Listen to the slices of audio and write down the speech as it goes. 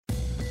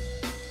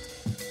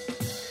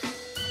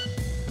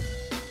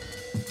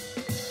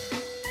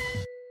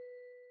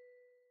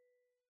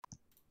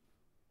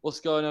What's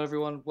going on,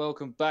 everyone?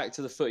 Welcome back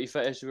to the Footy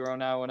Fetish. We're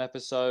now on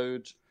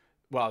episode.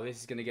 Well, this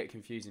is going to get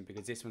confusing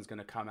because this one's going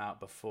to come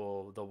out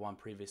before the one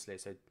previously.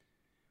 So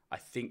I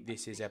think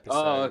this is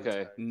episode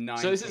Okay.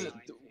 19. So this is. Well,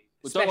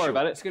 don't worry Special.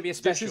 about it. It's going to be a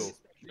special.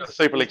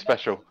 Super League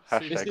special.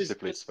 This Hashtag is-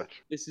 Super League special.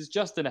 This is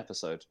just an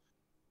episode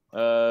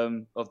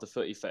of the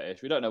Footy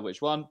Fetish. We don't know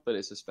which one, but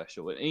it's a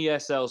special, an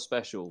ESL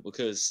special,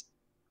 because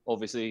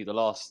obviously the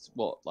last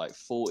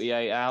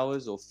 48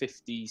 hours or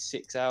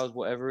 56 hours,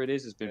 whatever it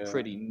is, has been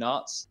pretty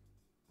nuts.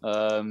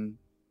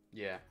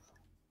 Yeah.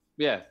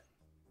 Yeah,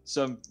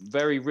 some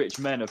very rich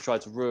men have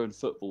tried to ruin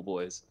football,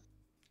 boys,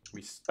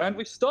 and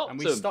we stopped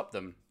them. stopped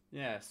them.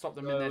 Yeah, stop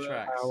them in their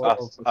tracks.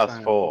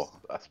 Us four,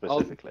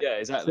 specifically. Yeah,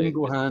 exactly.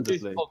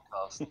 Single-handedly.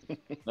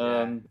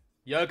 Podcast.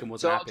 Jurgen wasn't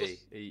So I'll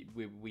happy.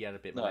 We had a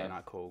bit of a late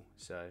night call,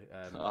 so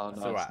it's nice,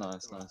 all right.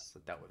 nice. I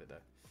dealt with it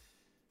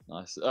though.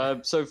 Nice.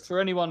 So for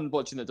anyone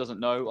watching that doesn't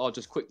know, I'll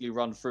just quickly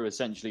run through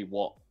essentially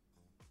what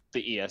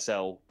the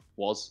ESL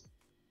was.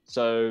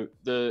 So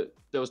there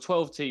was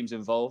 12 teams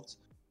involved,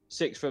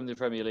 6 from the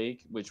Premier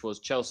League, which was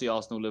Chelsea,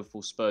 Arsenal,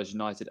 Liverpool, Spurs,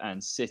 United,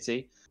 and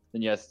City.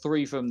 Then you had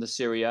 3 from the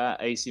Serie A,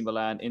 AC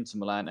Milan, Inter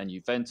Milan, and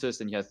Juventus.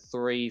 Then you had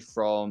 3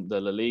 from the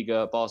La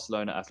Liga,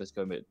 Barcelona,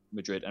 Atletico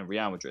Madrid, and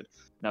Real Madrid.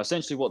 Now,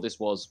 essentially what this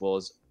was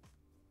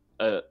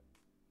a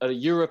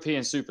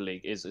European Super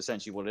League is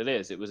essentially what it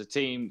is. It was a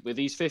team with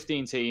these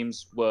 15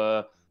 teams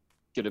were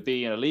going to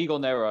be in a league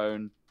on their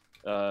own,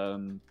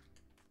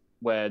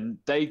 where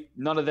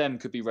none of them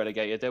could be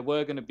relegated. There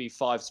were going to be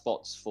 5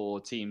 spots for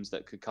teams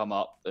that could come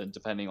up, and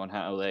depending on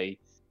how they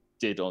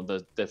did on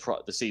the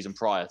season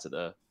prior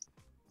to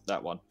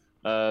that one.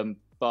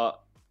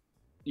 But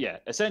yeah,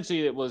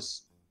 essentially it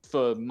was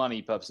for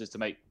money purposes to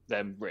make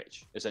them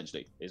rich.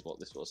 Essentially, is what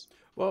this was.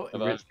 Well,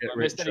 Have I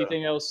missed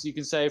anything else you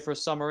can say for a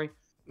summary?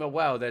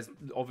 well, there's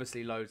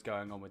obviously loads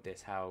going on with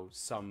this. How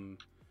some.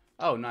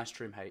 Oh, nice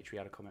Trim H. We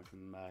had a comment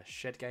from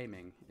Shed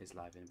Gaming is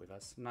live in with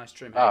us. Nice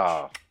Trim H.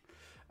 Ah,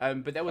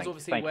 But there was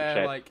obviously thank you, where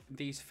Shed.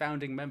 these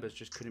founding members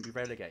just couldn't be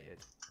relegated,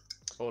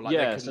 or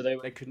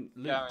they couldn't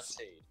lose.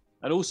 Guaranteed.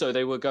 And also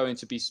they were going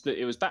to be split.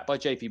 It was backed by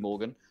JP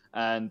Morgan,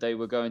 and they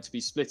were going to be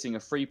splitting a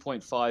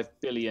 3.5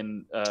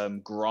 billion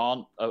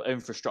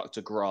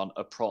infrastructure grant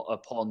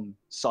upon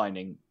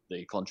signing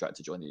the contract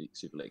to join the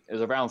Super League. It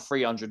was around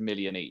 300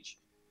 million each.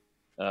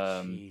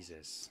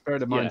 Jesus. Bear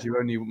in mind, Yeah. you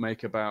only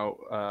make about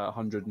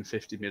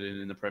 150 million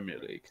in the Premier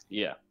League.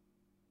 Yeah.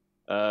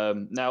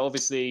 Now,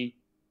 obviously,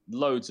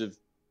 loads of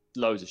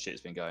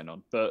shit's been going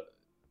on, but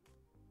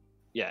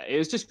yeah, it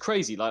was just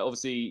crazy. Like,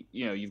 obviously,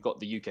 you've got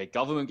the UK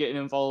government getting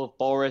involved.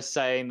 Boris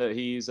saying that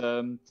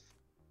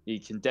he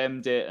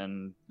condemned it,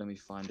 and let me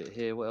find it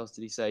here. What else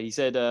did he say? He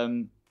said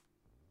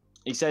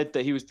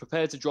that he was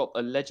prepared to drop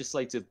a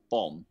legislative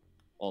bomb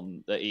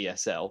on the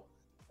ESL.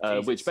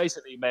 Which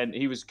basically meant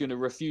he was going to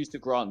refuse to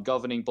grant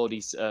governing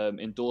bodies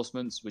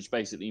endorsements, which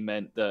basically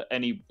meant that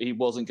he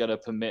wasn't going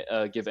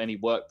to give any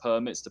work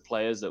permits to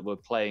players that were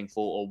playing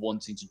for or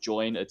wanting to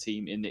join a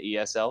team in the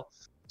ESL.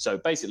 So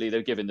basically,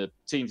 they're giving the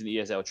teams in the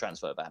ESL a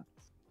transfer ban,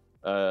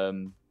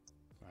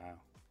 Wow.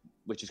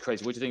 which is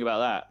crazy. What do you think about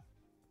that?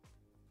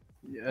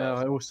 Yeah,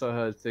 I also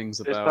heard things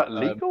Is about that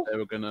legal? they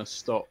were going to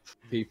stop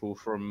people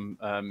from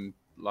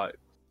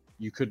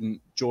you couldn't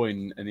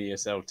join an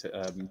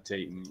ESL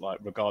team, like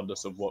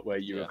regardless of where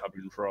you were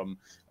coming from.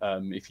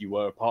 If you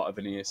were a part of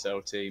an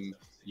ESL team,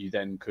 you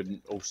then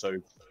couldn't also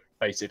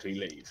basically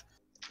leave.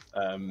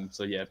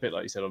 So yeah, a bit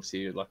like you said,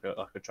 obviously like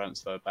a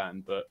transfer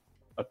ban, but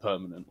a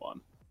permanent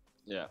one.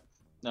 Yeah.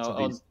 Now,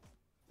 So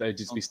they'd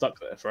just be stuck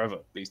there forever.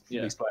 These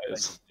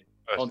players.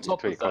 On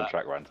top of that-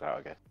 contract runs out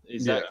again.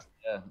 exactly.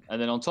 Yeah.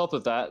 And then on top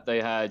of that,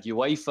 they had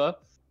UEFA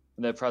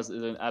and their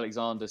president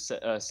Alexander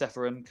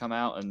Seferin come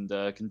out and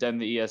condemn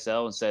the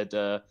ESL and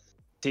said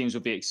teams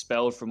would be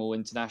expelled from all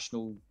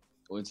international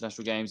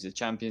games, the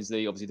Champions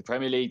League. Obviously, the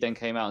Premier League then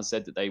came out and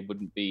said that they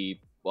wouldn't be.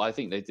 Well, I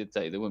think they did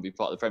say they wouldn't be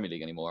part of the Premier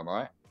League anymore. Am I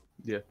right?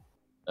 Yeah.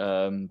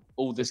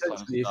 All this kind of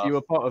Essentially, if stuff. you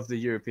were part of the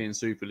European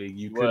Super League,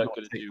 you could weren't not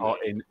gonna take do part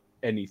in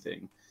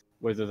anything,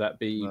 whether that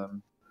be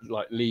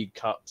like League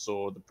Cups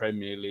or the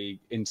Premier League,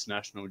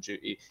 international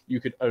duty. You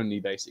could only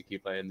basically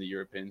play in the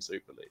European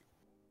Super League.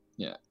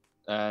 Yeah,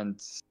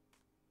 and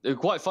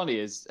quite funny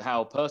is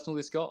how personal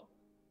this got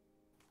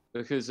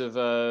because of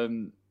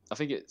I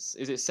think is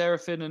it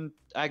Serafin and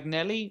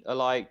Agnelli are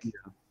like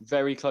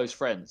very close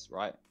friends,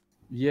 right?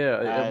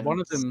 Yeah, And- one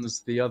of them's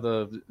the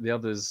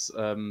other's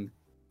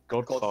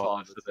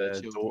godfather for their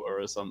children. daughter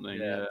or something.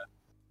 Yeah.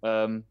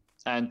 Yeah.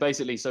 And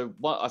basically, so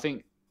what I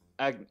think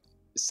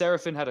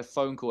Serafin had a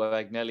phone call with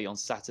Agnelli on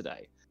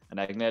Saturday, and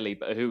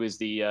Agnelli, who is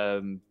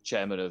the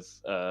chairman of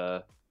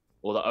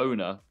or the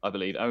owner, I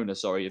believe, of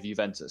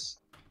Juventus.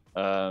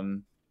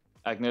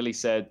 Agnelli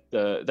said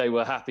they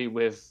were happy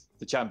with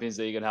the Champions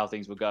League and how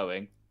things were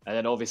going, and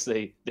then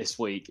obviously this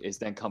week is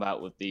then come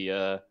out with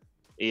the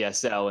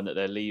ESL and that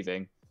they're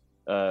leaving.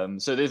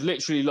 So they've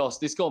literally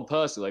lost. This gone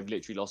personal. They've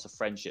literally lost the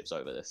friendships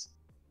over this,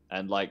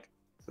 and like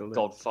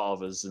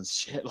godfathers and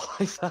shit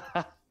like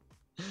that.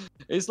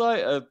 It's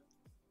like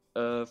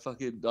a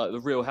fucking like the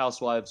Real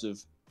Housewives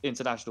of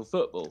international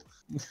football.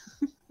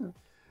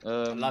 I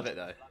love it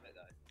though.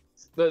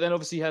 But then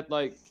obviously you had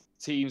like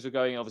teams were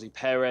going. Obviously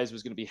Perez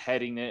was going to be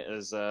heading it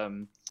as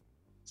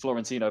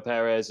Florentino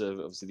Perez,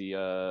 obviously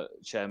the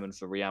chairman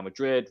for Real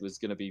Madrid, was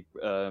going to be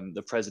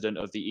the president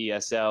of the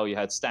ESL. You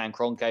had Stan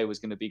Kroenke was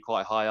going to be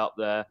quite high up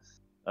there.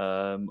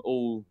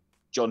 All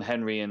John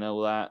Henry and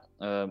all that.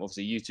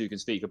 Obviously you two can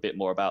speak a bit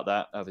more about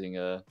that, having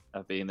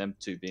being them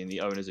two being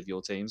the owners of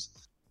your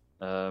teams.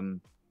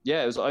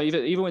 Yeah, it was. I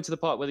even went to the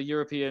part where the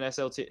European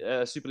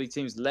SLT Super League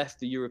teams left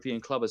the European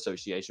Club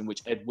Association,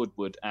 which Ed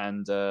Woodward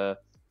and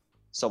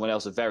someone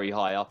else are very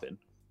high up in.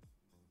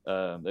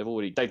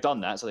 They've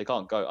done that, so they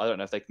can't go. I don't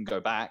know if they can go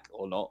back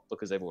or not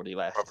because they've already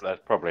left. There's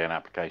probably an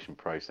application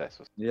process.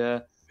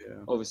 Yeah.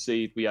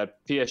 Obviously, we had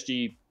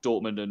PSG,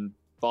 Dortmund, and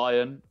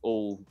Bayern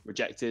all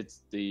rejected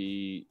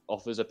the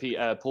offers.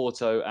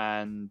 Porto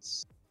and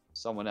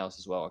someone else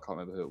as well. I can't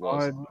remember who it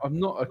was. I'm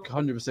not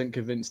 100%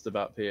 convinced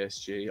about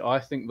PSG. I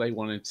think they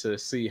wanted to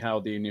see how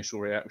the initial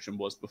reaction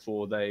was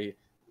before they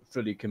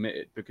fully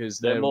committed, because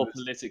they're more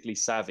politically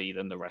savvy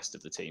than the rest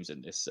of the teams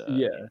in this.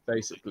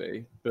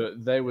 Basically.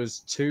 But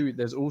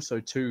there's also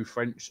two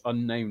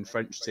unnamed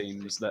French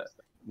teams that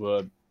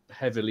were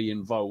heavily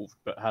involved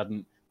but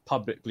hadn't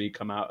publicly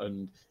come out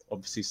and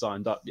obviously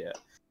signed up yet.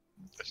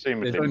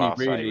 Assumedly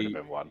Marseille would have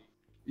been one.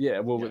 Yeah,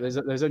 well,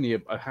 there's only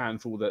a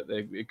handful that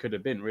it could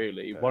have been,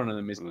 really. One of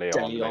them is Lyon.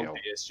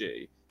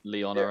 PSG.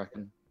 Lyon, I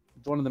reckon.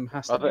 One of them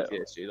has to be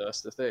PSG,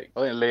 that's the thing.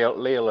 I think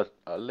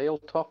Lille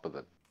top of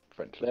the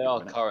French league. They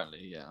are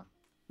currently, yeah.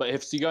 But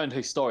if you go into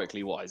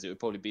historically wise, it would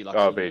probably be like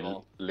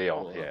Lyon,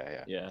 or,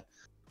 yeah.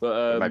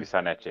 But maybe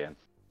Saint Etienne.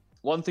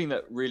 One thing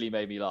that really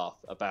made me laugh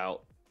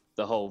about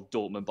the whole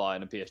Dortmund, Bayern,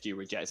 and PSG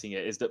rejecting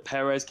it is that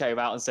Perez came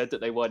out and said that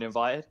they weren't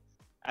invited,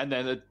 and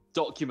then a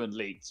document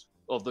leaked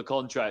of the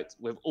contract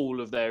with all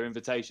of their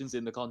invitations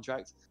in the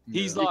contract.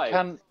 He's like,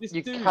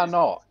 you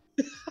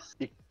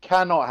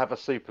cannot have a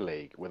Super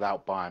League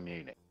without Bayern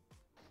Munich.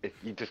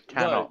 You just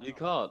cannot. No, you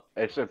can't.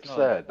 It's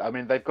absurd. I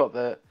mean, they've got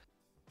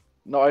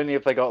not only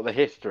have they got the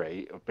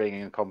history of being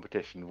in a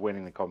competition,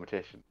 winning the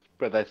competition,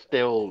 but they're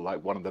still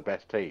like one of the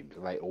best teams,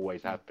 and they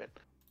always have been.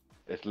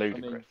 It's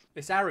ludicrous. I mean,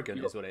 it's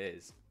arrogant, is what it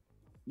is.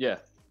 Yeah.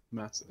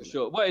 Massively.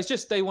 Sure. Well, it's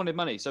just they wanted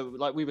money. So,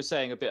 like we were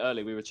saying a bit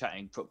earlier, we were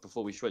chatting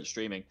before we went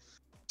streaming.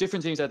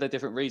 Different teams had their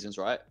different reasons,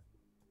 right?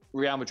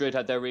 Real Madrid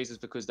had their reasons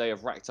because they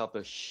have racked up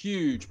a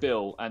huge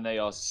bill and they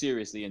are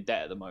seriously in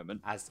debt at the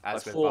moment. As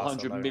like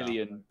 400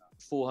 million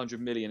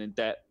in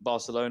debt.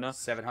 Barcelona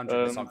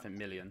 700 something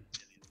million.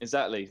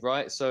 Exactly,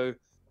 right? So,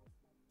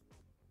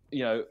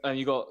 and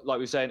you got, like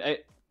we were saying,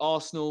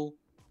 Arsenal,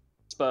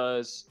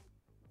 Spurs,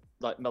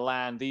 like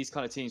Milan, these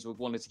kind of teams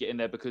wanted to get in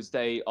there because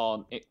they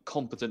aren't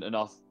competent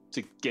enough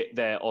to get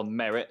there on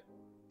merit.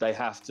 They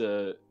have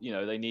to,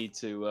 they need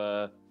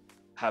to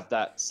have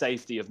that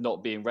safety of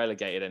not being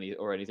relegated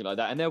or anything like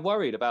that. And they're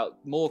worried about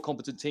more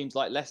competent teams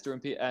like Leicester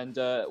and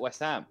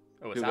West Ham,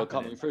 who are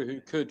coming through, who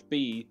could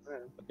be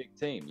a big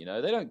team.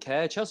 They don't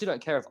care. Chelsea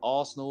don't care if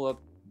Arsenal are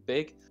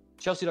big.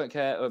 Chelsea don't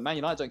care, or Man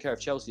United don't care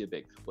if Chelsea are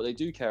big. What they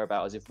do care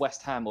about is if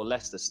West Ham or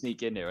Leicester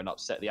sneak in here and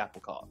upset the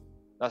apple cart.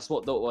 That's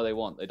what they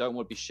want. They don't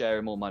want to be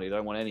sharing more money. They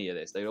don't want any of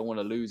this. They don't want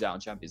to lose out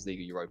in Champions League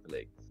or Europa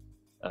League.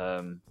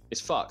 It's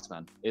fucked,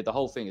 man. The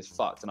whole thing is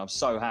fucked, and I'm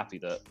so happy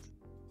that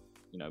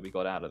we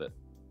got out of it.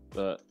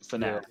 But for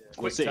now,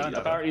 we'll see.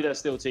 Apparently, there's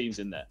still teams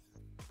in there,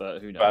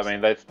 but who knows? But I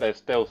mean, there's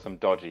still some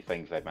dodgy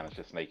things they've managed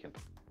to sneak into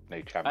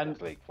new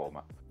Champions League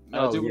format. I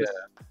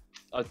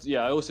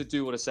also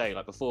do want to say,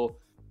 like before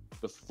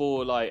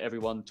like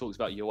everyone talks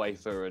about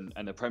UEFA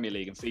and the Premier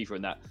League and FIFA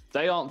and that,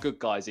 they aren't good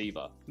guys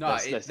either. No,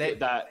 let's get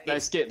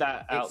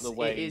that out of the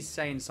way. It is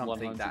saying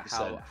something 100%. that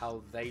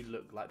how they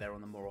look like they're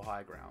on the moral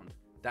high ground.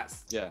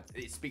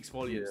 It speaks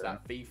volumes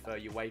that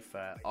FIFA,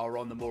 UEFA are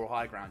on the moral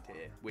high ground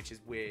here, which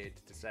is weird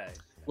to say.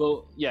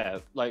 Well, yeah,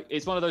 like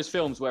it's one of those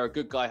films where a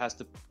good guy has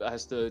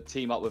to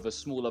team up with a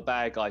smaller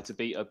bad guy to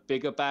beat a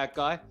bigger bad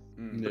guy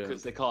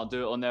because they can't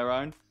do it on their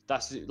own.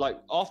 That's like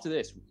after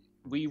this,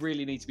 we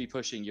really need to be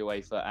pushing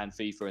UEFA and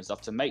FIFA and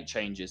stuff to make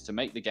changes to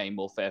make the game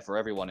more fair for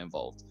everyone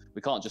involved.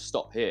 We can't just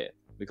stop here.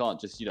 We can't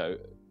just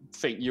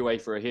think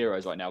UEFA are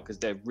heroes right now because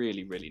they're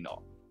really, really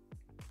not.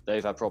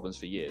 They've had problems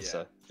for years,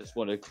 so just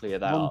want to clear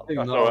that up. One thing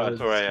I was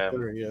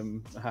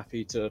very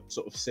happy to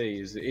sort of see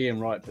is that Ian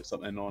Wright put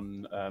something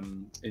on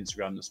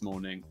Instagram this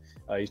morning.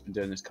 He's been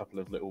doing this couple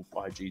of little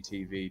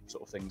IGTV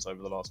sort of things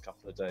over the last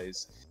couple of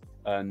days,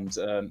 and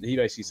he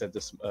basically said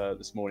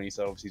this morning. He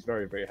said obviously he's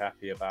very, very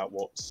happy about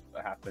what's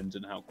happened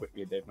and how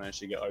quickly they've managed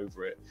to get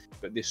over it.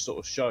 But this sort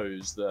of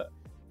shows that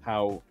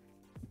how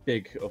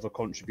big of a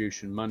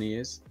contribution money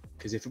is.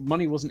 Because if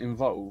money wasn't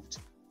involved,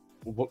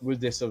 what would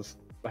this have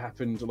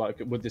happened?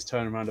 Like, would this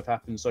turnaround have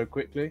happened so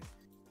quickly?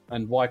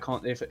 And why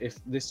can't, if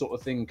this sort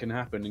of thing can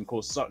happen and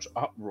cause such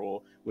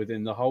uproar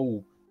within the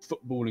whole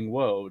footballing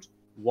world,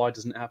 why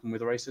doesn't it happen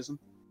with racism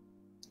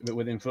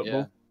within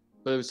football? Yeah.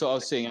 But so I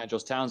was seeing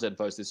Andros Townsend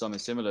posted something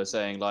similar,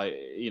 saying like,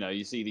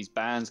 you see these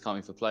bans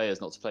coming for players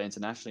not to play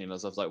internationally, and I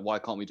was like, why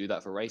can't we do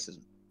that for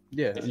racism?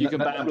 Yeah, if you can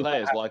ban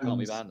players, why can't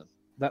we ban them?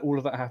 that all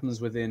of that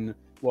happens within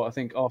what I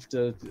think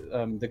after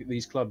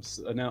these clubs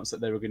announced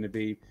that they were going to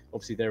be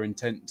obviously their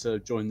intent to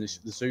join the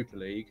Super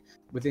League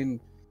within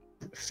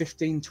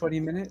 15-20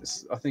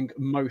 minutes. I think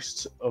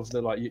most of the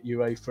like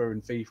UEFA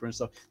and FIFA and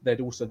stuff, they'd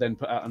also then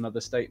put out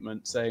another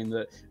statement saying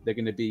that they're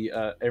going to be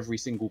every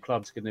single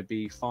club's going to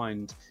be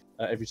fined,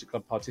 every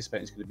club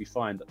participating is going to be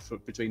fined for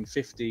between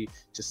 50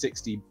 to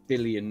 60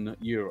 billion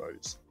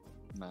euros.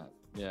 Mad.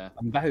 Yeah,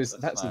 and that's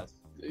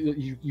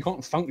you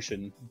can't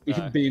function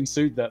being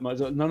sued that much.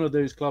 None of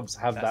those clubs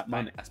have that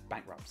money. That's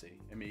bankruptcy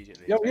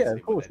immediately. Oh yeah,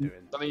 of course.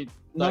 I mean,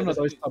 none of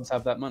those clubs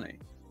have that money,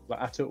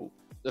 like at all.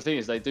 The thing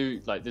is, they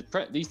do like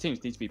these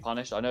teams need to be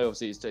punished. I know,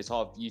 obviously, it's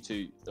hard for you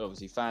two,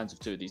 obviously, fans of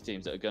two of these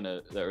teams that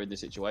are in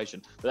this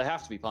situation, but they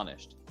have to be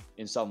punished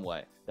in some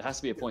way. There has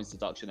to be a points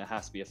deduction. There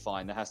has to be a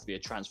fine. There has to be a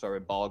transfer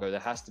embargo.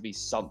 There has to be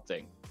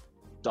something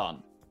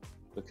done,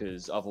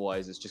 because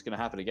otherwise, it's just going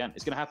to happen again.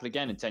 It's going to happen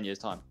again in 10 years'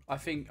 time. I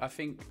think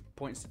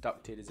points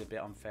deducted is a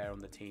bit unfair on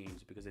the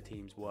teams because the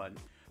teams weren't.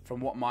 From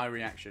what my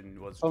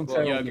reaction was,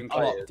 Jurgen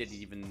Klopp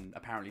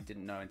apparently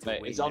didn't know until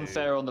It's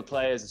unfair on the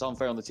players. It's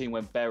unfair on the team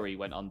when Berry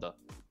went under.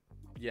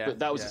 Yeah, but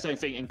that was the same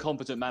thing.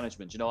 Incompetent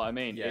management. Do you know what I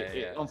mean?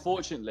 Yeah.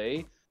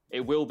 Unfortunately, it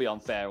will be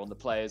unfair on the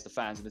players, the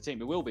fans, and the team.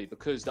 It will be,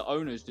 because the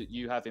owners that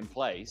you have in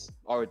place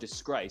are a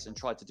disgrace and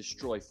try to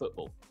destroy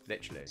football.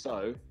 Literally.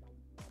 So,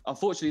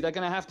 unfortunately, they're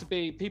going to have to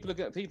be people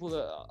that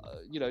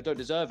don't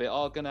deserve it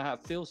are going to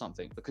feel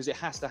something, because it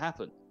has to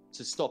happen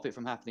to stop it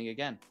from happening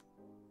again.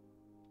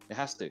 It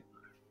has to.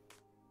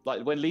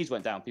 Like when Leeds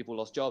went down, people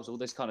lost jobs, all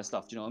this kind of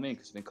stuff. Do you know what I mean?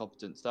 Because of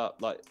incompetent stuff.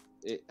 Like,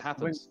 it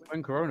happens.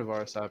 When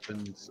coronavirus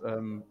happened,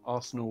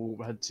 Arsenal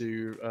had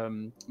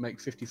to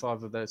make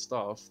 55 of their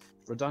staff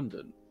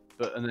redundant.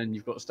 And then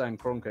you've got Stan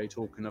Kroenke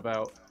talking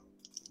about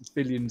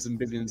billions and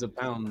billions of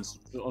pounds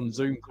on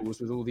Zoom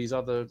calls with all these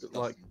other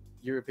like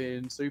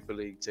European Super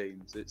League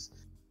teams.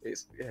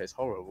 It's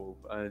horrible,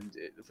 and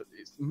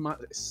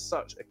it's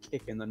such a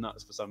kick in the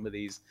nuts for some of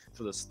these,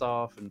 for the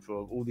staff and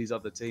for all these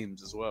other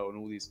teams as well, and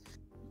all these.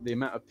 The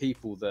amount of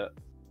people that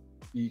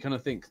you kind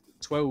of think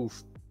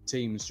 12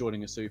 teams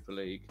joining a Super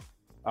League,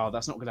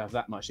 that's not going to have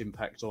that much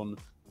impact on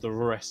the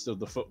rest of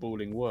the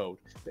footballing world.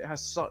 It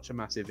has such a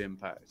massive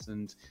impact,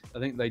 and I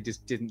think they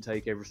just didn't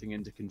take everything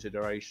into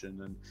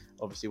consideration. And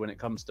obviously, when it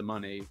comes to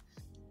money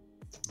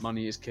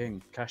is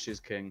king, cash is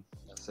king.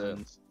 That's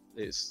it.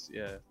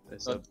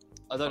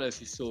 I don't know if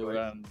you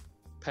saw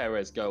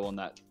Perez go on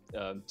that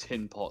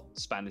tin pot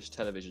Spanish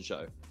television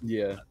show.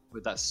 Yeah.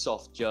 With that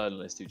soft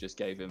journalist who just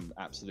gave him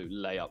absolute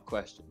layup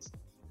questions.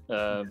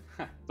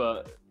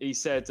 But he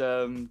said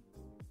that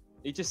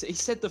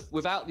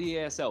without the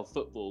ESL,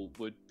 football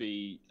would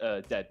be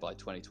dead by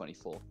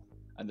 2024,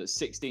 and that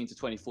 16 to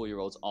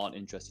 24-year-olds aren't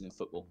interested in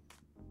football,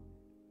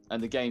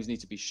 and the games need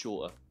to be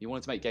shorter. He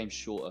wanted to make games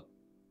shorter.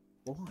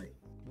 Why?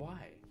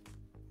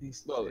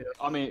 Well,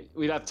 I mean,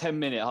 we'd have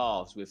 10-minute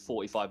halves with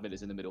 45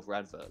 minutes in the middle for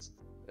adverts.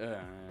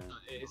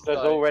 There's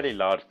already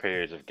large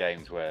periods of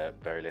games where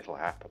very little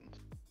happens.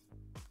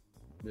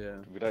 Yeah.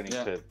 We don't need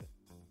to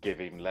give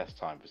even less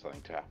time for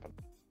something to happen.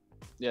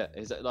 Yeah,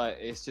 it's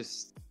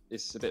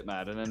a bit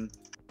mad. And then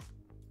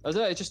I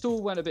don't know, it just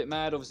all went a bit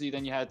mad. Obviously,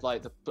 then you had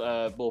like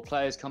the more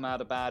players come out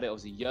about it.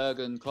 Obviously,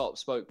 Jurgen Klopp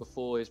spoke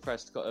before his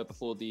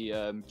before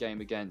the game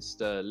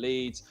against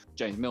Leeds.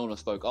 James Milner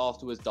spoke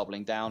afterwards,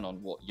 doubling down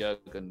on what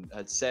Jurgen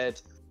had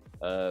said,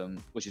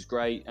 which is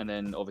great. And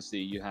then obviously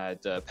you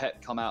had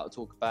Pep come out to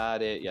talk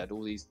about it. You had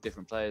all these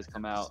different players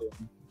come out.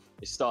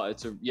 It started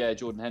to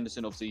Jordan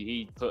Henderson. Obviously,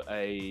 he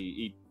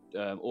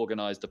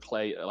organised a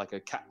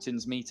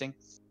captain's meeting.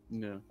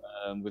 Yeah.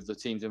 With the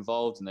teams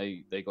involved, and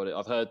they got it.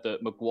 I've heard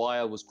that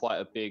Maguire was quite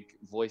a big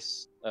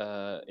voice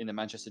in the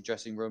Manchester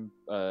dressing room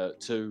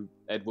to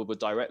Ed Woodward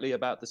directly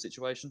about the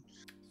situation.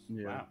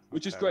 Yeah, wow.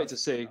 Which is great to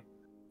see.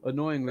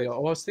 Annoyingly, I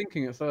was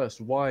thinking at first,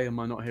 why am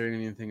I not hearing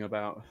anything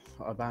about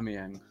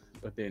Aubameyang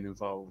being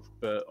involved?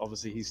 But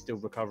obviously, he's still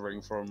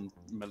recovering from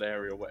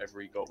malaria or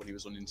whatever he got when he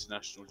was on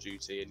international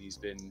duty, and he's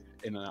been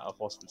in and out of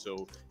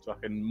hospital. So I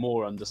can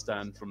more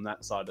understand from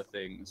that side of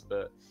things.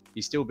 But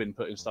he's still been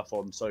putting stuff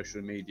on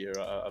social media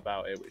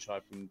about it, which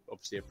I can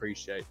obviously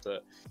appreciate.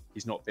 But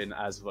he's not been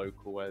as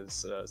vocal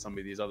as some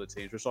of these other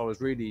teams, which I was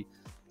really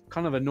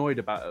kind of annoyed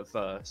about at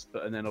first.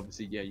 And then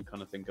obviously, you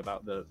kind of think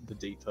about the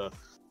deeper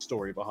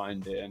story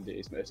behind it, and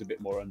it's a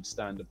bit more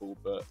understandable.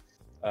 But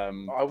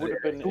I would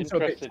have been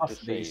interested to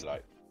see,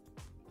 sorry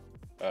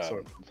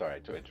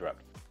to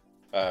interrupt.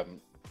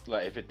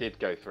 Like if it did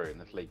go through and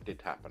this league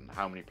did happen,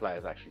 how many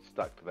players actually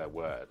stuck to their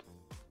word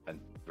and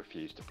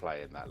refused to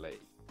play in that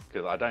league?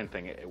 Because I don't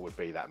think it would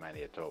be that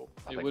many at all.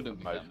 I think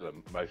wouldn't.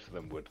 Most of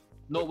them would.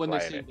 Not when they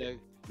see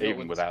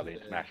even without the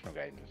international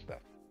games and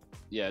stuff.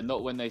 Yeah,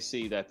 not when they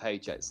see their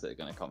paychecks that are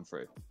going to come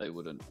through. They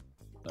wouldn't.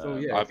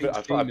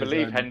 I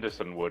believe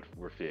Henderson would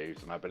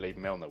refuse, and I believe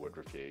Milner would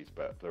refuse,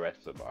 but the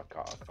rest of them I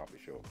can't be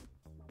sure.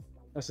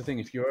 That's the thing.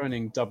 If you're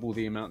earning double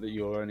the amount that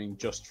you're earning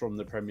just from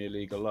the Premier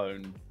League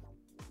alone,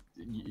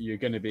 you're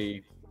going to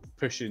be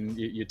pushing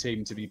your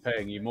team to be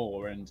paying you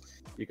more, and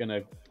you're going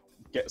to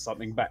get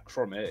something back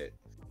from it.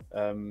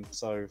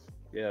 So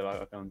yeah,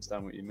 I can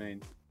understand what you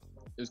mean.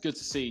 It was good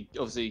to see,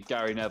 obviously,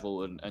 Gary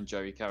Neville and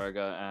Joey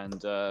Carragher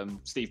and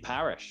Steve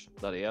Parish,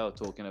 bloody hell,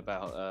 talking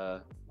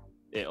about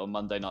it on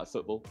Monday Night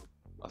Football.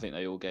 I think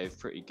they all gave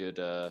pretty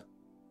good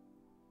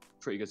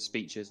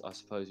speeches, I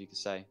suppose you could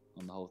say,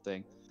 on the whole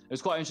thing. It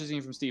was quite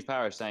interesting from Steve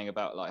Parish saying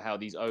about like how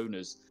these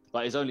owners,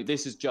 like,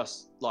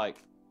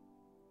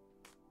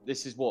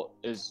 this is what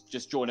is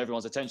just drawing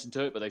everyone's attention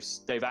to it, but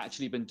they've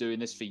actually been doing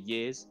this for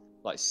years,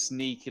 like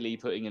sneakily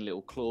putting in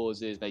little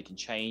clauses, making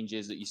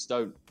changes that you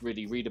don't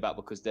really read about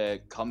because they're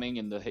coming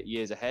in the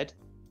years ahead.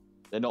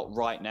 They're not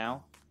right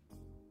now.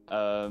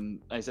 And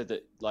they said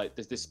that like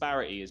this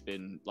disparity has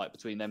been like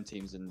between them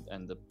teams and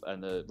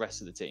the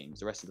rest of the teams,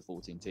 the rest of the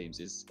 14 teams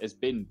is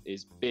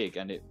big,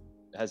 and it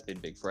has been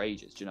big for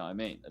ages. Do you know what I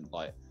mean? And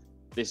like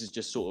this is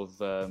just sort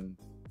of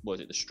what is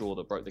it, the straw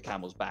that broke the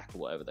camel's back, or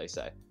whatever they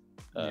say.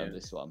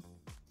 This one.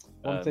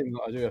 One thing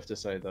that I do have to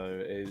say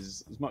though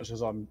is, as much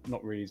as I'm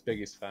not really his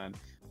biggest fan,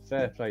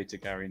 fair play to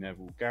Gary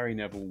Neville. Gary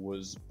Neville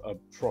was a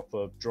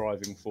proper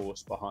driving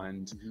force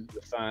behind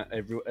the fan.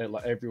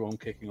 Everyone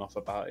kicking off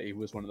about it. He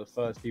was one of the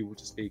first people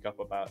to speak up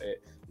about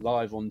it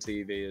live on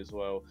TV as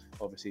well.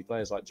 Obviously,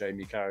 players like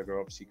Jamie Carragher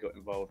obviously got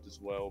involved as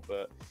well.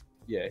 But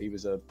yeah, he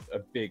was a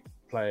big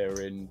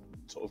player in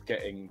sort of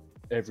getting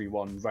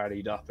everyone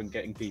rallied up and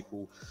getting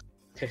people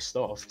pissed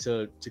off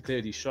to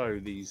clearly show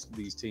these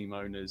team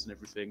owners and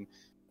everything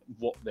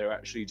what they're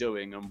actually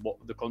doing and what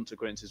the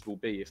consequences will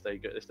be if they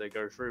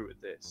go through with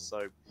this.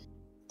 So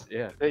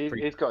yeah,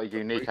 he's got a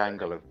unique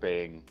angle of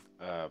being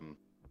a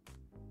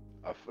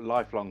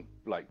lifelong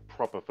like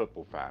proper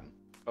football fan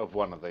of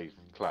one of these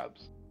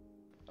clubs,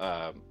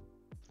 like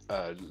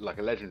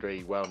a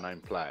legendary,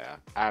 well-known player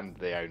and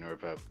the owner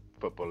of a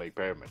Football League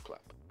pyramid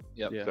club.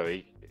 Yep. So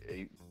he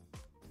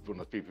one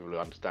of the few people who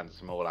understands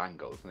some all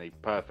angles, and he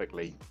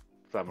perfectly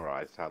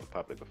summarised how the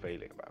public were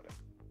feeling about it.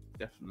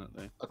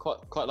 Definitely. I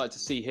quite like to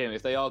see him,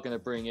 if they are going to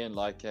bring in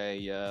like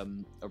a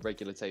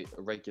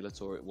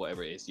regulatory,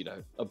 whatever it is, you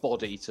know, a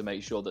body to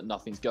make sure that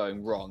nothing's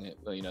going wrong.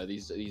 You know,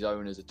 these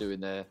owners are doing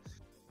their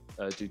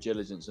due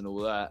diligence and all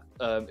that.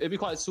 It'd be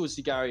quite cool to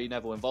see Gary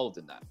Neville involved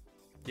in that.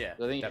 Yeah,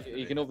 I think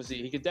he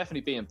can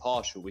definitely be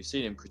impartial. We've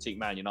seen him critique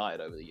Man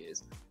United over the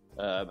years,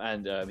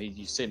 and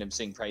you've seen him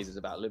sing praises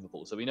about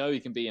Liverpool, so we know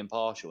he can be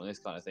impartial in this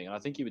kind of thing, and I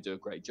think he would do a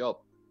great job.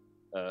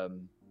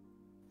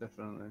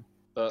 Definitely.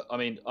 But I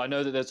mean, I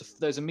know that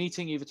there's a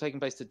meeting either taking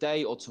place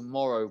today or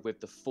tomorrow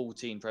with the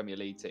 14 Premier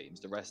League teams,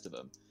 the rest of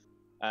them.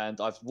 And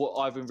what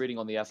I've been reading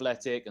on The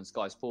Athletic and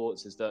Sky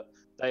Sports is that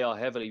they are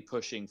heavily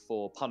pushing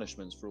for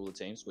punishments for all the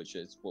teams, which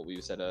is what we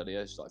said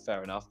earlier. It's like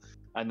fair enough.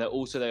 And that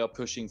also they are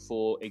pushing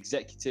for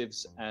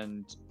executives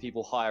and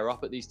people higher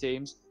up at these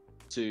teams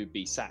to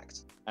be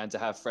sacked and to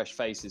have fresh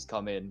faces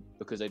come in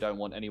because they don't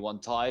want anyone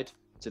tied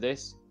to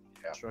this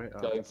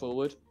going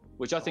forward.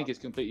 Which I think is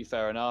completely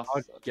fair enough.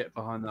 I'd get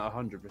behind that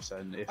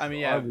 100%. I mean,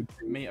 yeah, I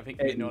think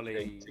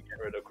Minoli to get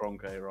rid of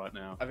Kroenke right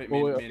now. I think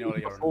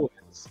Minoli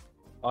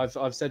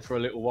I've said for a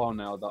little while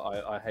now that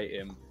I hate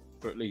him.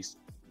 For at least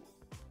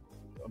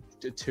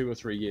 2 or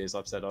 3 years,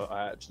 I've said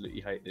I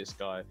absolutely hate this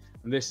guy,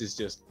 and this is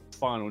just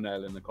final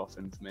nail in the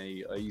coffin for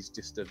me. He's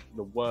just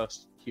the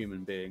worst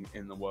human being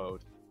in the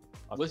world.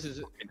 I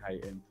fucking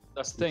hate him.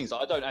 That's the thing. So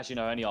I don't actually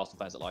know any Arsenal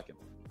fans that like him,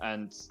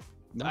 and.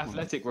 The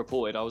Athletic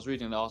reported, I was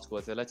reading an article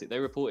with The Athletic, they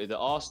reported that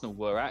Arsenal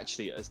were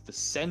actually at the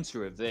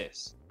centre of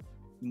this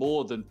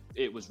more than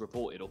it was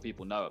reported or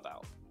people know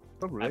about.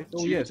 Probably.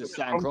 Due to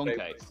Stan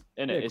Kroenke.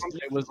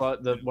 It was like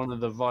one of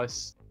the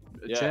vice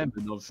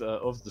chairman of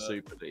the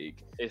Super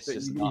League. It's but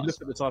just you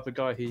look at the type of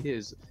guy he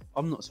is,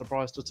 I'm not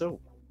surprised at all.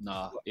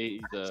 Nah,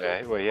 he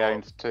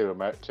owns two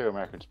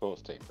American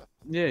sports teams.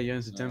 Yeah, he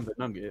owns the Denver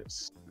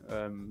Nuggets.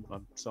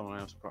 Someone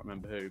else, I can't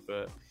remember who,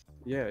 but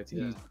yeah,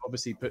 he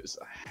obviously puts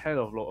a hell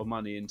of a lot of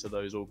money into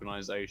those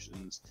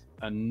organisations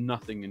and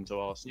nothing into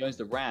Arsenal. He owns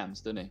the Rams,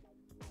 doesn't he?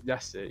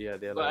 That's it, yeah.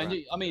 The LA Rams.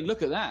 I mean,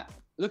 look at that.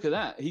 Look at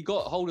that. He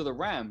got hold of the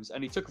Rams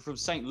and he took it from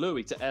St.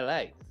 Louis to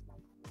LA.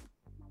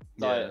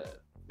 Like,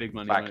 big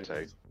money.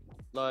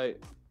 Like,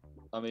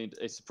 I mean,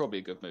 it's probably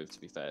a good move, to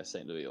be fair,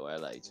 St. Louis or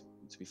LA,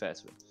 to be fair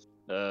to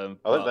him.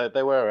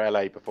 They were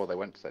LA before they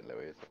went to St.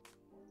 Louis.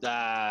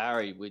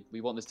 Harry,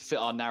 we want this to fit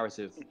our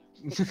narrative.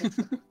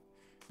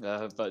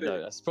 But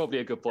no, that's probably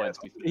a good point.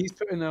 He's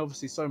putting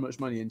obviously so much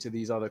money into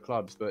these other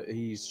clubs, but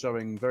he's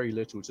showing very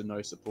little to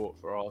no support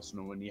for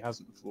Arsenal, and he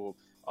hasn't for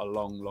a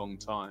long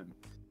time.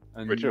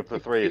 And which of the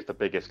three is the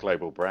biggest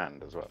global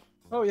brand as well?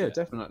 Oh yeah,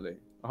 definitely,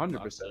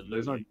 100%.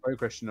 There's no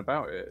question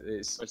about it.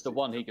 It's the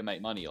one he can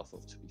make money off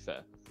of, to be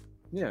fair.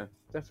 Yeah,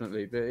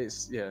 definitely. But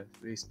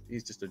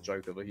he's just a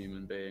joke of a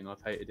human being.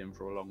 I've hated him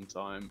for a long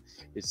time.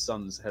 His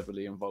son's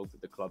heavily involved with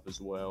the club as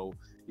well.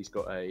 He's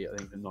got I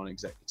think a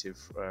non-executive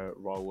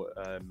role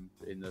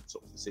in the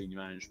sort of the senior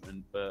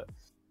management. But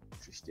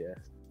just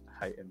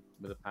hate him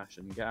with a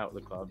passion. Get out of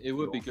the club. It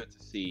would be good to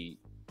see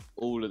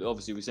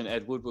obviously we've seen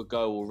Ed Woodward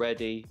go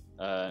already.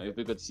 It would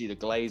be good to see the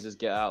Glazers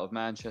get out of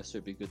Manchester.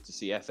 It'd be good to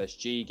see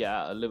FSG get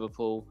out of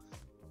Liverpool.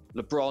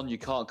 LeBron, you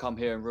can't come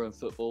here and ruin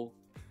football.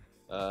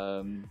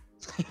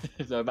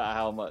 No matter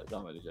how much.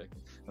 I'm only joking.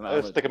 No matter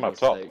how much Stick him up at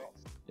top. stake.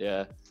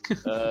 Yeah.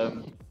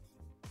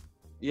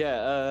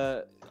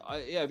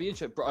 It'd be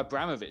interesting.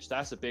 Abramovich,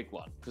 that's a big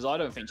one because I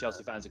don't think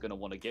Chelsea fans are going to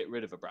want to get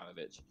rid of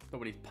Abramovich.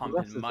 Nobody's Well,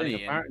 pumping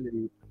money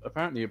in.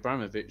 Apparently,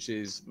 Abramovich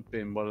has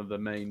been one of the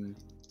main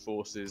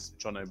forces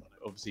trying to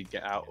obviously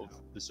get out of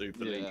the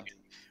Super League, and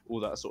all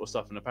that sort of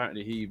stuff. And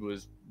apparently, he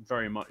was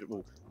very much.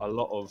 Well, a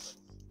lot of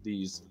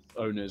these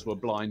owners were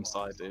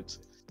blindsided.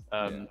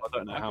 I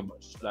don't know how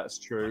much that's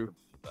true.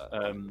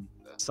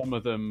 Some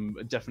of them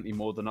definitely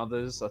more than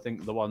others. I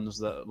think the ones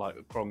that like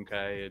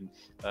Kroenke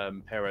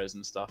and Perez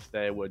and stuff,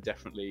 they were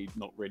definitely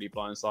not really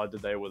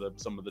blindsided. They were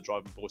some of the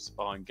driving forces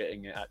behind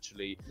getting it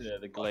actually,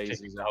 the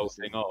Glazers, the whole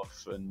thing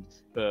off.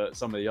 But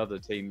some of the other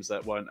teams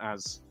that weren't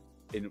as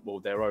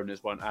their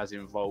owners weren't as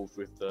involved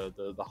with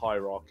the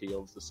hierarchy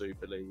of the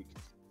Super League.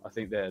 I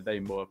think they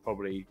were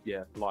probably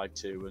lied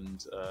to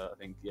and I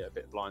think a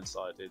bit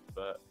blindsided.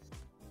 But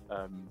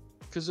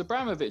because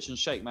Abramovich and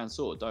Sheikh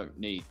Mansour don't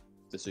need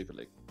the Super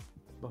League.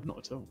 Well, not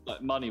at all.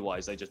 Like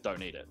money-wise, they just don't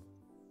need it.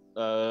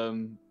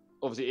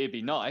 Obviously, it'd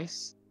be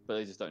nice, but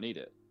they just don't need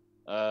it.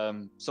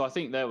 So I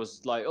think there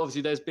was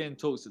obviously there's been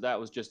talks that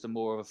was just a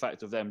more of a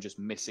fact of them just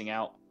missing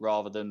out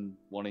rather than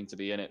wanting to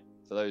be in it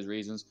for those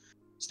reasons.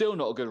 Still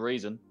not a good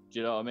reason. Do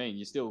you know what I mean?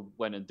 You still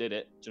went and did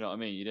it. Do you know what I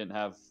mean? You didn't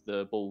have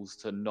the balls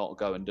to not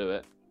go and do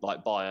it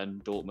like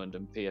Bayern, Dortmund,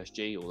 and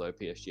PSG. Although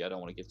PSG, I don't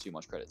want to give too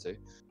much credit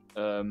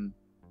to.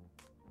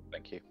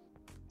 Thank you.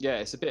 Yeah,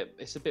 it's a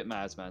bit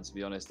mad, man. To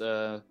be honest.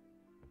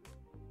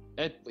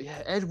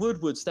 Ed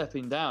Woodward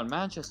stepping down.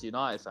 Manchester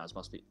United fans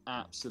must be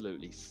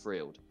absolutely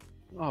thrilled.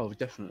 Oh,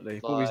 definitely.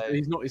 Well,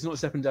 he's not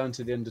stepping down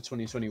to the end of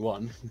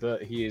 2021,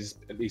 but he is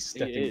at least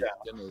stepping down.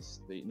 Going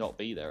to not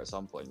be there at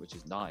some point, which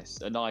is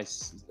nice. A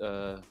nice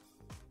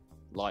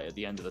light at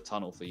the end of the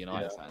tunnel for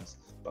United fans.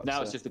 But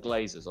now it's just the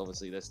Glazers.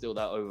 Obviously, there's still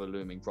that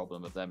overlooming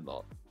problem of them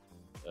lot.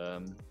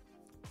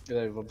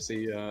 They've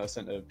obviously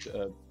sent a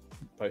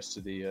post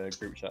to the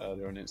group chat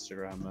earlier on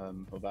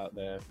Instagram about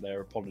their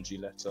apology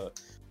letter.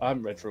 I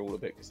haven't read through all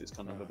of it because it's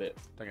kind of a bit.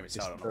 Don't get me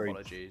started on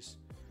apologies.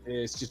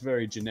 It's just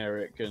very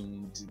generic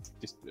and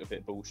just a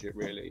bit bullshit,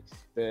 really.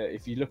 But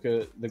if you look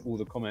at all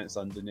the comments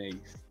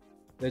underneath,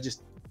 they're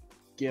just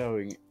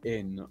going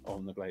in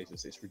on the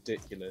Glazers. It's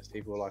ridiculous.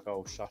 People are like,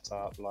 "Oh, shut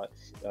up!" Like,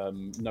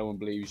 no one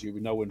believes you.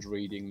 No one's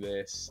reading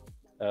this.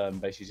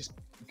 Basically, just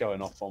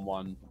going off on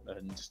one,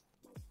 and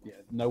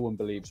no one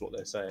believes what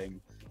they're saying.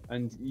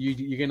 And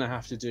you're going to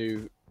have to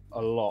do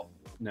a lot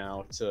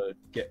now to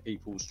get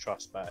people's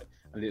trust back.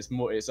 And it's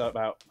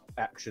about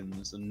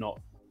actions and not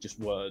just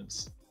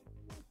words.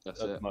 At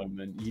the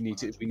moment, we need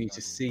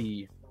to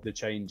see the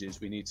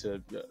changes. We need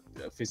to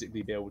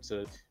physically be able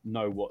to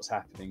know what's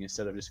happening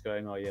instead of just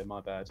going, "Oh yeah, my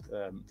bad.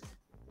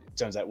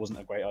 Turns out it wasn't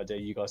a great idea.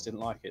 You guys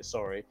didn't like it.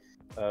 Sorry."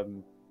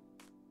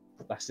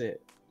 That's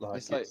it.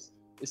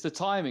 It's the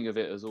timing of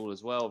it as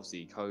well.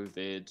 Obviously,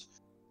 COVID.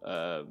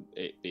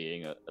 It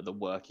being the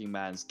working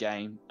man's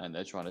game, and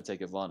they're trying to take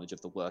advantage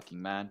of the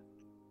working man.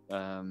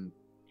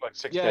 Like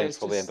 6 days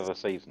for the end of the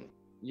season.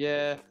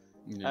 Yeah.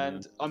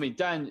 And I mean,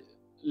 Dan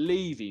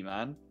Levy,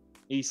 man,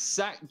 he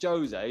sacked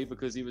Jose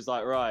because he was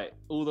like, right,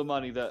 all the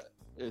money that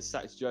is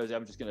sacked Jose,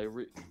 I'm just going to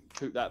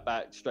recoup that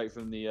back straight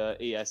from the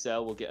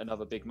ESL. We'll get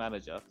another big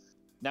manager.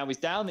 Now he's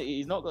down.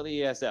 He's not got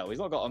the ESL. He's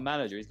not got a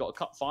manager. He's got a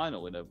cup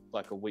final in a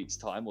week's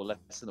time or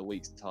less than a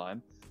week's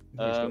time. He's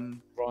got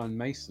Ryan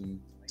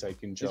Mason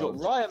taking charge. He's got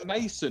Ryan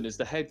Mason as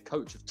the head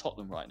coach of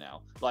Tottenham right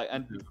now.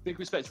 Big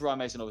respect to Ryan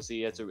Mason.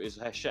 Obviously, it's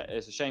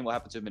a shame what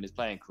happened to him in his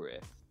playing career.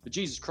 But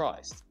Jesus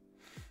Christ,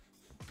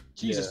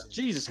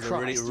 Jesus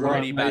Christ,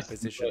 really bad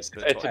position.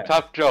 It's a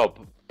tough job,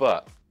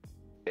 but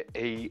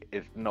he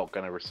is not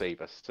going to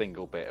receive a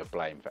single bit of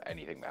blame for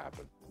anything that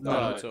happened.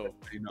 No, at all.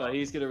 But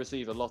he's going to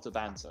receive a lot of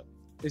banter.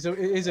 It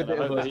is a bit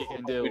of a he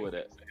can deal with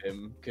it for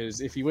him,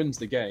 because if he wins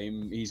the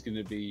game, he's going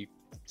to be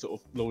sort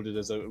of lauded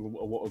as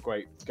what a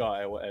great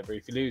guy or whatever.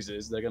 If he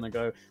loses, they're going to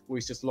go, well,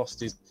 he's just lost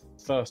his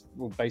first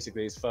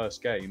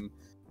game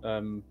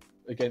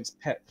against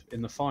Pep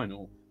in the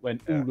final when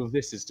all of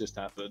this has just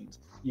happened.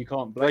 You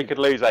can't blame. They could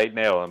lose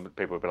 8-0 and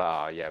people would be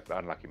like, "Oh yeah,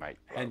 unlucky mate."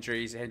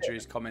 Hendry's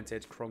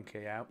commented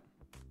Kroenke out.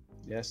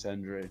 Yes,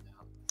 Hendry.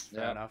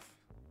 Fair enough.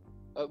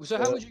 So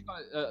how would you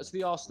guys, to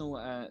the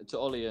Arsenal, to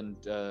Ollie and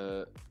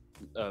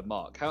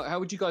Mark, how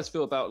would you guys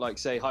feel about,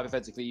 say,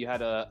 hypothetically, you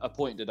had a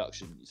point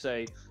deduction?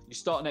 Say you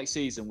start next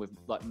season with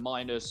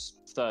minus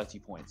 30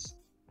 points,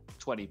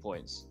 20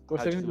 points. Well,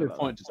 if they're going to do a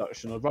point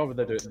deduction, I'd rather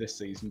they do it this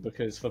season,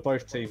 because for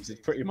both teams, it's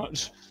pretty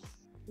much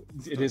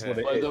is what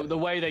it is. The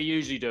way they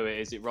usually do it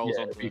is it rolls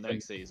on to the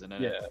next season.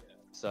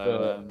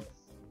 So.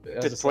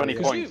 If it's 20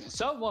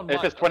 points,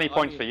 if it's 20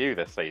 points for you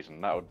this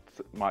season,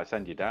 might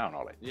send you down,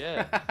 Ollie.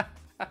 Yeah.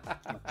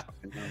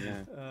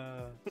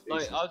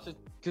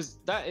 Because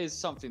that is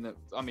something that,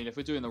 I mean, if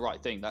we're doing the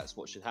right thing, that's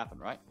what should happen,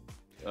 right?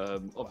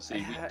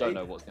 Obviously, we don't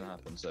know what's going to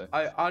happen. So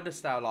I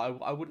understand.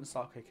 I wouldn't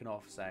start kicking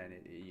off saying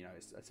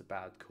it's a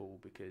bad call,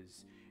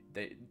 because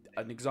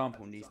an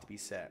example needs to be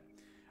set.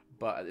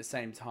 But at the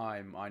same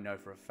time, I know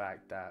for a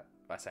fact that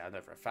I say I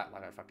know for a fact,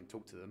 like I fucking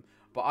talk to them,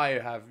 but I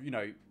have, you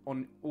know,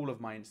 on all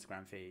of my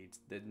Instagram feeds,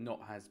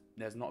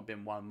 there's not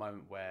been one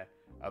moment where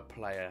a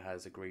player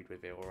has agreed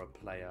with it, or a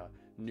player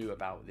knew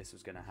about this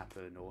was going to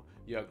happen, or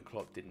Jurgen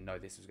Klopp didn't know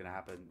this was going to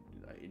happen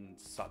in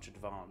such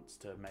advance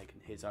to make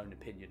his own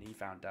opinion. He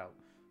found out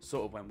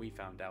sort of when we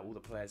found out, all the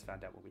players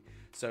found out when we.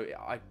 So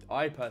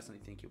I personally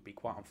think it would be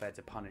quite unfair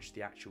to punish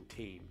the actual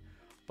team,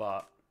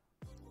 but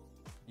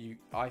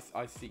I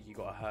think you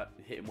got to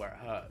hit them where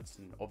it hurts,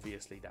 and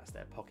obviously that's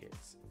their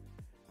pockets.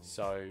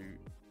 So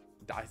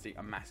I think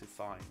a massive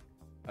fine,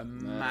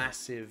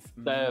 massive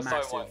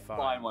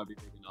fine won't be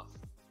big enough.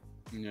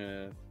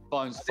 Yeah.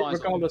 Fines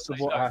regardless of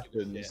what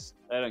happens,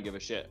 they don't give a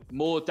shit.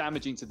 More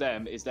damaging to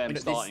them is them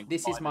starting.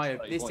 This is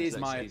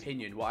my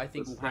opinion. What I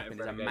think will happen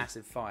is a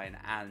massive fine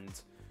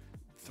and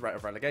threat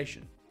of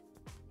relegation.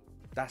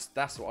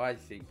 That's what I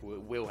think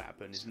will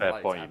happen.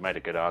 Fair point. You made a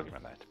good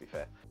argument there. To be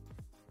fair,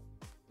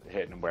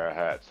 hitting them where it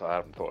hurts. I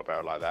haven't thought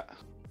about it like that.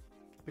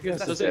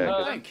 Because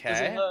I don't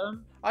care.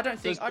 I don't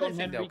think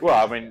they'll.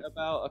 Well, I mean,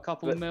 about a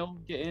couple mil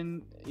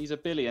getting. He's a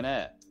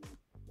billionaire.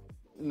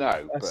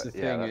 No, that's but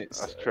the thing.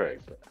 That's true.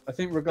 I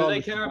think regardless.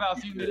 Do they care about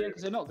a few million?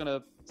 Because they're not going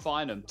to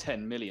fine them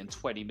 10 million,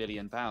 20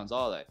 million pounds,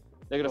 are they?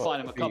 They're going to fine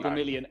them a couple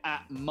million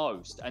at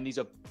most, and these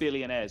are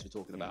billionaires we're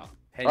talking about.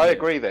 I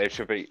agree that it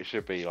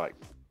should be like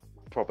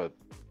proper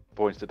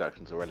points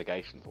deductions or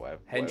relegations, or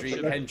whatever.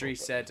 Hendry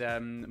said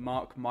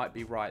Mark might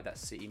be right that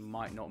City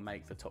might not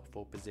make the top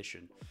 4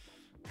 position.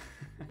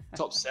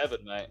 Top 7,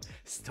 mate.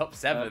 It's top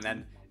 7,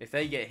 then. If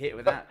they get hit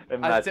with that,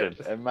 imagine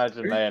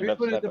they end up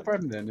 7. The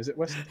Prem then? Is it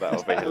West?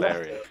 That'll be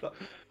hilarious.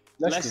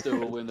 Leicester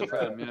will win the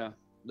Prem, yeah.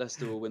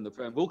 Leicester will win the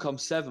Prem. We'll come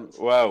 7th.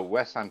 Well,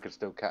 West Ham could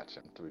still catch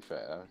him. To be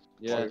fair,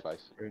 yeah,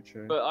 very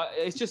true. But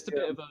it's just a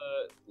bit of a.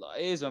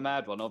 It is a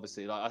mad one,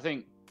 obviously. Like I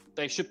think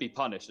they should be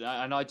punished,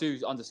 and I do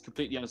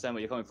completely understand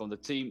where you're coming from. The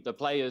team, the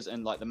players,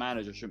 and like the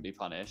manager shouldn't be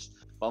punished.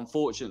 But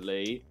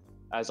unfortunately,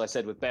 as I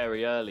said with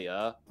Barry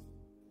earlier.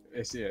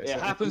 It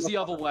happens the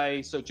other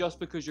way, so just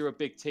because you're a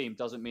big team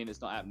doesn't mean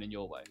it's not happening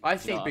your way. I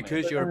think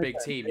because you're a big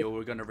team,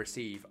 you're going to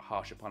receive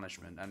harsher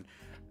punishment, and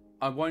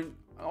I won't.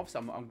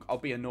 Obviously, I'll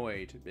be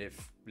annoyed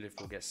if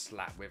Liverpool gets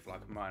slapped with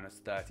like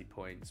minus 30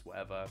 points,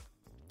 whatever.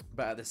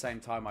 But at the same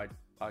time, I'd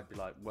be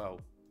like,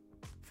 well,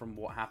 from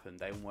what happened,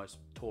 they almost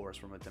tore us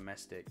from a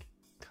domestic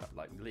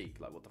league.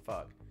 Like, what the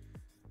fuck?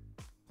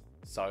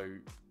 So.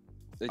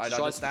 They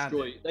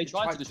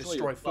tried to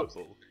destroy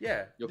football.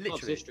 Yeah, your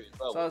club's history as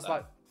well. So I was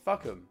like.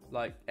 Fuck them.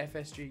 Like,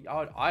 FSG,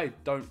 I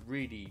don't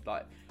really,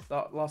 like,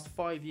 the last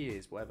 5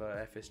 years,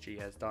 whatever FSG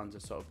has done to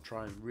sort of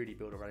try and really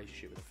build a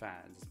relationship with the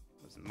fans,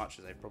 as much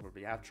as they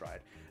probably have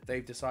tried,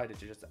 they've decided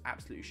to just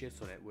absolutely shit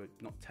on it with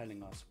not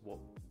telling us what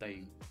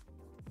they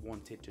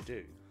wanted to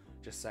do.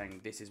 Just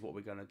saying, this is what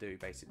we're going to do,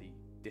 basically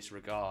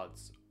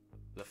disregards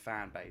the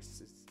fan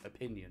base's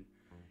opinion,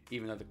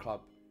 even though the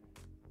club,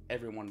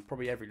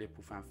 probably every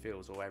Liverpool fan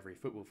feels, or every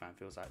football fan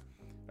feels like,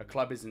 a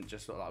club isn't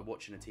just sort of like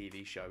watching a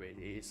TV show. It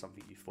is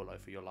something you follow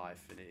for your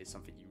life, and it is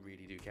something you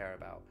really do care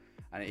about.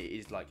 And it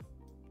is like,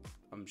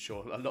 I'm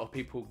sure a lot of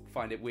people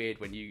find it weird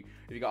when you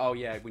go, oh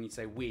yeah, when you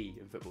say we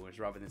in football, it's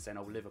rather than saying,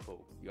 oh,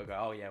 Liverpool, you go,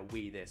 oh yeah,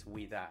 we this,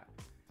 we that,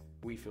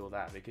 we feel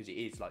that, because it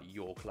is like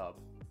your club.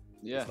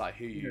 Yeah, it's like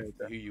who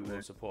you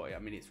will support. I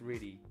mean, it's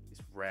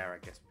rare, I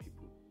guess,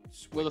 people.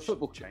 Well, the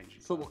football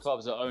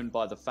clubs are owned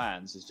by the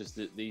fans. It's just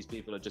that these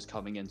people are just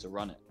coming in to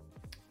run it.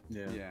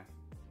 Yeah.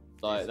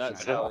 Like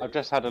that's. I've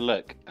just had a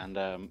look, and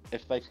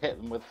if they hit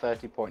them with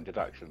 30-point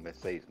deduction this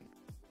season,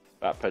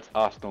 that puts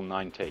Arsenal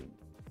 19th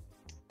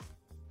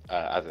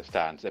as it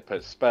stands. It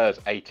puts Spurs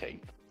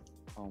 18th.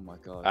 Oh my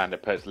god! And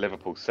it puts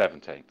Liverpool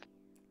 17th.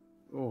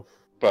 Oof.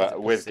 But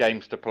with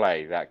games to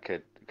play, that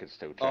could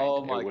still change.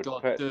 Oh my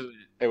god! Do it.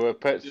 It would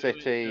put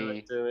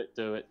City. Do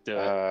it.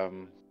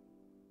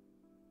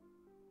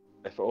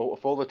 If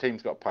all the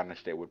teams got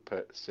punished, it would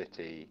put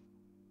City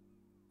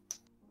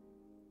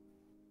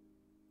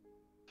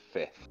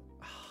 5th.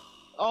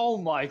 Oh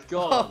my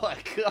god! Oh my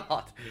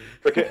god!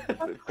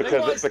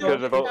 Because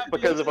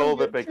of all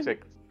the big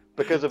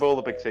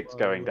six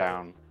going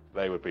down,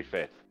 they would be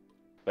 5th.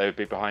 They would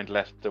be behind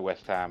Leicester,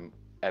 West Ham,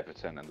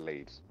 Everton, and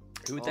Leeds.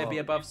 Who would they be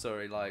above?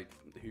 Sorry, like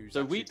who's?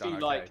 So we'd be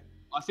like,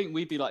 I think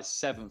we'd be like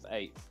 7th,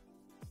 8th.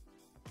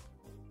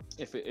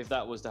 If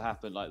that was to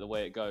happen, like the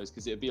way it goes,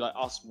 because it'd be like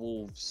us,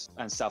 Wolves,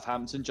 and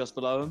Southampton just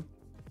below them.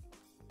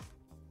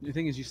 The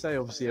thing is, you say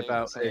obviously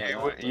about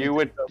you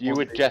would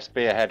just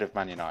be ahead of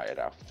Man United,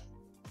 Alf.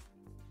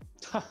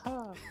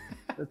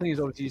 The thing is,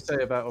 obviously, you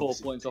say about 4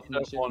 points off.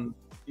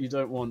 You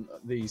don't want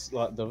these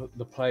like the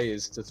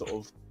players to sort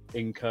of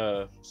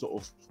incur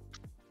sort of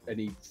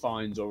any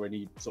fines or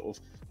any sort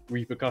of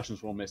repercussions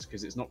from this,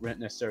 because it's not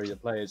necessarily the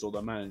players or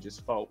the manager's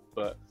fault,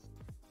 but.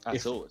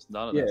 It's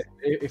none of that.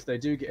 If they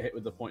do get hit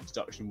with the point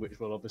deduction, which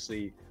will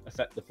obviously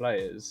affect the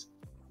players,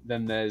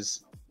 then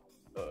there's.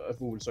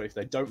 If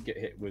they don't get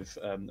hit with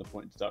the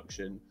point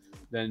deduction,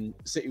 then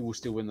City will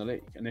still win the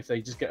league. And if they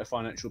just get a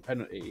financial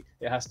penalty,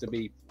 it has to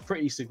be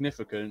pretty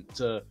significant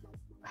to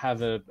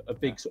have a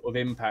big sort of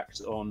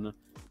impact on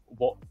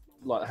what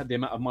like the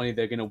amount of money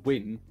they're going to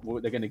win,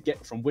 what they're going to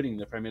get from winning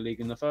the Premier League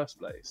in the first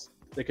place.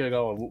 They're going to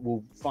go, oh,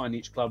 we'll fine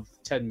each club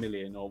 10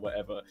 million or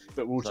whatever,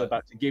 but we're also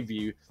about to give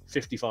you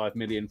 55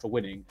 million for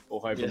winning,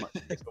 or however much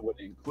it is for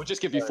winning. We'll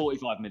just give you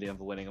 45 million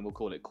for winning, and we'll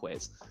call it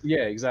quits.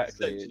 Yeah,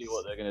 exactly. Essentially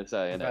what they're going to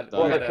say.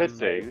 What they could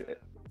do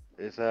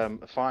is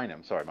fine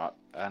them. Sorry, Mark,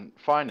 and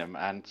fine them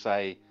and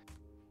say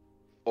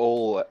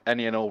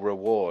any and all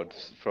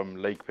rewards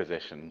from league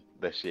position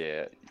this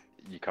year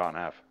you can't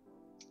have.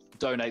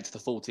 Donate to the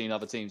 14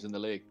 other teams in the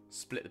league.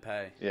 Split the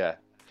pay. Yeah.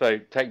 So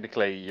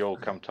technically, you'll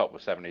come top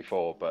with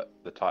 74, but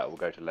the title will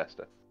go to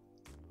Leicester.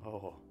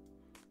 Oh.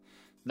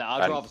 No,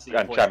 I'd rather see.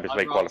 And Champions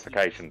League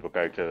qualifications will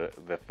go to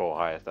the 4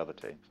 highest other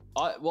teams.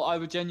 What I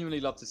would genuinely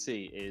love to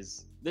see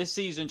is this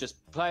season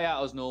just play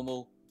out as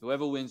normal.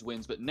 Whoever wins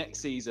wins. But next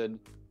season,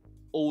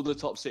 all the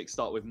top 6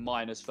 start with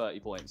minus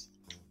 30 points.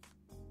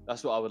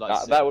 That's what I would like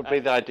to see. That would be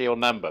the ideal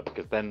number,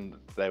 because then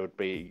there would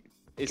be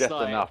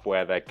enough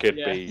where they could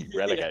be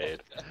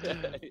relegated.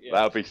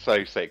 That would be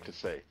so sick to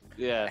see.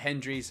 Yeah.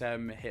 Hendry's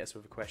hit us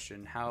with a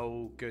question.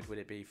 How good would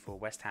it be for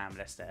West Ham,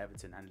 Leicester,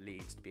 Everton and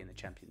Leeds to be in the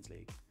Champions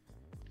League?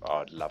 Oh,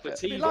 I'd love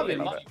it.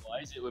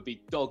 Money-wise, it would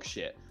be dog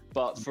shit.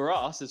 But for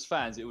us as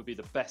fans, it would be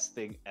the best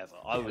thing ever.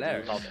 I would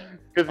love it.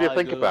 Because if you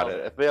think about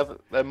it,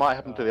 that might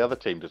happen to the other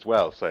teams as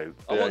well. So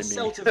I want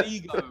Celta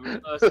Vigo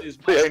versus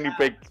the only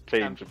big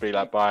teams would be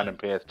like Bayern and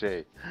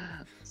PSG.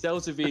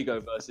 Celta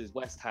Vigo versus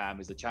West Ham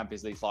is the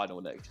Champions League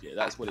final next year.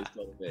 That's what it's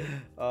going to be.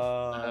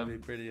 Oh, that'd be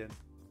brilliant.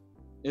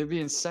 It'd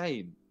be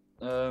insane.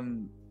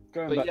 Going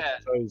back to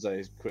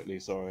Jose quickly,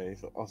 sorry.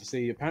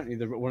 Obviously, apparently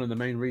one of the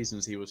main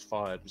reasons he was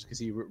fired was because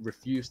he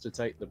refused to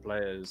take the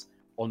players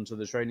onto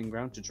the training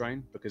ground to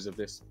train because of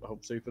this whole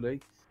Super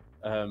League.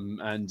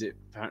 And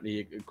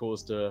it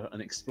caused an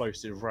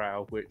explosive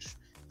row, which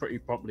pretty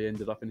promptly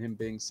ended up in him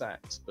being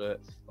sacked. But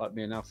like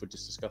me and Alf were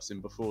just discussing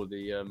before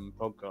the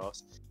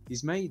podcast,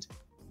 he's made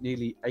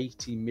nearly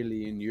 80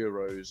 million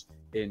euros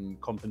in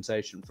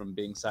compensation from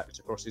being sacked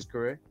across his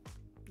career.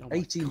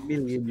 80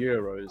 million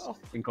euros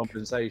in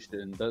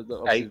compensation.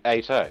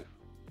 8-0?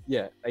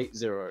 Yeah,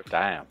 8-0.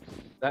 Damn.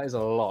 That is a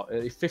lot.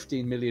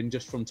 15 million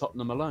just from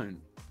Tottenham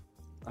alone.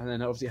 And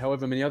then obviously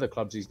however many other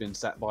clubs he's been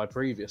sacked by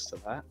previous to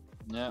that.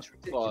 Yeah. It's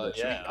ridiculous.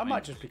 I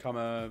might just become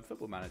a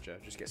football manager.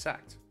 Just get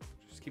sacked.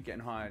 Just keep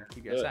getting hired,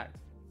 keep getting sacked.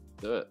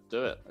 Do it.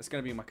 That's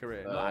going to be my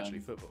career. Not actually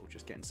football,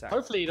 just getting sacked.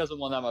 Hopefully he doesn't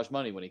want that much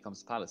money when he comes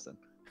to Palace then.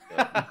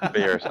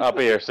 I'll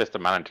be your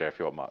assistant manager if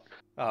you want, Mark.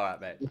 Alright,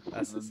 mate.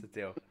 That's the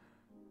deal.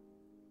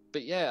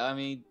 But yeah, I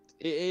mean,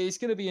 it's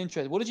going to be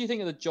interesting. What did you think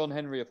of the John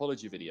Henry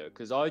apology video?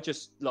 Because I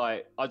just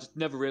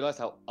never realised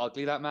how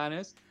ugly that man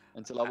is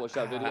until I watched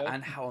that video.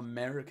 And how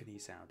American he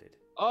sounded.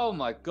 Oh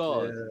my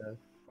god. Yeah.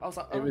 I was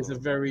like, it was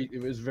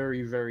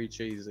very, very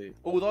cheesy.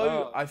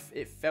 Although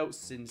it felt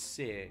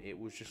sincere, it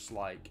was just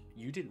like,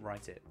 you didn't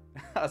write it.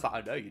 I was like,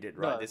 I know you didn't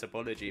write this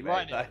apology,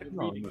 mate.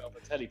 Reading it off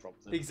a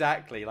teleprompter.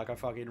 Exactly, like a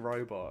fucking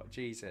robot.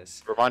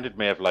 Jesus. Reminded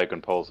me of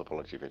Logan Paul's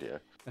apology video.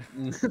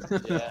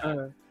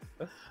 Yeah.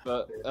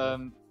 But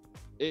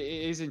it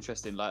is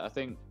interesting. Like I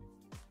think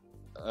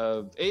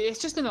it's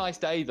just a nice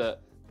day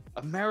that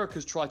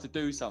America's tried to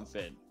do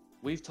something.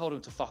 We've told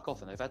them to fuck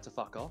off, and they've had to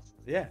fuck off.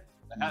 Yeah.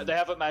 They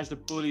haven't managed to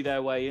bully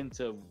their way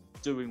into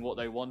doing what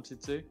they wanted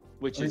to,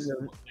 which is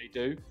what they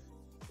do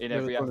in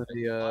every. One of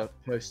the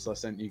posts I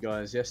sent you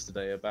guys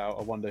yesterday about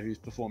I wonder who's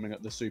performing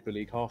at the Super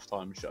League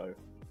halftime show.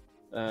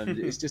 And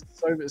it's just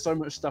so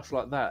much stuff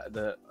like that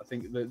I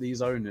think that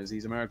these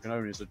American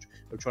owners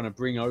are trying to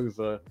bring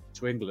over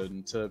to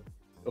England to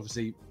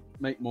obviously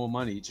make more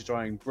money to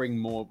try and bring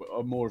more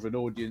of an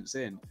audience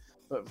in.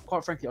 But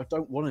quite frankly, I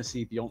don't want to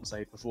see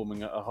Beyonce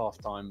performing at a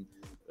halftime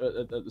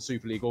at the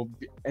Super League or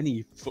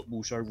any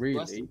football show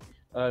really.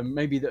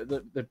 Maybe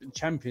the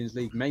Champions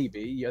League,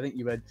 maybe. I think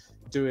you had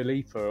Dua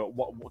Lipa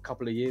a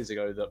couple of years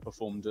ago that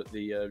performed at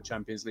the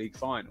Champions League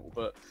final,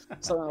 but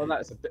something like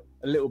that's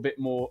a little bit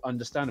more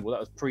understandable.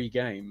 That was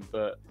pre-game,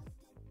 but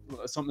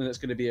something that's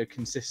going to be a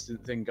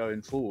consistent thing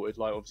going forward,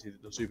 like obviously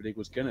the Super League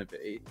was going to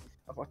be.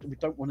 We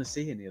don't want to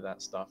see any of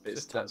that stuff.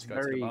 That's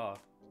very.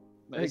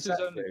 This was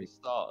only the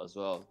start as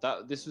well.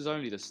 This was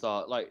only the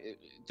start. Like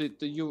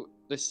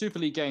the Super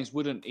League games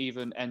wouldn't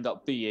even end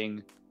up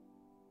being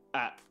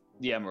at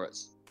the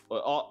Emirates,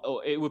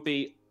 or it would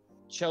be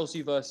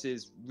Chelsea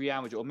versus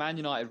Real Madrid, or Man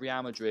United,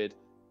 Real Madrid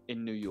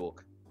in New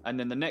York, and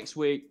then the next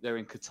week they're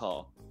in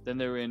Qatar, then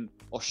they're in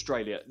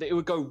Australia. It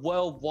would go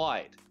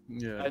worldwide.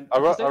 Yeah.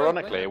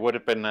 Ironically, it would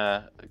have been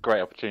a great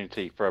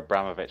opportunity for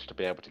Abramovich to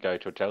be able to go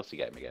to a Chelsea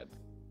game again.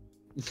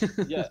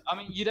 Yeah, I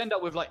mean, you'd end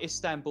up with like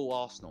Istanbul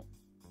Arsenal.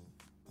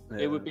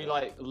 Yeah. It would be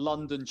like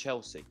London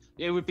Chelsea.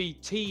 It would be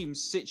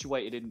teams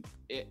situated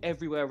in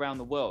everywhere around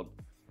the world,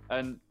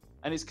 and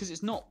it's because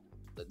it's not.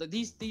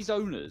 These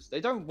owners, they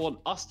don't want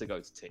us to go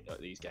to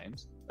these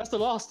games. That's the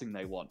last thing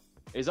they want,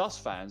 is us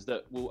fans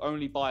that will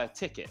only buy a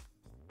ticket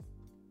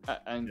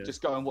and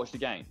just go and watch the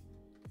game.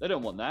 They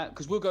don't want that,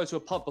 because we'll go to a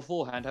pub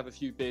beforehand, have a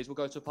few beers. We'll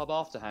go to a pub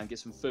afterhand, get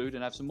some food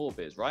and have some more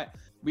beers, right?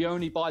 We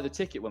only buy the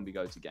ticket when we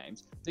go to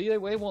games. They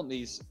want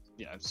these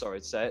sorry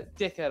to say it,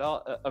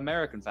 dickhead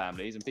American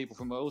families and people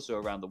from also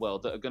around the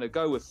world that are going to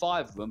go with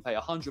 5 of them, pay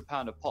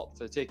 £100 a pop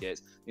for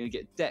tickets, you're going to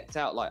get decked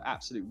out like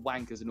absolute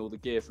wankers in all the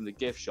gear from the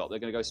gift shop. They're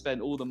going to go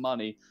spend all the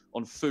money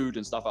on food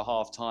and stuff at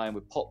half time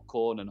with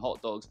popcorn and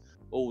hot dogs,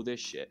 all this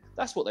shit.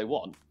 That's what they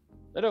want.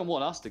 They don't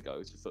want us to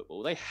go to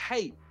football. They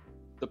hate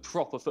the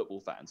proper football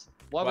fans.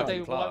 Why would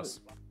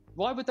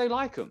they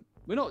like them?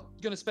 We're not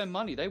going to spend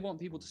money. They want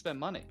people to spend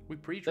money.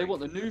 They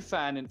want the new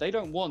fan, and they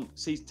don't want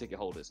season ticket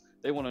holders.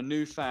 They want a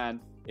new fan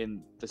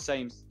in the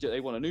same. They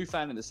want a new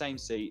fan in the same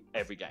seat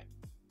every game.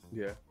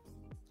 Yeah,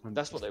 100%.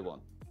 That's what they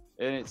want.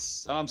 And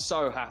I'm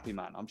so happy,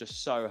 man. I'm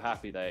just so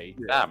happy they.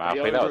 Damn,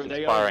 Alfie, that was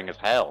inspiring as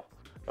hell.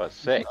 That was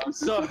sick. I'm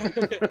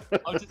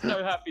just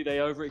so happy they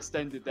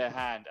overextended their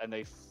hand and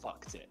they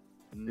fucked it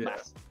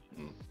massively.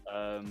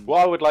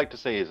 What I would like to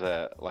see is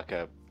a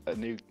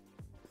new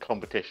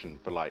competition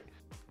for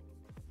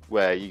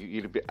where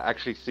you'd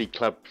actually see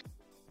club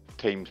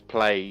teams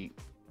play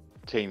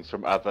teams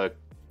from other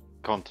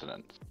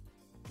continents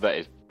that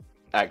is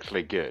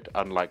actually good,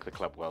 unlike the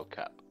Club World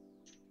Cup,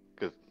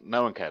 because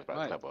no one cares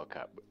about the Club World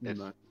Cup.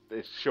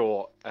 It's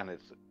short and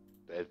it's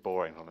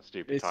boring on a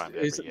stupid time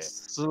every year.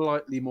 It's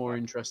slightly more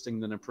interesting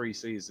than a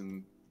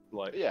pre-season,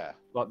 like the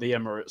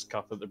Emirates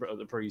Cup at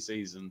the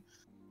pre-season.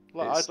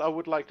 I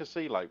would like to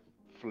see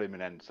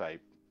Fluminense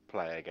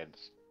play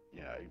against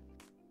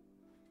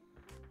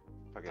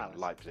fucking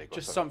Leipzig, or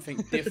just something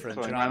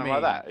different. Do you know what I mean?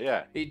 Like that,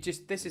 yeah.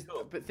 This is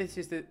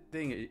the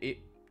thing.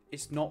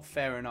 It's not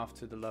fair enough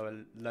to the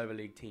lower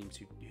league teams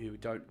who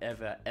don't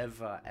ever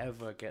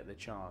get the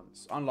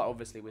chance. Unlike,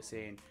 obviously, we're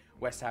seeing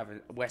West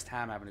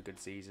Ham having a good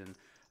season,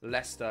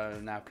 Leicester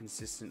are now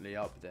consistently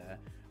up there,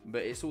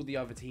 but it's all the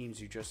other teams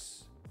who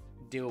just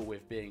deal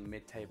with being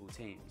mid-table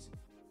teams,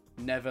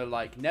 never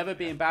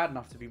being bad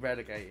enough to be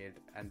relegated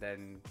and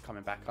then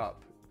coming back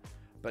up.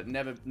 But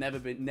never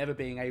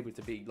being able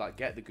to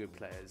get the good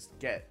players,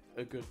 get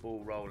a good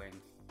ball rolling,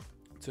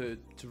 to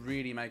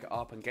really make it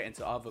up and get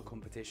into other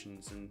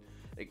competitions and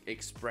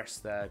express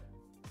their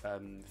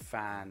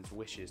fans'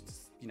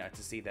 wishes,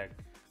 to see their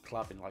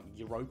club in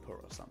Europa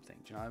or something.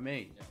 Do you know what I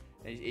mean?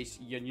 Yeah.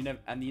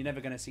 You're never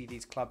going to see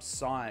these clubs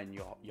sign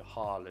your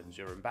Haalands,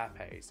 your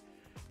Mbappes,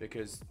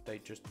 because they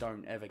just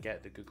don't ever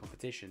get the good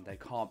competition. They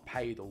can't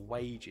pay the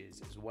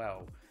wages as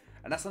well.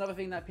 And that's another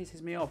thing that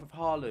pisses me off with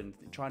Haaland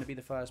trying to be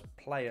the first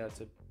player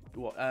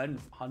to earn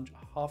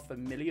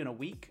 $500,000 a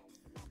week.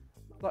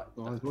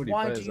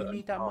 Why do you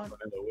need that money?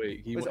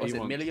 Was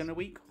it million a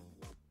week?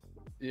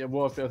 Yeah,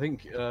 well, I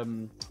think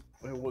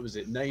what was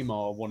it?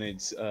 Neymar wanted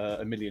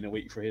 $1 million a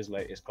week for his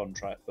latest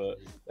contract, but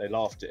they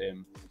laughed at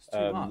him.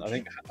 I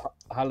think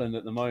Haaland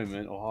at the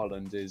moment, or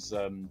Haaland is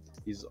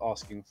he's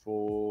asking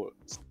for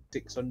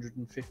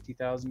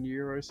 €650,000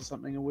 or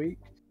something a week,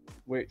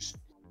 which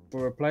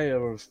for a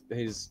player of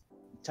his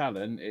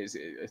talent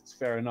it's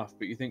fair enough.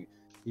 But you think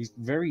he's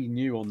very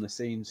new on the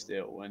scene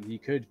still, and he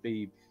could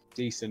be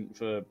decent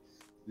for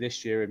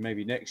this year and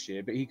maybe next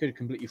year, but he could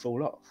completely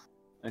fall off,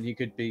 and he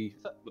could be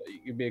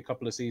a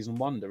couple of season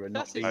wonder and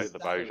not be the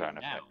Bojan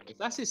effect. If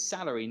that's his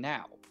salary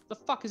now, the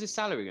fuck is his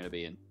salary going to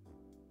be in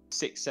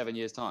 6-7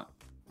 years time?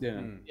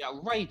 Yeah,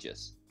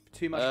 outrageous.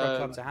 Too much for a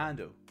club to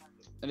handle.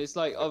 And it's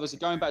obviously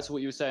going back to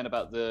what you were saying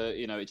about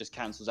it just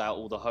cancels out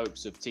all the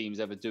hopes of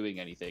teams ever doing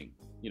anything.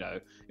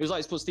 It was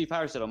like what Steve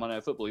Harris said on Monday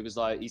Night Football.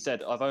 He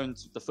said, I've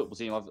owned the football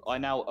team. I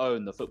now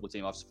own the football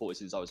team I've supported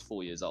since I was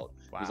 4 years old.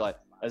 Wow. He's like,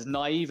 as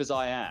naive as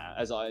I am,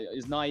 as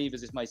naive as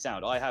this may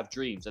sound, I have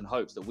dreams and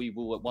hopes that we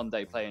will one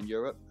day play in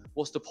Europe.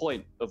 What's the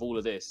point of all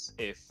of this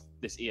if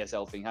this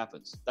ESL thing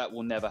happens? That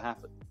will never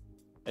happen.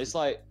 It's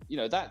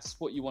that's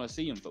what you want to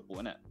see in football,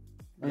 isn't it?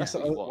 That's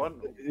part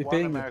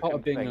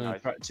of being an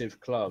attractive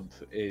club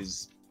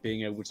is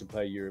being able to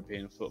play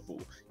European football.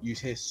 You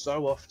hear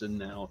so often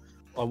now,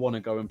 I want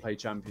to go and play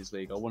Champions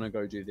League. I want to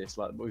go do this.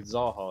 Like with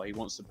Zaha, he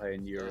wants to play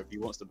in Europe. He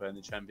wants to play in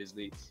the Champions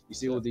League. You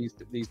see all these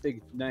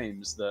big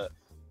names that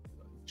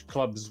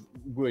clubs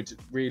would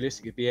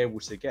realistically be able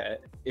to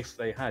get if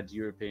they had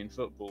European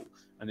football,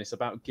 and it's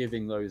about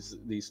giving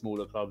these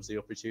smaller clubs the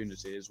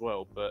opportunity as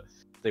well. But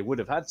they would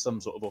have had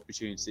some sort of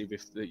opportunity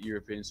if the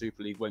European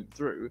Super League went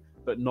through,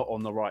 but not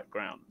on the right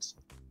grounds.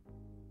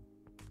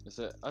 That's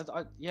it.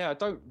 I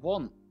don't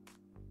want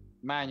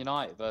Man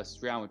United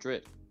versus Real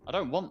Madrid. I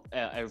don't want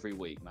every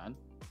week, man.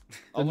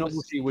 The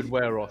novelty would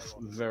wear off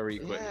very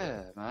quickly.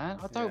 Yeah, man.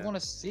 I don't want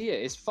to see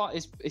it. It's fun.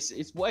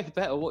 It's way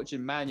better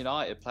watching Man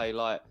United play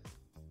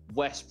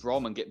West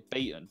Brom and get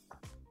beaten.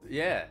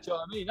 Yeah. Do you know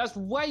what I mean? That's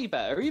way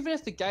better. Even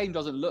if the game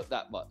doesn't look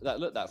that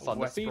fun.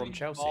 West Brom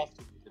Chelsea.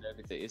 And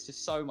everything. It's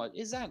just so much.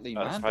 Exactly,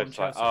 man.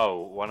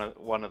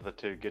 One of the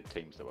two good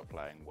teams that were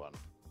playing won.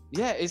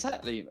 Yeah,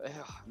 exactly.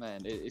 Oh,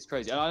 man, it's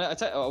crazy. And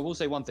I will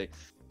say one thing.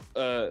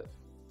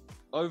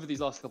 Over these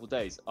last couple of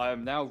days, I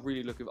am now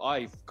really looking.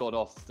 I've got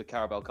off the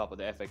Carabao Cup or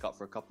the FA Cup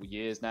for a couple of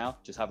years now.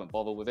 Just haven't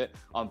bothered with it.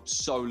 I'm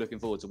so looking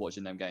forward to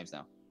watching them games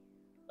now.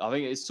 I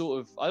think it's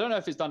I don't know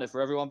if it's done it for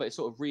everyone, but it's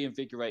sort of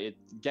reinvigorated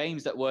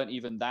games that weren't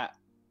even that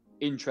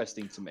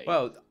interesting to me.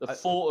 Well, the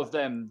thought of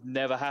them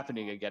never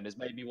happening again has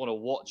made me want to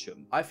watch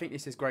them. I think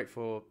this is great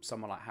for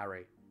someone like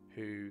Harry,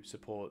 who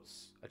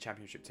supports a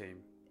championship team,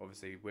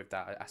 obviously with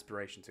that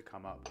aspiration to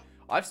come up.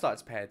 I've started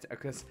to pay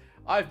because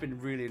I've been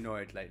really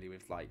annoyed lately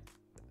with like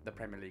the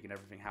Premier League and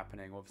everything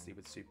happening, obviously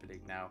with Super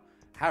League now.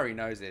 Harry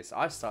knows this.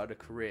 I started a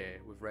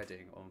career with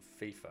Reading on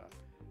FIFA,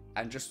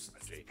 and just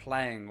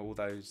playing all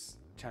those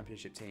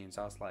championship teams,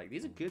 I was like,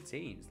 these are good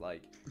teams.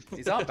 Like,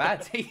 these aren't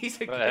bad teams.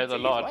 There's a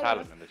lot of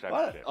talent in the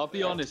championship. I'll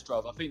be honest,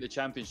 Rob. I think the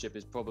championship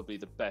is probably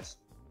the best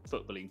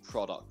footballing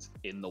product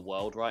in the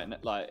world right now.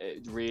 Like,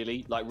 it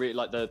really, like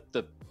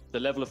the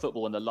level of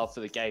football and the love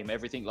for the game,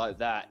 everything like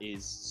that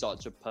is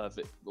such a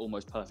perfect,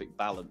 almost perfect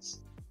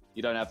balance.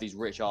 You don't have these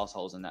rich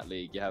assholes in that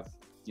league. You have,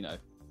 you know,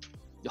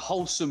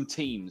 wholesome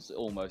teams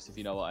almost, if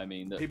you know what I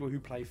mean. People who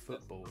play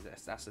football.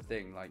 That's the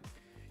thing. Like,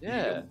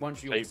 yeah,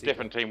 once you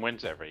different team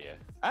wins every year,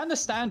 and the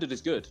standard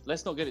is good.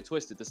 Let's not get it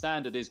twisted. The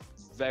standard is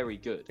very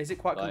good. Is it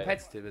quite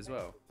competitive as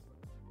well?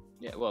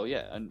 Yeah, well,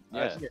 yeah, and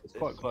it's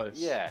quite close.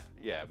 Yeah,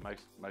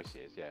 most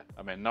years, yeah.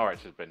 I mean,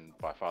 Norwich has been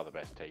by far the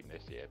best team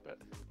this year, but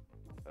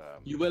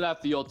you will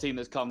have the odd team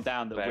that's come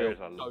down that will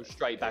go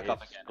straight back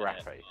up again.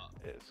 Scrappy.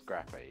 It's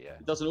scrappy, yeah.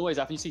 It doesn't always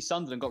happen. You see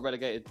Sunderland got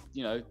relegated,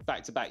 you know,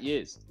 back-to-back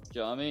years. Do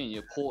you know what I mean?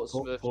 Your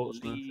Portsmouth,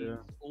 Leeds,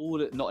 all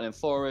Nottingham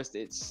Forest.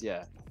 It's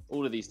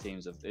all of these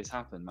teams it's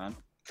happened, man.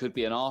 Could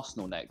be an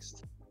Arsenal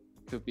next.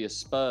 Could be a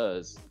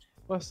Spurs.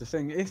 Well, that's the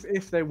thing.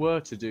 If they were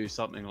to do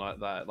something like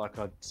that, like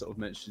I sort of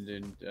mentioned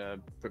in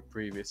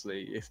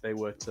previously, if they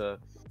were to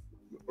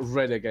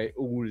relegate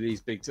all of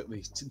these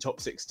top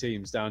 6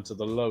 teams down to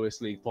the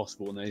lowest league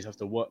possible, and they just have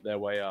to work their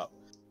way up,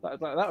 that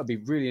would be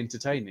really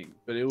entertaining.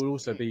 But it would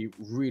also be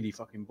really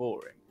fucking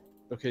boring,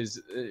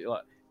 because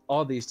like,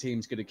 are these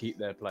teams going to keep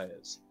their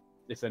players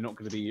if they're not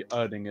going to be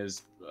earning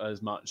as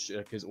much?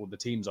 Or the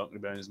teams aren't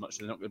going to be earning as much,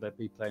 they're not going to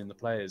be playing the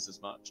players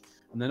as much,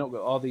 and they're not.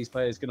 Are these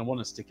players going to want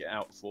to stick it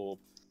out for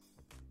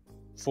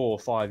 4 or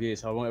 5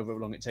 years, however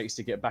long it takes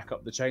to get back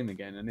up the chain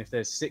again? And if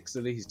there's 6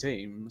 of these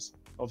teams,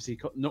 obviously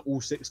not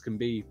all 6 can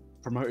be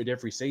promoted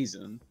every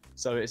season,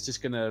 so it's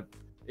just gonna,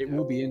 it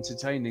will be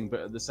entertaining, but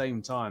at the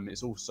same time,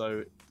 it's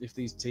also, if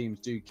these teams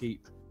do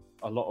keep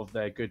a lot of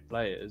their good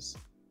players,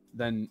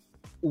 then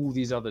all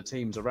these other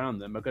teams around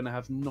them are going to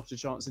have not a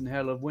chance in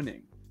hell of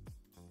winning.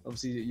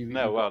 Obviously,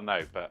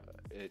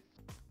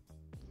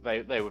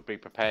 but they would be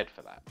prepared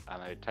for that,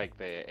 and they'd take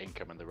the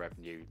income and the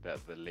revenue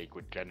that the league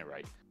would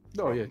generate.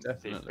 Oh yeah,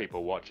 definitely. These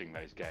people watching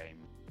those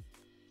games.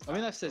 I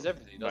mean, that says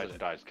everything, doesn't it?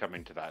 Merchandise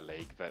coming to that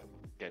league that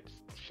gets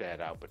shared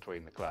out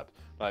between the clubs.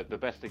 Like, the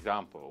best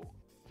example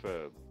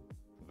for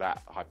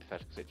that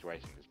hypothetical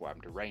situation is what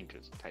happened to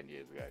Rangers 10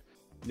 years ago.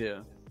 Yeah.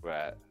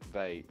 Where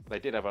they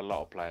did have a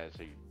lot of players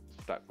who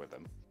stuck with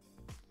them.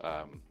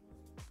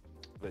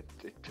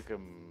 It took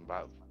them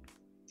about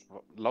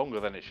longer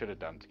than it should have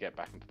done to get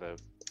back into the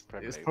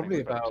Premier League. It's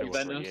probably about 2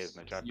 or 3 years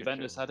in the Championship.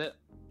 Juventus had it.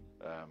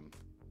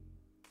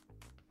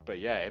 But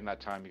yeah, in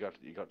that time you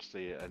got to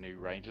see a new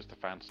Rangers. The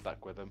fans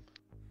stuck with them,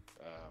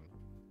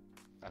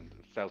 and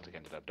Celtic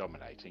ended up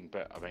dominating.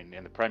 But I mean,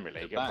 in the Premier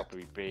League, it'll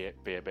probably be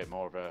a bit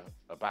more of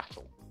a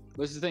battle.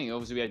 This is the thing.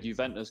 Obviously, we had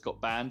Juventus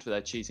got banned for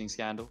their cheating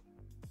scandal.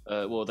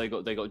 Well, they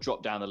got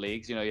dropped down the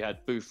leagues. You know, you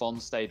had Buffon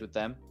stayed with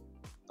them.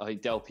 I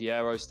think Del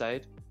Piero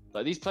stayed.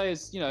 Like, these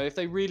players, you know, if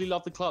they really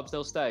love the clubs,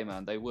 they'll stay,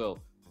 man. They will.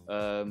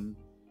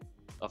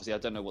 Obviously, I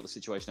don't know what the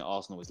situation at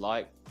Arsenal is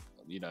like.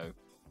 You know,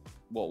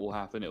 what will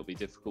happen? It'll be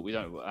difficult. We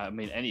don't. I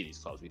mean, any of these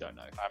clubs, we don't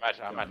know. I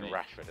imagine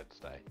Rashford would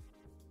stay.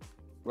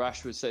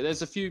 Rashford stay.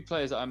 There's a few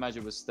players that I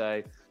imagine would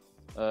stay.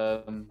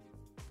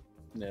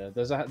 Yeah,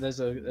 there's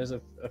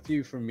a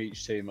few from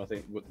each team, I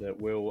think, that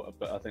will,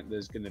 but I think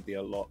there's going to be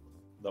a lot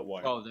that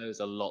won't. Oh, there's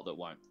a lot that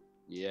won't.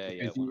 Yeah.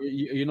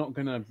 You're not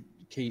going to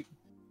keep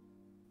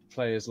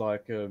players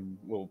like,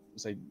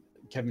 say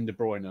Kevin De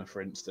Bruyne,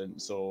 for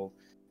instance, or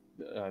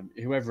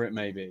whoever it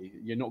may be.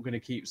 You're not going to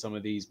keep some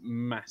of these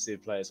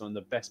massive players, some of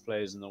the best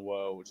players in the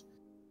world,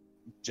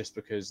 just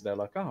because they're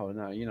like, oh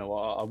no, you know,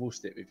 I will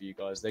stick with you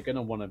guys. They're going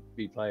to want to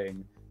be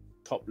playing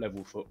top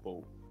level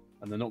football,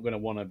 and they're not going to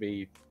want to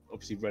be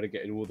obviously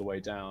relegated all the way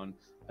down.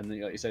 And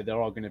then, like you say,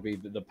 there are going to be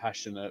the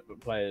passionate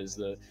players,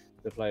 the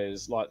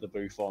players like the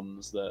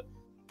Buffons that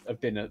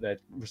have been at their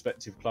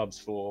respective clubs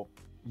for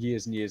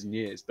years and years and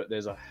years. But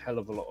there's a hell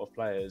of a lot of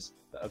players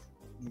that have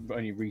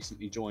only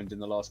recently joined in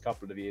the last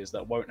couple of years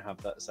that won't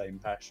have that same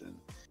passion.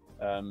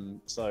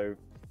 So,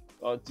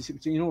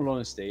 in all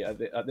honesty,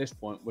 at this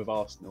point with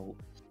Arsenal,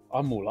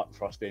 I'm all up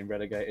for us being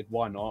relegated.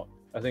 Why not?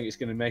 I think it's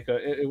going to make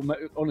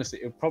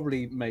it'll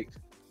probably make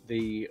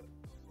the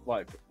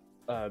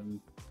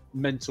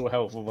mental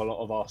health of a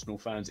lot of Arsenal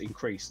fans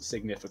increase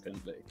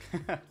significantly. You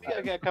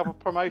gotta get a couple of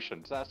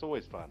promotions. That's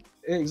always fun.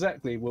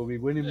 Exactly. We'll be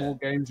winning more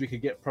games. We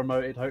could get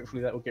promoted.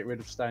 Hopefully, that will get rid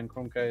of Stan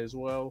Kroenke as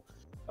well.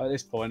 At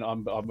this point,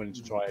 I'm willing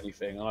to try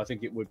anything, and I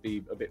think it would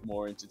be a bit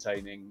more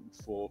entertaining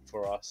for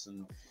us,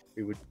 and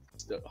we would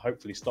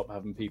hopefully stop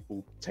having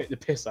people take the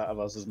piss out of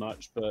us as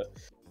much. But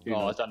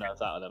I don't know if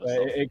that would ever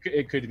stop.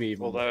 It could be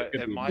even. Although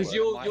it might, Because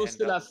you'll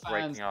still have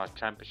fans. Breaking our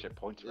championship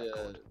points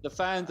record. The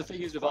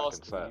thing is with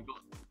Arsenal, you've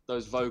got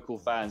those vocal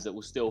fans that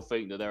will still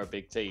think that they're a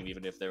big team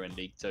even if they're in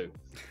League Two.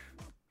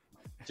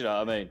 Do you know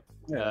what I mean?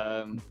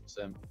 Yeah.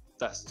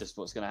 That's just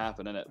what's going to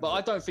happen, isn't it? But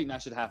I don't think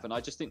that should happen. I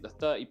just think the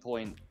 30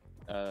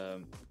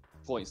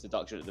 points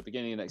deduction at the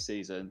beginning of next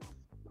season,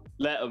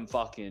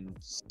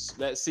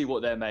 let's see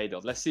what they're made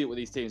of. Let's see what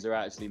these teams are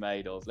actually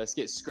made of. Let's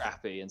get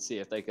scrappy and see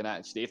if they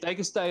can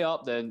stay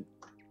up, then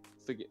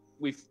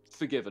we've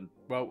forgiven.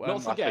 Well,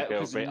 not forget,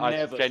 because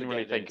I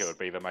genuinely think it would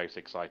be the most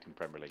exciting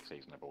Premier League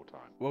season of all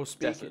time. Well,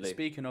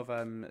 speaking of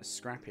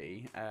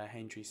scrappy,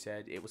 Hendry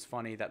said it was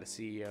funny that the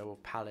CEO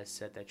of Palace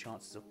said their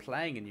chances of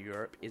playing in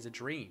Europe is a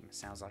dream.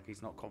 Sounds like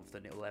he's not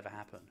confident it will ever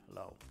happen.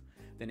 Lol.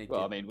 I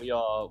mean, we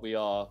are,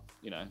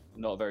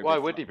 not very. Why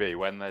would he be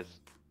when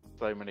there's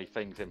so many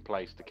things in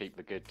place to keep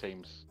the good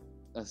teams?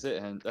 That's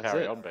it, and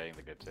carry on being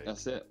the good team.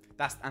 That's it.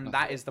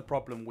 That is the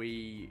problem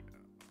we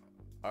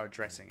are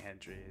addressing,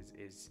 Hendry.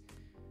 Is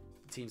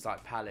teams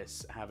like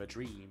Palace have a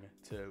dream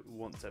to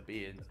want to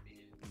be in,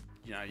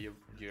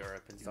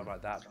 Europe and stuff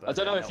like that. But I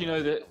don't know if you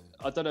know that.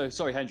 I don't know.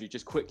 Sorry, Hendry,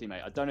 just quickly,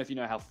 mate. I don't know if you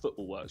know how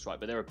football works, right?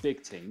 But there are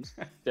big teams.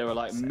 There are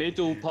like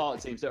middle part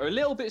teams that are a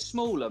little bit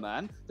smaller,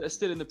 man, that are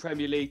still in the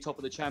Premier League, top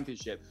of the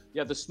Championship. You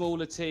have the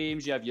smaller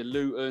teams. You have your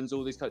Lutons,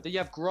 all these. Then you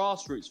have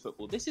grassroots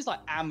football. This is like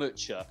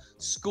amateur,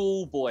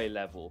 schoolboy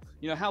level.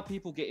 You know how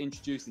people get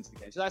introduced into the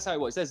game. So that's how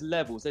it works. There's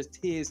levels. There's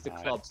tiers to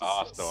clubs.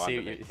 See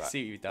what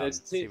you've done.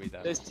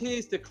 There's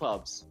tiers to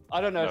clubs. I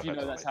don't know if you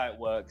know that's how it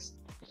works.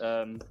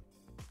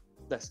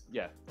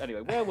 Anyway,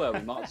 where were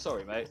we, Mark?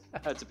 Sorry, mate.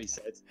 Had to be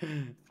said.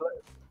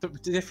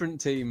 But different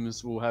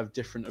teams will have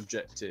different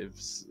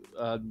objectives.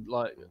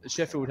 Like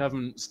Sheffield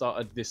haven't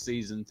started this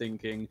season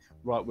thinking,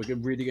 right, we're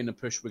really going to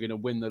push, we're going to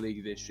win the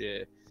league this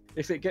year.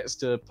 If it gets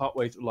to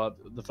partway through, like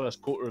the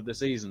first quarter of the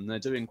season, they're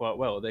doing quite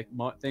well. They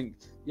might think,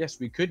 yes,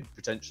 we could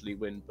potentially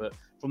win, but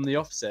from the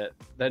offset,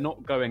 they're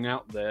not going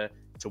out there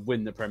to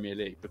win the Premier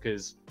League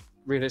because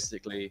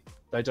realistically,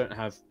 they don't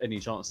have any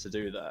chance to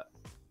do that.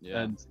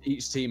 Yeah. And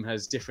each team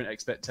has different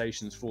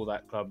expectations for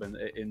that club and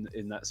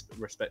in that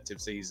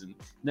respective season.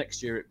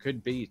 Next year, it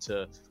could be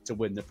to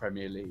win the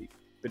Premier League,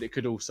 but it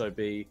could also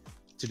be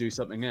to do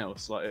something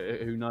else. Like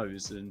who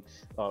knows? And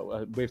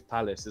with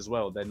Palace as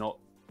well, they're not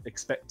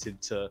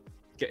expected to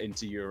get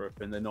into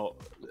Europe, and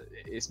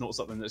it's not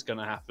something that's going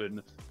to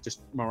happen just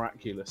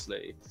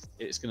miraculously.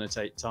 It's going to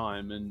take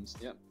time, and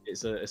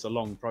it's a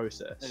long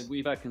process. And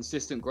we've had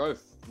consistent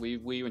growth. We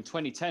were in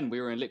 2010.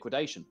 We were in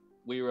liquidation.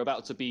 We were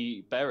about to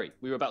be buried.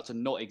 We were about to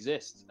not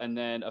exist. And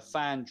then a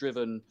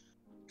fan-driven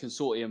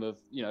consortium of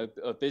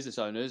business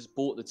owners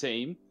bought the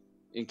team,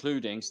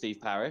 including Steve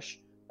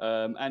Parish.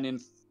 And in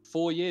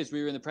 4 years,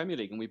 we were in the Premier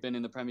League, and we've been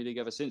in the Premier League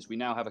ever since. We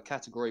now have a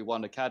Category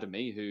 1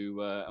 academy,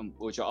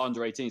 which are under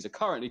 18s, are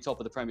currently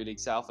top of the Premier League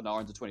South, and our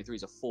under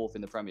 23s are fourth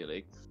in the Premier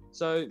League.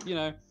 So,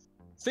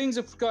 things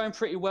are going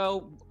pretty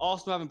well.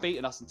 Arsenal haven't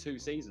beaten us in 2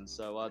 seasons,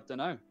 so I don't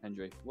know,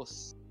 Hendry.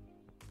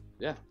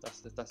 That's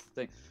the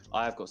thing.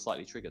 I have got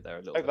slightly triggered there a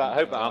little bit. I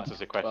hope that answers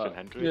the question,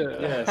 Hendry.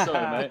 Yeah,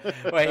 sorry, mate.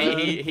 Well,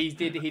 he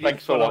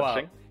did follow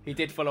up. He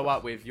did follow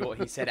up with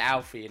he said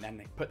Alfie and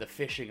then put the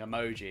fishing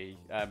emoji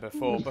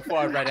before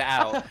I read it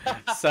out.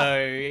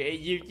 So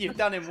you've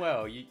done him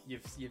well.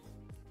 You've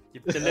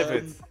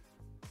delivered.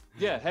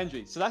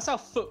 Hendry. So that's how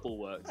football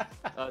works.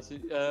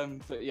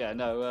 But yeah,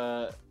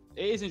 no,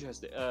 it is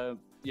interesting. I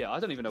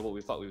don't even know what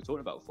we were talking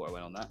about before I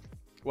went on that.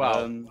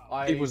 Well,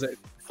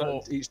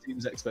 each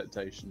team's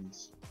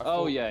expectations.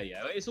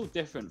 It's all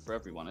different for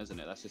everyone, isn't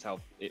it? That's just how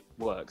it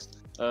works.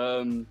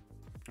 It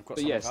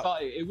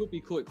would be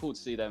cool to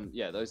see them.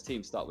 Yeah, those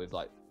teams start with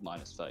like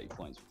minus 30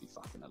 points would be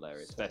fucking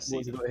hilarious. Best season.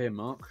 What have you got here,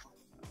 Mark?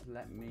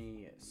 Let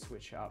me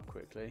switch it up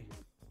quickly.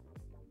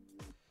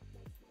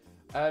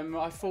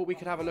 I thought we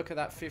could have a look at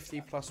that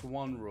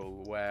 50+1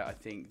 rule, where I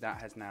think that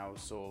has now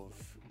sort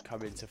of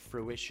come into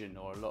fruition,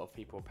 or a lot of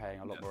people are paying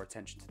a lot more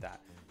attention to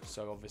that.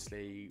 So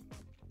obviously,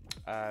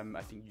 I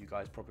think you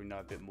guys probably know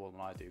a bit more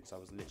than I do, because I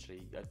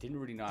didn't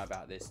really know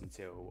about this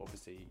until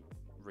obviously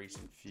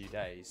recent few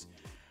days.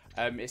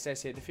 It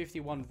says here, the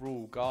 51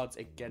 rule guards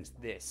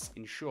against this.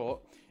 In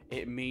short,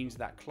 it means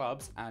that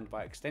clubs, and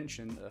by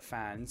extension the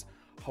fans,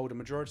 hold a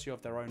majority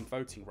of their own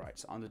voting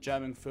rights. Under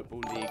German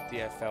Football League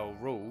DFL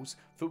rules,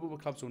 football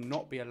clubs will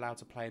not be allowed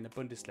to play in the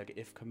Bundesliga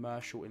if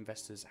commercial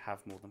investors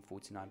have more than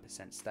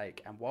 49%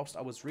 stake. And whilst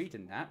I was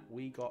reading that,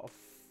 we got a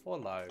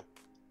follow.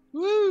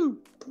 Woo!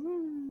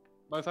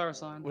 Mo Farah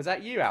sign. Was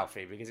that you,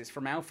 Alfie? Because it's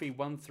from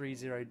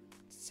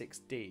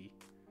Alfie1306D.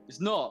 It's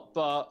not,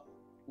 but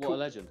what a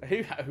legend.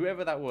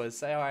 Whoever that was,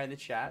 say hi in the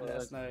chat. Let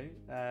us know.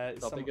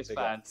 Biggest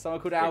fan. Someone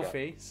called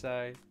Alfie,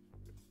 so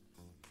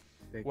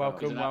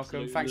welcome.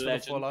 Thanks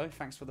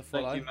for the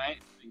follow. Thank you, mate.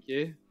 Thank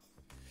you.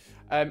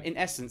 In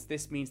essence,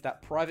 this means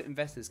that private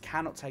investors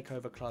cannot take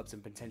over clubs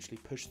and potentially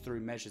push through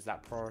measures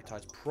that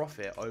prioritise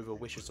profit over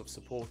wishes of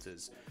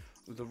supporters.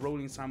 The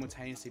ruling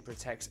simultaneously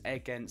protects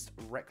against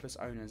reckless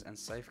owners and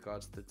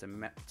safeguards the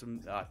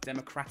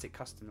democratic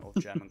custom of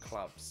German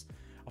clubs.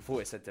 I thought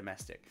it said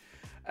domestic.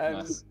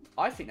 Nice.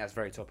 I think that's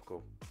very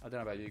topical. I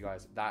don't know about you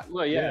guys.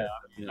 Well, yeah,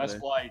 that's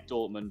why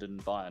Dortmund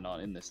and Bayern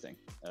aren't in this thing.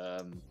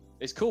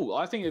 It's cool.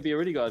 I think it'd be a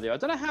really good idea. I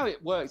don't know how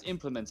it works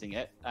implementing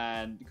it,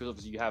 and because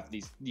obviously you have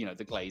these,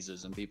 the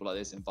Glazers and people like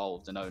this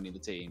involved and owning the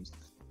teams.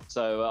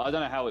 So I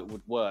don't know how it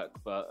would work,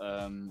 but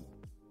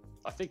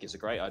I think it's a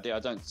great idea. I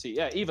don't see,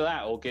 either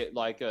that or get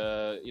like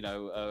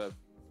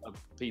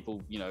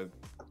people,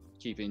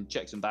 keeping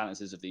checks and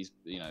balances of these,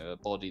 a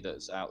body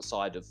that's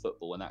outside of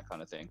football and that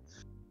kind of thing,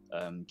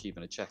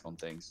 keeping a check on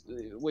things.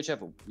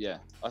 Whichever,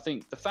 I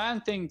think the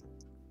fan thing,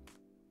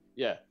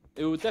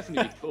 it would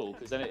definitely be cool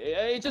because then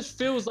it just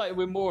feels like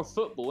we're more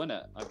football,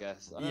 innit? I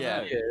guess. I don't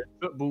know.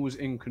 Football's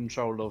in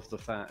control of the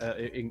fan.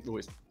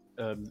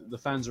 The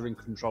fans are in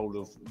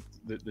control of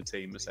the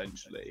team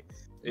essentially.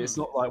 It's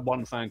not like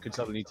one fan could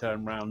suddenly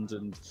turn around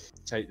and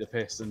take the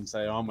piss and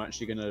say, "I'm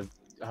actually going to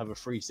have a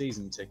free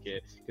season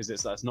ticket," because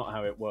that's not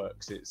how it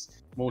works.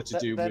 It's more to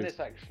do then with.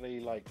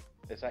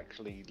 It's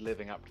actually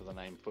living up to the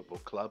name football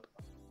club.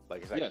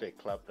 Like it's actually a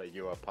club that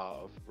you are part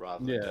of,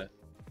 rather than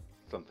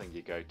something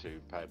you go to,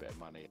 pay a bit of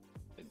money,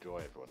 enjoy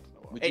every once in a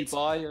while. Would you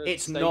buy a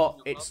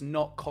it's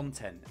not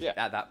content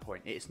at that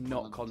point. It's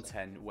not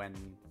content when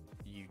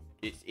you.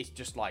 It's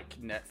just like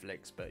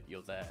Netflix, but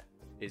you're there.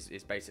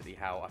 Is basically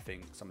how I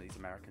think some of these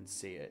Americans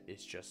see it.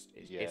 It's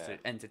an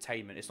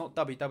entertainment. It's not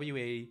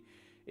WWE.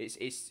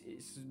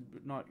 It's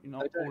not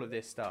all of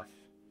this stuff.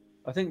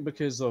 I think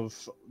because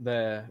of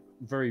their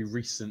very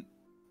recent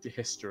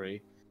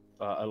history,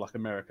 like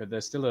America,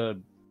 they're still a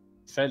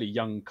fairly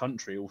young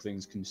country, all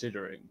things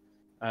considering,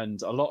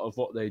 and a lot of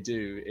what they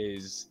do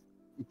is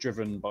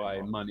driven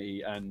by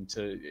money, and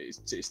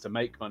it's to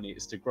make money,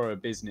 it's to grow a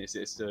business,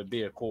 it's to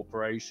be a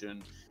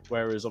corporation.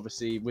 Whereas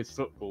obviously with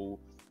football,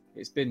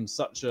 it's been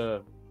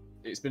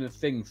a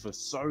thing for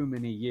so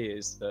many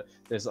years that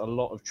there's a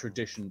lot of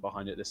tradition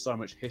behind it. There's so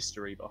much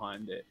history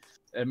behind it.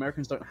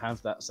 Americans don't have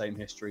that same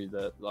history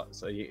that, like,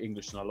 say,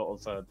 English and a lot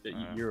of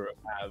Europe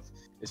have,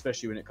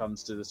 especially when it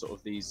comes to the sort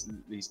of these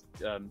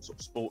sort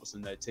of sports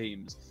and their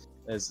teams.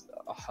 There's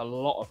a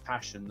lot of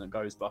passion that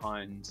goes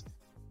behind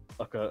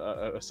like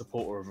a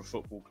supporter of a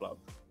football club,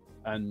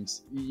 and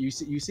you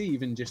see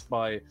even just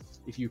by,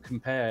 if you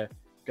compare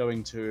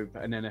going to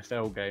an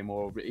NFL game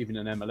or even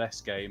an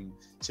MLS game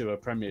to a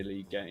Premier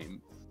League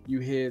game,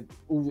 you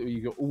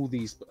got all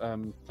these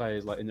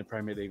players like in the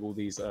Premier League, all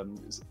these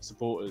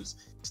supporters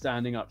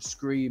standing up,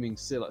 screaming,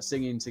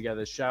 singing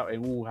together,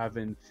 shouting, all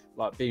having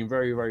being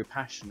very, very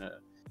passionate.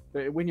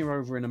 But when you're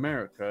over in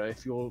America,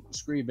 if you're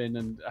screaming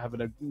and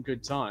having a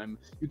good time,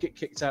 you get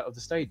kicked out of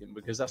the stadium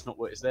because that's not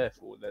what it's there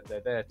for.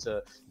 They're there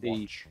to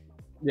be,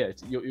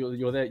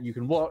 you're there. You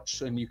can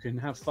watch and you can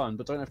have fun,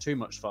 but don't have too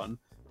much fun,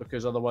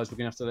 because otherwise we're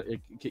gonna have to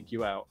kick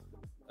you out.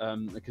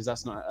 Because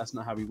that's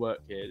not how we work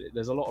here.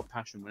 There's a lot of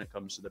passion when it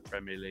comes to the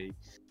Premier League,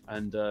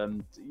 and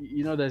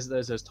there's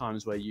those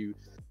times where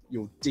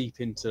you're deep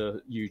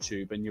into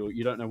YouTube and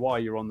you don't know why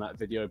you're on that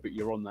video, but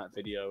you're on that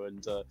video.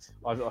 And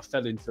I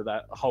fell into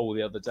that hole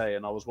the other day,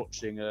 and I was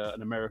watching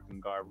an American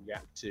guy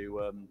react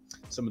to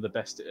some of the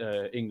best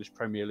English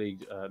Premier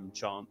League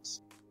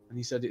chants, and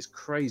he said it's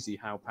crazy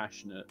how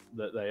passionate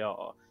that they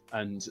are,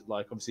 and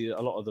obviously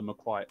a lot of them are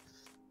quite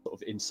sort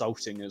of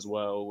insulting as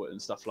well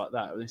and stuff like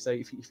that. And they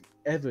say if you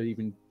ever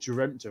even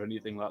dreamt of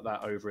anything like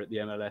that over at the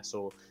MLS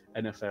or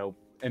NFL,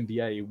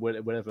 NBA,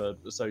 whatever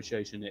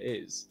association it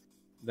is,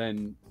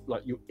 then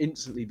you'll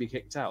instantly be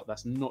kicked out.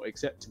 That's not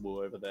acceptable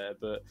over there.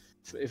 But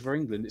for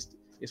England,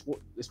 it's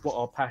what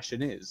our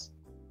passion is.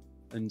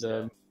 And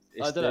I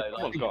don't know.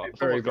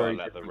 Someone's got to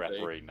let the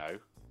referee know.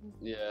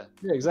 Yeah,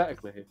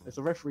 exactly. If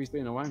the referee's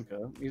being a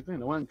wanker, he's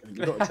being a wanker.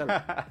 You've got to tell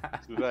him.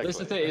 Exactly. That's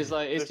the thing. Is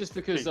it's just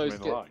because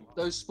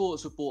those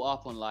sports were brought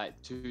up on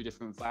two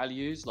different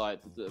values.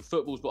 The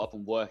football's brought up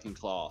on working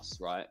class,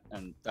 right?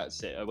 And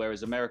that's it.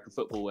 Whereas American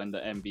football and the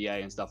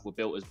NBA and stuff were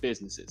built as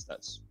businesses.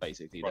 That's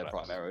basically their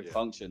primary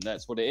function.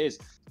 That's what it is.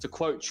 To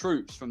quote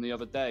Troops from the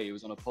other day, he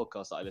was on a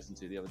podcast that I listened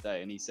to the other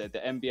day, and he said the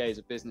NBA is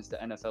a business, the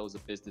NFL is a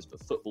business, but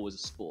football is a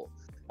sport.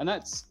 And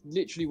that's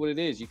literally what it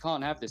is. You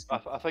can't have this.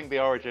 I think the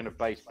origin of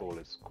baseball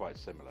is quite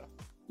similar.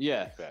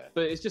 Yeah,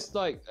 but it's just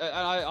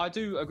I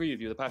do agree with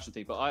you, the passion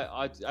thing. But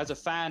I as a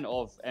fan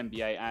of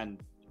NBA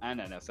and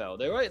NFL,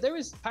 there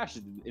is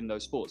passion in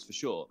those sports for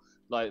sure.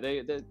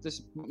 They're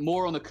just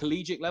more on the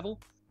collegiate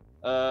level,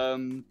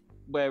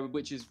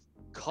 which is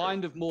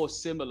kind of more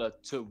similar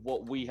to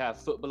what we have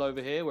football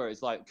over here, where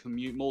it's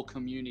more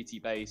community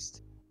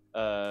based.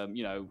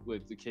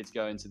 With the kids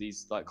going to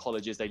these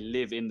colleges, they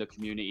live in the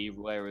community,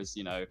 whereas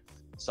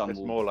it's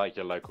more like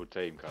your local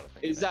team kind of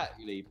thing.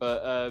 Exactly,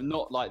 but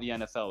not like the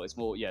NFL. It's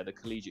more the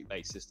collegiate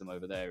based system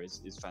over there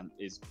is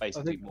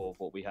basically more of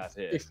what we have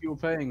here. If you're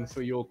playing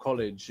for your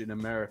college in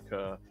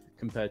America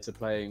compared to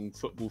playing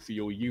football for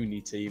your uni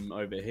team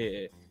over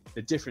here,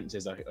 the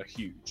differences are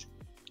huge.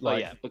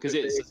 Because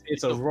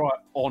it's a right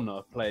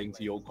honour playing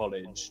for your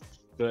college,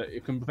 but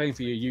playing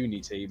for your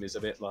uni team is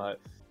a bit like,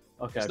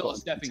 okay, it's not a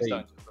stepping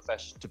stone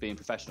to being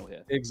professional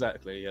here.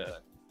 Exactly, yeah.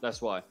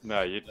 That's why.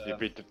 No, you'd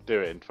be to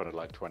do it in front of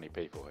like 20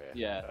 people here.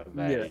 Yeah. And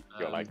then you've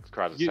got like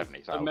crowd of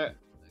 70,000.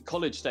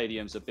 College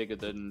stadiums are bigger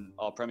than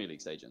our Premier League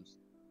stadiums.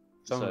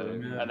 Some of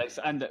them, yeah.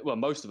 And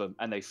most of them,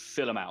 and they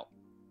fill them out.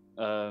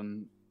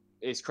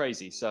 It's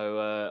crazy. So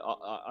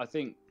I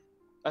think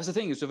that's the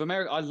thing is with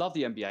America. I love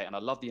the NBA and I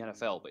love the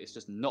NFL, but it's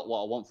just not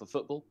what I want for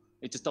football.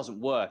 It just doesn't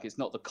work. It's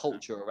not the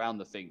culture around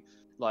the thing.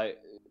 Like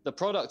the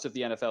product of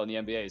the NFL and the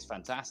NBA is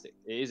fantastic.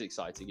 It is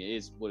exciting. It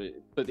is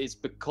but it's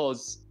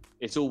because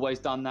it's always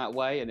done that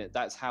way, and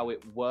that's how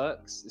it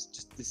works. It's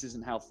just this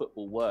isn't how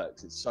football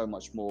works. It's so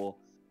much more.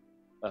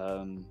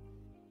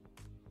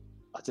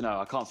 I don't know.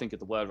 I can't think of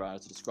the word right now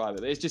to describe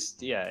it. But it's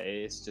just,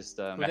 it's just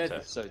so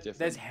different.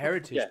 There's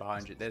heritage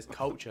behind it. There's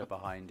culture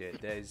behind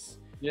it. There's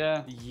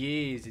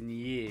years and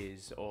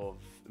years of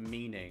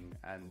meaning,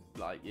 and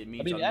like it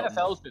means. I mean,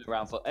 NFL's been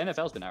around for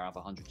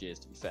 100 years.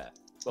 To be fair,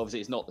 but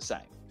obviously it's not the same.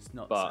 It's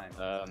not the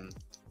same.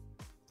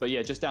 But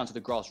yeah, just down to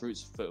the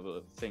grassroots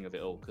thing of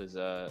it all, because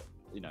it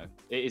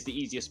is the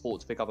easiest sport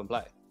to pick up and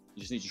play.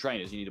 You just need your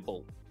trainers. You need a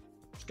ball.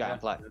 Just go out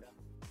and play.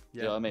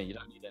 You know what I mean? You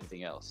don't need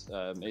anything else.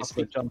 It's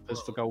jumpers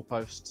for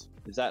goalposts.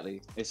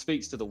 Exactly. It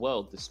speaks to the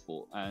world, this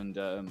sport, and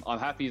I'm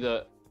happy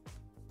that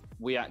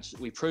we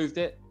proved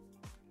it.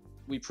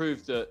 We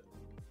proved that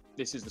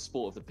this is the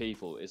sport of the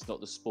people. It's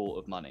not the sport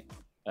of money,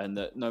 and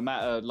that no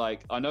matter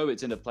I know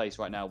it's in a place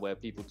right now where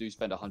people do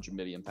spend 100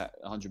 million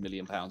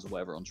pounds or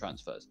whatever on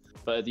transfers,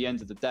 but at the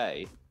end of the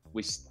day,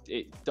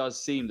 it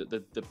does seem that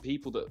the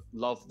people that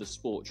love the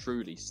sport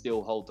truly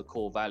still hold the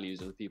core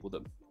values of the people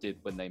that did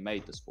when they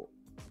made the sport.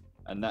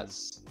 And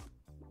that's,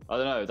 I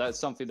don't know, that's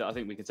something that I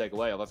think we can take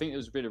away of. I think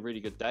it's been a really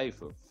good day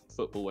for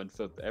football and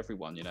for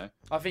everyone, you know.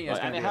 I think it's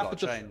going to be a lot of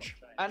change.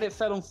 And it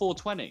fell on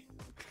 420.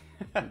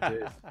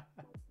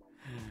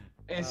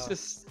 It's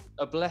just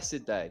a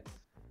blessed day.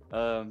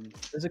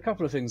 There's a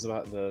couple of things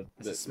about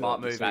it's a smart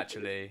move,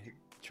 actually,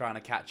 trying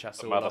to catch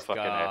us all off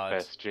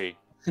guard. FSG.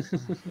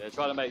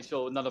 Trying to make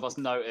sure none of us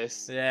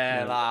notice.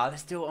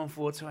 Let's do it on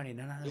 420.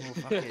 No one will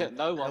fucking.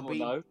 No one will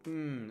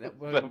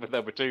know.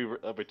 They'll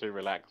be too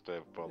relaxed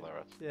to bother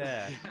us.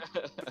 Yeah.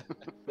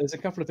 There's a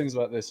couple of things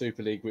about the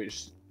Super League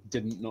which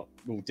didn't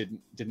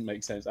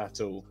make sense at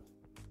all.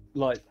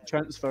 Like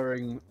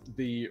transferring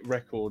the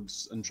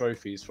records and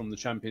trophies from the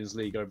Champions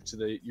League over to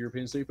the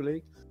European Super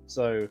League.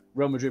 So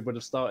Real Madrid would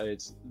have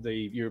started the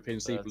European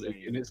Super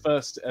League in its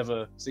first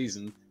ever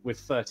season with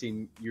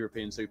 13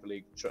 European Super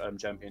League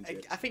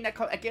championships. I think that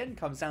again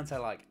comes down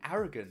to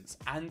arrogance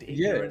and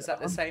ignorance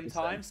at the same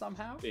time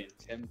somehow. Being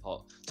tin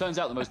pot. Turns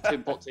out the most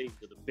tin pot teams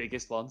are the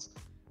biggest ones.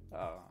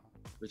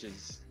 Which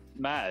is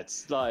mad.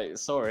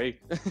 Sorry.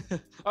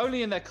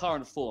 Only in their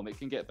current form it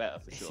can get better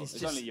for sure.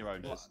 It's only your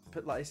own.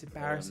 But it's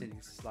embarrassing.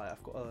 It's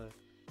I've got to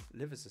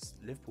live as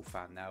a Liverpool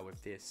fan now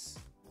with this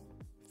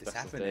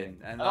happening,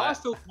 and I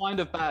feel kind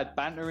of bad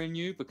bantering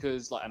you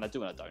because and I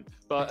do and I don't,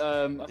 but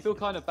I feel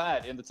kind of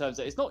bad in the terms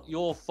that it's not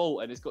your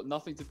fault and it's got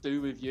nothing to do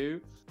with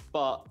you,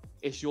 but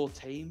it's your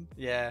team,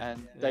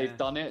 and they've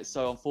done it.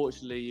 So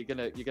unfortunately, you're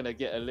gonna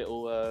get a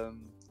little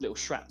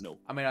shrapnel.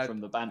 From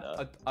the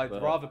banter. I'd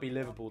rather be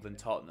Liverpool than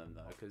Tottenham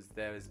though, because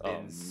there has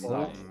been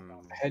some.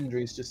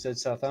 Henry's just said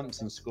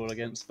Southampton scored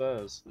against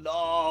Spurs. Big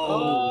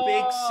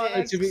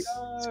Six.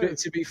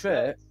 To be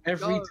fair,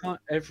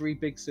 every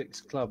Big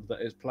Six club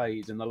that has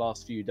played in the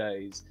last few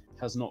days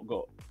has not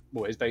got.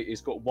 Well,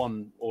 it's got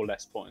 1 or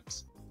less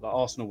points. Like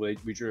Arsenal, we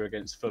drew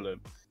against Fulham.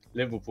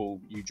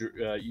 Liverpool, you drew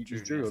a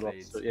lot.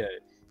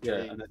 Yeah,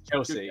 and then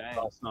Chelsea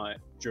last night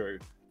drew.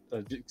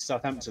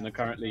 Southampton are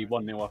currently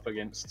 1-0 up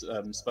against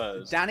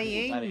Spurs.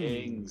 Danny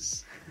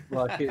Ings.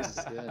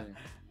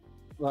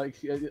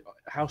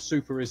 How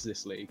super is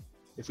this league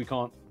if we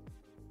can't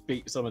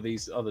beat some of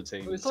these other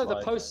teams? It's like the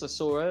posts I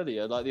saw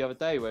earlier, the other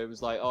day, where it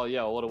was I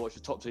want to watch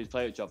the top teams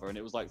play each other, and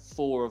it was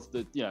 4 of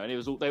the, and it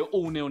was they were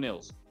all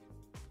 0-0s.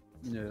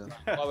 Yeah.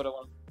 Why would I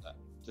want that?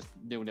 Just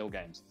 0-0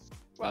 games.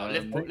 Well,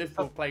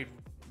 Liverpool played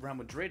Real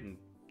Madrid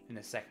in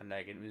the second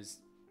leg, and it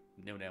was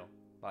 0-0.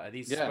 Are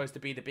these supposed to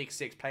be the Big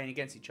Six playing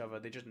against each other?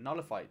 They just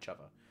nullify each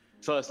other.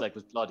 First leg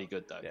was bloody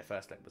good though. Yeah,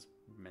 first leg was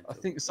mental. I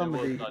think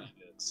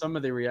some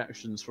of the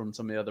reactions from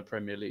some of the other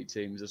Premier League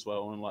teams as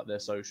well on their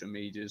social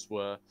medias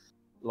were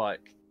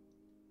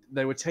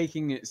they were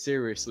taking it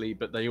seriously,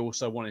 but they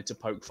also wanted to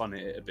poke fun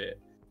at it a bit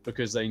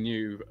because they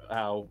knew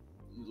how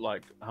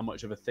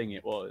much of a thing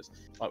it was.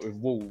 With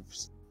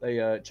Wolves,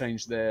 they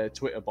changed their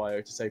Twitter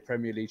bio to say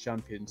Premier League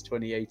champions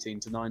 2018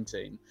 to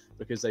 19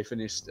 because they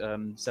finished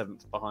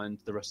 7th behind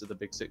the rest of the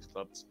Big Six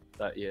clubs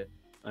that year.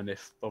 And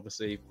if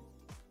obviously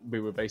we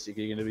were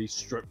basically going to be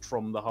stripped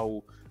from the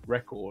whole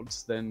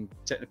records, then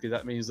technically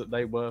that means that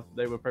they were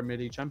Premier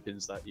League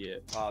champions that year.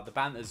 The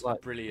banter's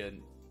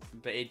brilliant,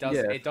 but it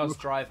does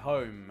drive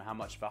home how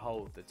much of a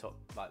hold the top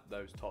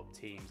those top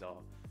teams are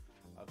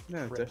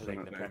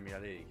crippling the Premier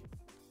League.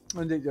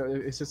 And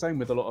it's the same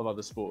with a lot of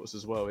other sports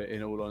as well,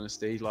 in all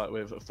honesty.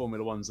 With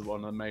Formula One's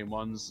one of the main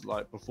ones.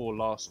 Before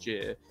last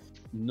year,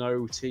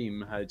 no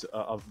team had,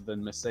 other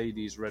than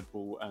Mercedes, Red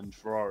Bull and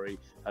Ferrari,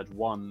 had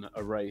won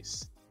a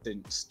race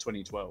since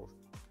 2012.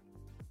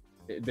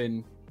 It had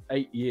been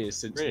 8 years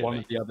since one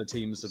of the other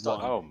teams had won.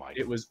 Oh my!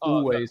 It was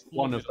always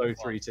one of those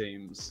 3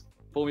 teams.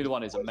 Formula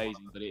One is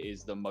amazing, but it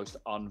is the most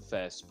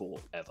unfair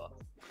sport ever.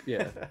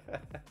 Yeah,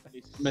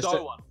 it's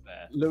so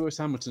unfair. Lewis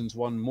Hamilton's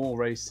won more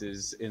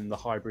races in the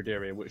hybrid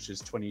area, which is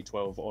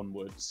 2012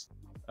 onwards.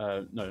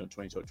 No, not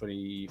 2012,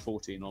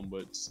 2014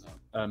 onwards,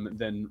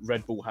 than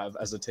Red Bull have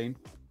as a team.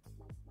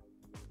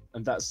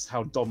 And that's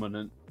how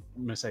dominant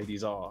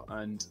Mercedes are.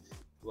 And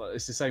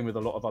it's the same with a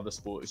lot of other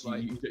sports.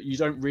 Right. You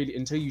don't really,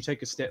 until you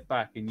take a step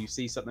back and you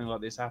see something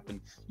like this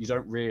happen, you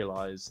don't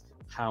realise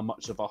how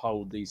much of a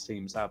hold these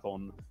teams have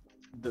on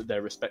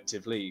their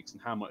respective leagues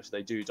and how much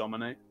they do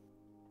dominate.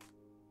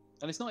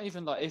 And it's not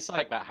even like, it's like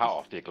take that hat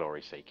off, you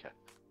glory seeker.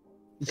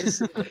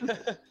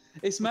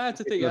 It's mad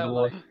to think how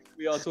like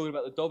we are talking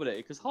about the dominator,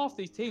 because half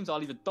these teams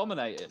aren't even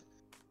dominating,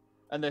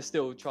 and they're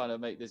still trying to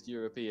make this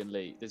European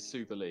league, this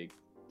Super League.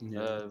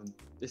 Yeah.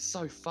 It's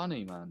so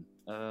funny, man.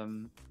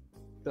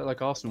 But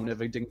like Arsenal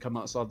didn't come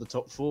outside the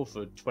top 4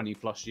 for 20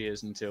 plus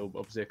years until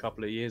obviously a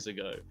couple of years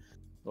ago.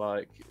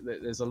 Like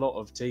there's a lot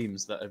of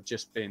teams that have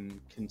just been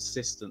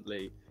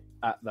consistently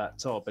at that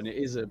top, and it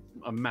is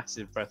a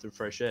massive breath of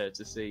fresh air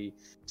to see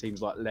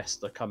teams like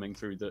Leicester coming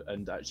through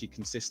and actually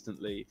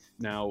consistently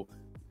now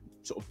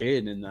sort of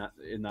being in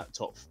that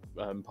top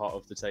part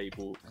of the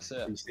table.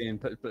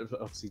 But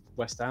obviously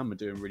West Ham are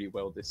doing really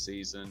well this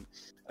season.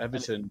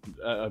 Everton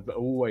are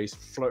always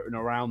floating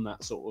around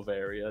that sort of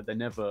area. They're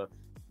never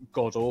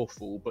god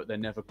awful, but they're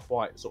never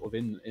quite sort of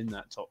in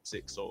that top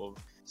 6 sort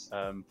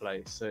of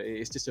place. So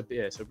it's just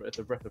it's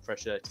a breath of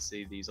fresh air to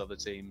see these other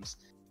teams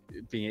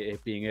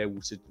being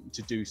able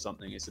to do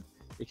something.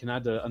 It can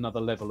add another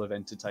level of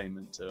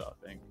entertainment to it,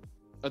 I think.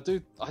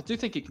 I do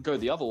think it can go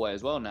the other way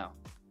as well now.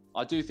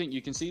 I do think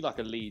you can see like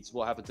a Leeds,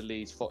 what happened to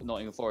Leeds,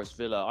 Nottingham Forest,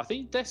 Villa. I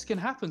think this can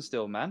happen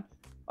still, man.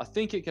 I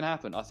think it can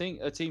happen. I think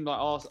a team like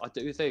Arsenal, I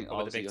do think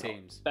the big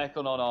teams. Back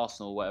on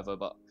Arsenal, whatever,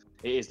 but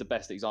it is the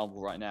best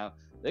example right now.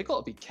 They've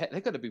got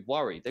to be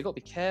worried. They've got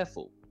to be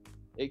careful.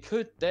 They're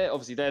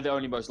the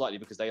only most likely,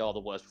 because they are the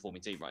worst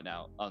performing team right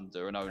now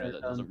under an owner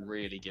that doesn't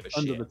really give a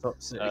shit. Under the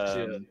top 6,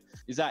 yeah.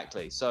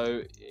 Exactly.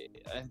 So,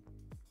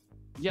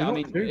 yeah, I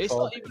mean, it's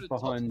not even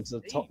behind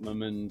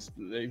Tottenham and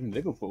even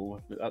Liverpool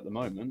at the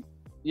moment.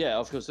 Yeah,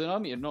 of course. I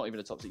mean, you're not even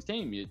a top 6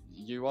 team.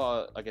 You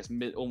are, I guess,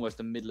 almost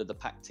a middle of the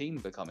pack team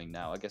becoming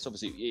now. I guess,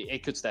 obviously,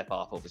 it could step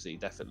up, obviously,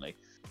 definitely.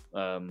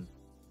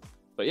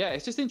 But yeah,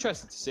 it's just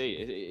interesting to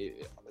see.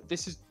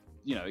 This is,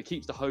 it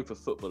keeps the hope of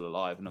football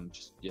alive, and I'm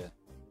just,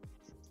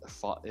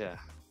 fuck that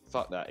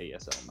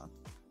ESL, man.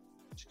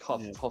 Just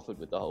can't be bothered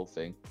with the whole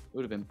thing. It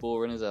would have been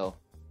boring as hell.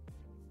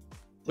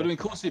 Would have been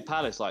cool to see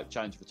Palace like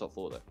challenge for top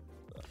 4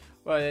 though.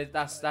 Well,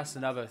 that's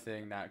another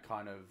thing that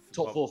kind of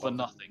top 4 for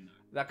nothing.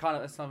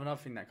 That's another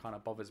thing that kind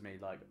of bothers me.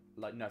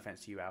 Like no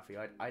offense to you, Alfie,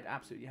 I'd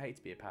absolutely hate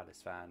to be a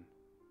Palace fan.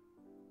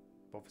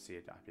 Obviously,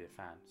 I'd be a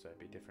fan, so it'd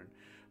be different.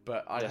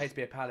 But I'd hate to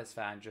be a Palace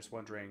fan, just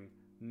wondering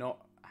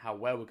not how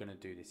well we're going to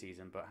do this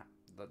season, but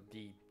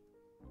the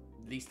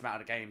least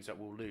amount of games that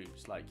we'll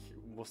lose. Like,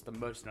 what's the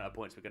most amount of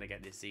points we're going to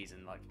get this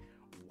season? Like,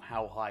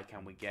 how high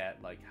can we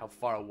get? Like, how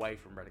far away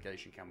from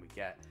relegation can we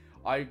get?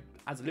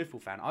 As a Liverpool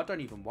fan, I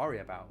don't even worry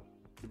about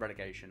the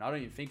relegation. I don't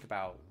even think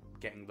about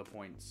getting the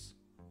points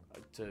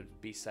to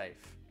be safe.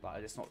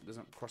 Like, it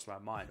doesn't cross my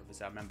mind.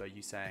 Obviously, I remember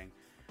you saying,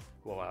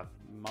 well, a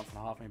month and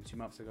a half, maybe 2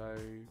 months ago,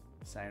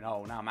 saying,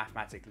 oh, now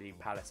mathematically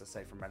Palace are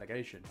safe from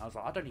relegation. I was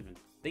like, I don't even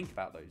think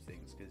about those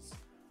things, because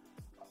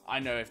I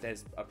know if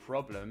there's a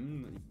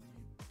problem,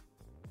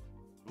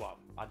 well,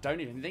 I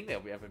don't even think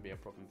there'll ever be a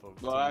problem for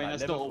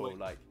that's Liverpool.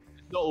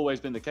 Not always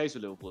been the case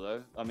with Liverpool,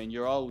 though. I mean,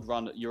 your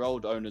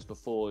old owners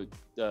before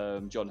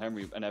John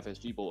Henry and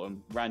FSG bought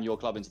them ran your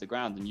club into the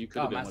ground, and you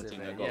could have been one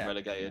team that got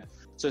relegated.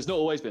 Yeah. So it's not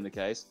always been the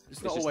case.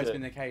 It's not always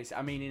been the case.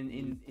 I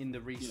mean, in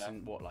the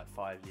recent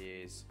 5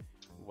 years,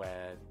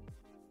 where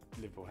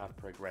Liverpool have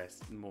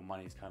progressed, more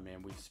money's come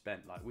in. We've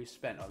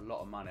spent a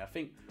lot of money. I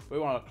think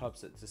we're one of the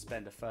clubs to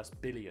spend the first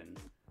 $1 billion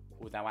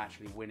without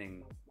actually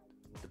winning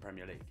the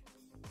Premier League,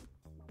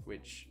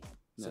 which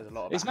says a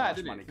lot about how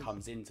much money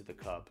comes into the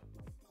club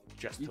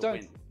just to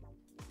win.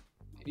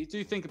 You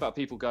do think about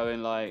people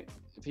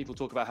people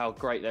talk about how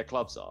great their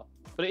clubs are,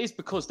 but it is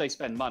because they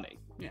spend money.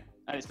 Yeah.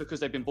 And it's because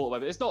they've been bought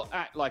by. It's not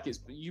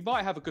you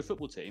might have a good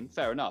football team,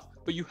 fair enough,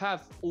 but you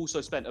have also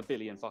spent £1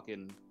 billion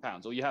fucking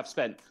pounds, or you have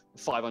spent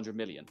 500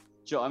 million.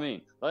 Do you know what I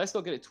mean? Let's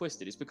not get it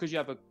twisted. It's because you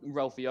have a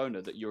wealthy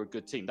owner that you're a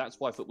good team. That's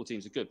why football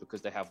teams are good,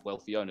 because they have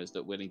wealthy owners that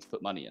are willing to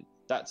put money in.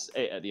 That's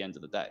it at the end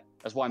of the day.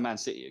 That's why Man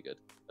City are good.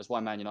 That's why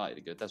Man United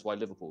are good. That's why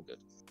Liverpool are good.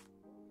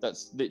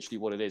 That's literally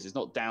what it is. It's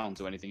not down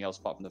to anything else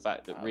apart from the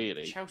fact that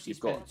really Chelsea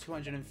spent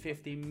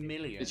 250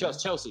 million. It's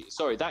just Chelsea.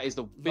 Sorry, that is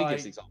the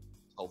biggest example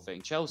of the whole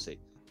thing. Chelsea,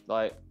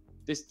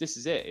 this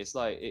is it. It's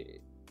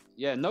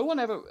no one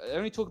ever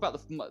only talk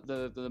about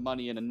the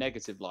money in a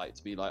negative light,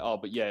 to be like, oh,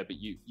 but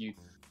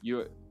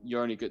you're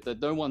only good.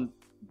 That no one.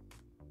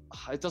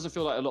 It doesn't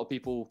feel like a lot of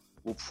people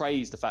will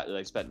praise the fact that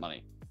they've spent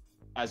money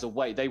as a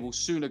way. They will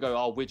sooner go,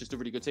 oh, we're just a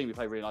really good team. We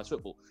play really nice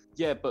football.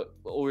 Yeah,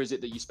 or is it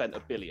that you spent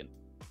 $1 billion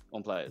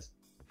on players?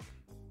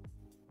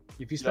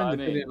 If you spend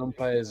 $1 billion on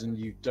players and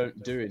you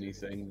don't do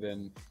anything,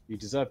 then you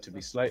deserve to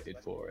be slated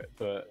for it.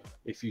 But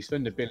if you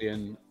spend $1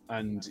 billion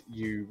and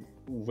you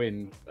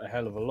win a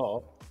hell of a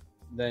lot,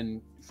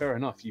 then fair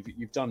enough.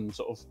 You've done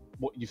sort of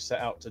what you've set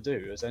out to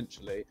do.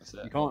 Essentially,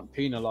 you can't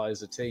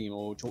penalise a team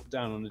or talk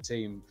down on a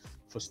team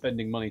for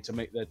spending money to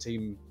make their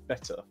team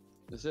better.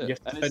 That's it. You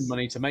have to spend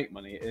money to make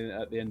money.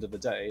 At the end of the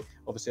day,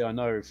 obviously, I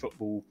know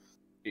football,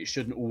 it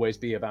shouldn't always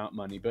be about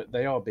money, but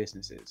they are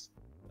businesses.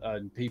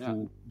 And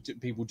people do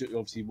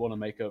obviously want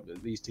to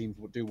these teams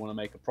do want to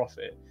make a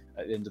profit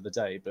at the end of the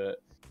day,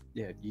 but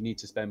yeah, you need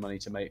to spend money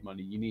to make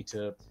money. You need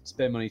to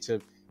spend money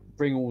to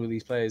bring all of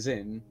these players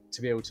in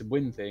to be able to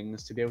win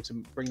things, to be able to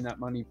bring that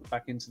money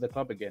back into the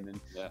club again.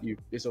 And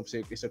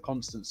it's a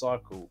constant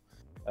cycle.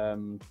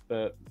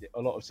 But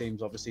a lot of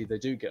teams, obviously, they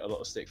do get a lot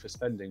of stick for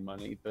spending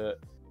money, but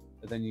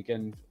then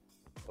again,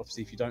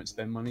 obviously, if you don't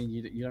spend money,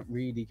 you don't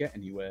really get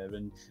anywhere.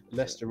 And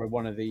Leicester are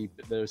one of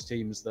those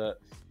teams that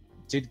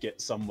did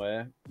get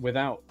somewhere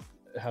without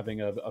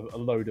having a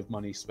load of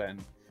money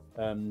spent.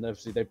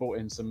 Obviously, they brought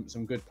in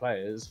some good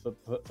players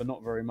for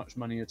not very much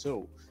money at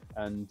all,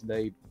 and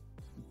they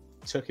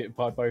took it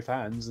by both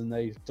hands and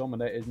they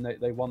dominated and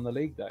they won the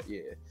league that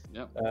year.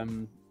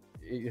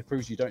 It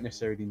proves you don't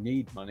necessarily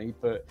need money,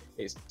 but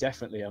it's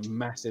definitely a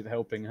massive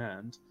helping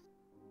hand.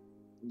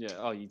 You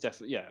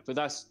definitely but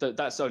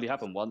that's only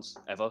happened once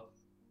ever,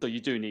 so you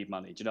do need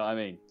money. Do you know what I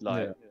mean?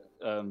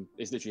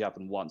 It's literally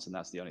happened once, and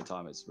that's the only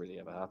time it's really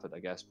ever happened, I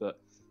guess. But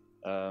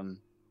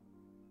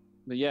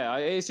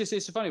it's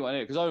a funny one,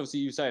 because obviously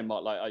you were saying,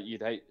 Mark, like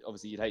you'd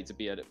hate to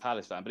be a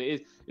Palace fan, but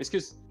it's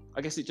because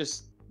I guess it's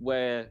just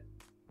where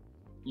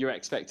your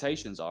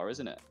expectations are,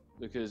 isn't it?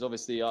 Because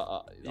obviously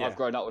I've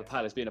grown up with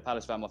Palace, being a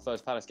Palace fan. My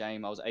first Palace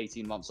game, I was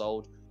 18 months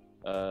old.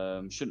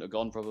 Shouldn't have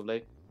gone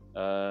probably,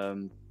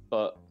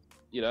 but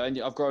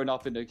and I've grown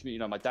up in the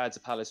community. My dad's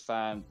a Palace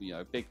fan,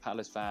 big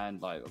Palace fan.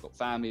 Like I've got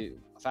family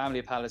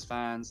of Palace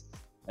fans.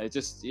 And it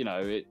just,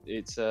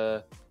 it's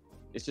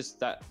just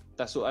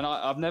that's what. And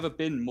I've never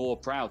been more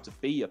proud to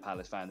be a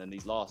Palace fan than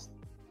these last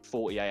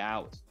 48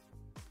 hours.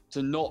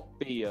 To not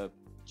be do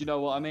you know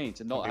what I mean?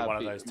 To not have one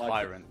of those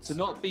tyrants. To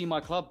not be my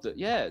club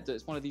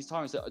that's one of these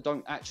tyrants that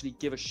don't actually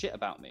give a shit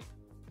about me.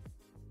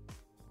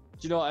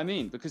 Do you know what I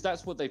mean? Because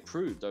that's what they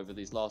proved over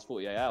these last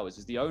 48 hours,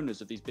 is the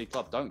owners of these big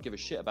clubs don't give a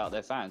shit about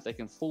their fans. They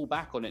can fall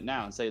back on it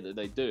now and say that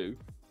they do,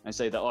 and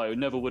say that, it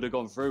never would have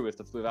gone through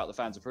without the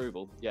fans'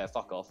 approval. Yeah,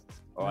 fuck off.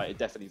 All right, it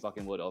definitely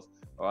fucking would have.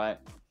 All right,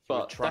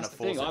 but that's the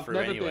thing.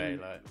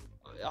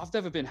 I've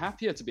never been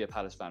happier to be a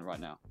Palace fan right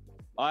now.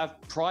 I have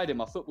pride in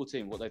my football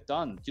team, what they've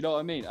done. Do you know what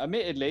I mean?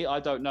 Admittedly, I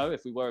don't know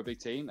if we were a big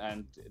team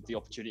and the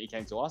opportunity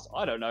came to us.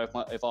 I don't know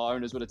if our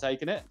owners would have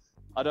taken it.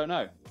 I don't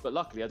know, but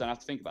luckily I don't have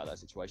to think about that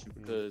situation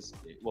because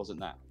it wasn't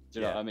that.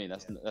 Do you know what I mean?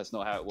 That's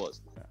not how it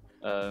was.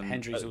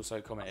 Hendry's also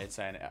commented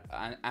saying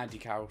Andy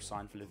Carroll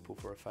signed for Liverpool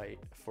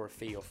for a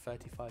fee of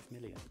 35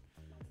 million.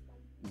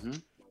 Mm-hmm.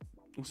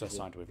 Also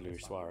signed with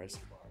Luis Suarez.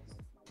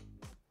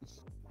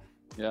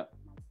 Yeah.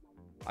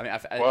 I mean,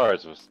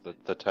 Suarez was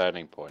the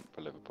turning point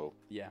for Liverpool.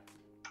 Yeah.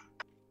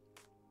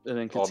 And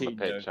then on the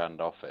pitch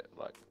and off it,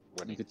 like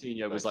when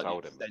Coutinho was like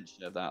the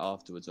extension of that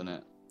afterwards, wasn't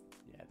it?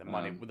 Yeah, the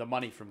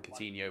money from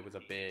Coutinho was a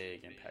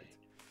big impact.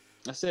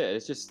 That's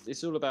it.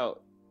 It's all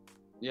about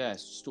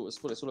it's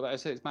what it's all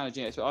about. It's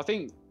managing it. I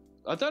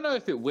don't know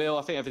if it will.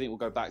 I think everything will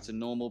go back to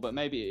normal, but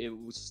maybe it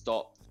will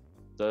stop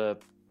the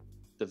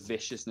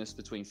viciousness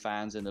between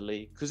fans in the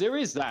league, because there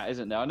is that,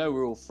 isn't there? I know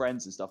we're all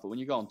friends and stuff, but when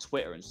you go on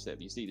Twitter and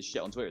you see the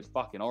shit on Twitter, it's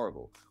fucking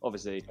horrible.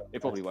 Obviously,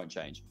 it probably won't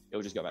change.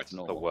 It'll just go back to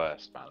normal. The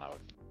worst,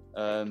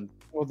 man.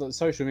 Well, the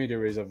social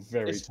media is a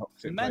very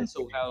toxic. It's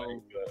mental how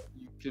you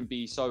can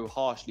be so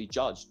harshly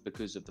judged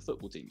because of the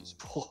football team you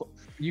support.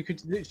 You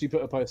could literally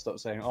put a post up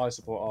saying I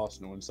support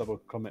Arsenal, and someone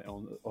comment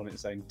on it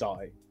saying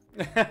die.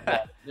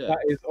 That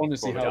is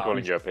honestly how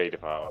calling you a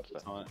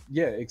paedophile.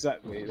 Yeah,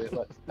 exactly.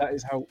 That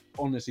is how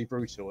honestly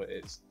brutal it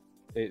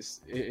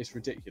is. It's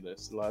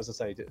ridiculous. Like, as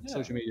I say,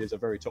 social media is a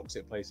very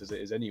toxic place as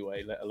it is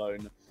anyway. Let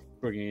alone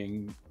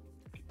bringing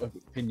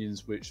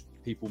opinions which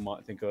people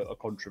might think are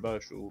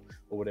controversial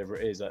or whatever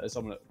it is. As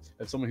someone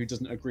who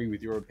doesn't agree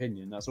with your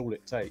opinion, that's all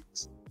it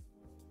takes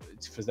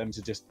for them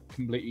to just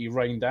completely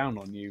rain down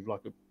on you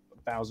like a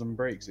thousand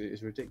bricks.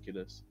 It's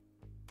ridiculous.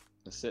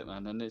 That's it,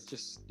 man. And it's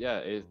just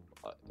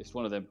it's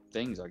one of them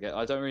things. I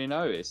don't really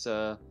know. It's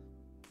I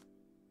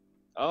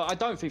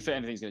don't think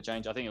anything's going to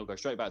change. I think it'll go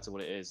straight back to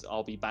what it is.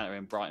 I'll be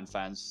bantering Brighton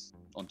fans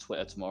on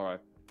Twitter tomorrow,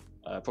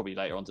 probably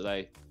later on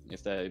today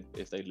if they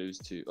lose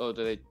to. Oh,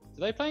 do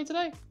they play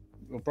today?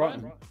 Well,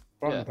 Brighton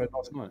played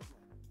last night.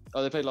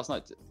 Oh, they played last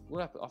night.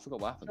 What happened? I forgot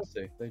what happened.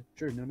 Chelsea. They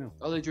drew 0-0.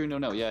 Oh, they drew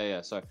 0-0.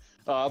 Yeah. So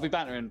I'll be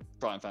bantering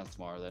Brighton fans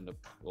tomorrow then,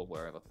 or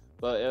wherever.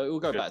 But we'll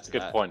go back to that.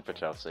 Good point for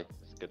Chelsea.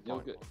 It's a good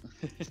point.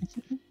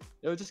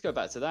 It'll just go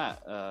back to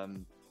that.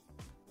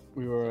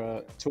 We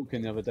were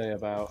talking the other day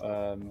about.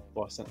 I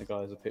sent the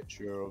guys a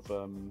picture of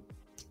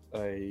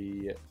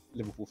a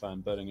Liverpool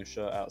fan burning a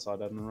shirt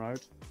outside Edmund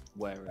Road.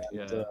 We had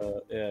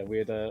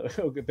a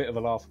bit of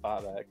a laugh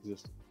about that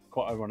because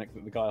quite ironic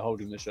that the guy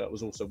holding the shirt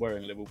was also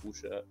wearing a Liverpool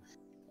shirt.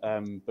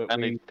 But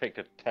And we, he picked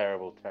a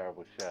terrible,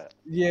 terrible shirt.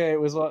 yeah, it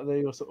was like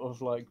the sort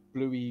of like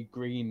bluey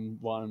green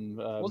one.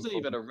 Wasn't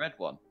even a red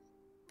one.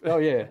 Oh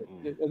yeah,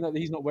 Mm. and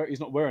he's not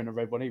wearing a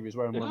red one either. He's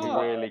wearing If one he of the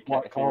really,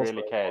 white if he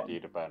really Carlsberg cared, one.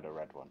 you'd have burned a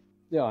red one.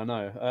 Yeah, I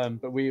know.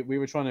 But we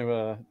were trying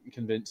to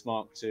convince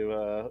Mark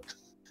to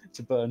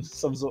to burn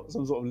some sort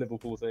of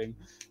Liverpool thing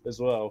as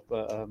well.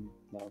 But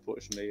no,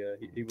 unfortunately,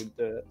 he wouldn't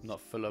do it. Not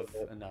full of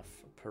enough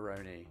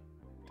Peroni.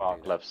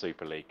 Mark loves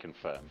Super League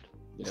confirmed.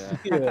 Yeah.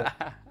 Yeah,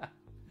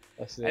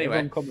 that's it. Anyway.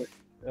 Everyone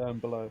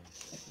comment below.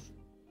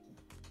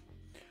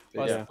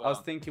 But yeah. I was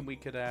thinking we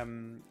could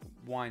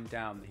wind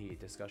down the heated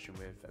discussion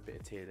with a bit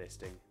of tier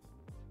listing.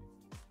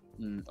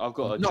 I've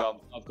got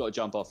to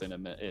jump off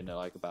in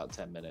like about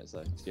 10 minutes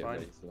though. To get Fine.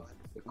 ready for like,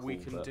 the call, We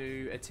can but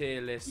do a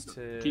tier list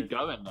to keep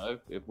going though.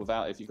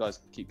 If you guys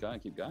keep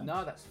going.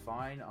 No, that's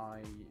fine.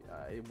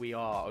 We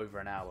are over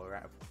an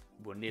hour.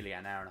 We're nearly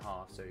an hour and a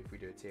half. So if we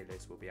do a tier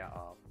list, we'll be at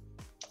our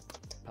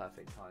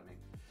perfect timing.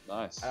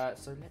 Nice.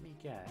 So let me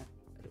get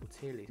a little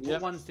tier list. Yeah.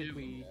 What ones did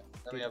we?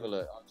 Let me have a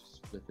look. I'm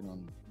just looking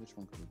on which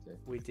one could we do.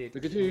 We did. We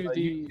could do You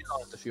the.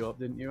 lined a few up,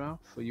 didn't you, Alf?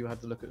 Or you had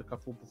to look at a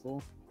couple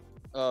before?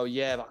 Oh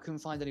yeah, but I couldn't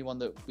find anyone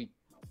that we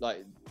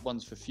like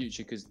ones for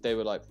future because they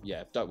were like,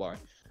 yeah, don't worry.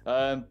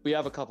 We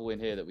have a couple in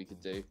here that we could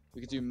do.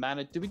 We could do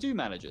Did we do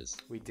managers?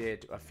 We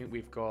did. I think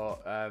we've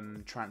got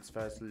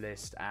transfers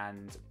list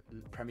and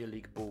Premier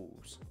League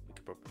balls. We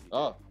could probably.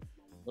 Oh,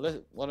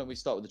 well, why don't we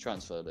start with the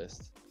transfer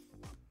list?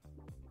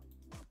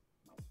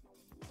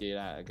 Give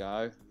that a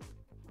go.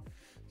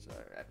 So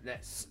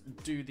let's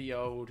do the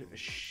old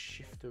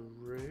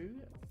shifteroo.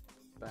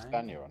 Bang.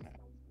 Castagna on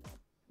it.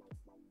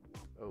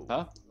 Oh.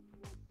 Huh?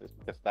 There's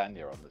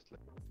Castagna on this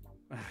list.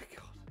 Oh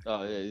god.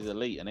 Oh, yeah, he's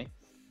elite, isn't he?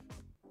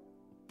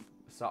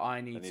 So I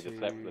I need need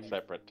to. a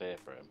separate tier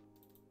for him.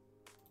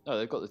 No,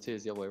 they've got the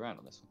tiers the other way around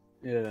on this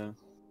one. Yeah.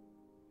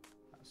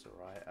 That's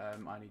all right.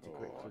 I need to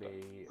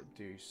quickly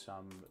do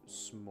some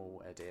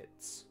small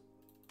edits.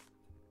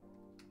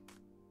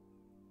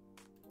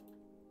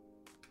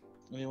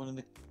 Anyone in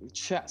the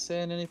chat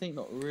saying anything?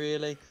 Not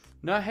really.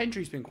 No,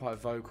 Hendry's been quite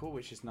vocal,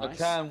 which is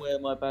nice. I can wear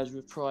my badge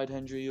with pride,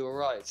 Hendry. You're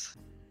right.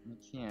 I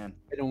can.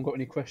 Anyone got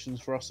any questions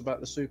for us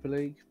about the Super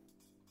League?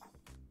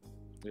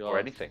 Or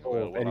anything.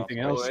 Or We'll anything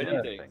ask else, Or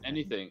yeah.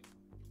 anything.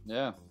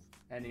 Yeah.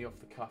 Any off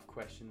the cuff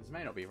questions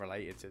may not be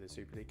related to the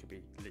Super League. Could be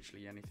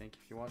literally anything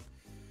if you want.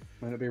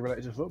 Might it be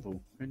related to football?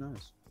 Who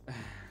knows?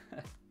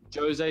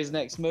 Jose's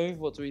next move.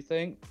 What do we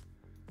think?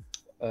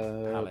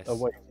 Palace.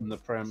 Away from the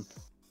Prem.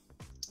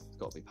 It's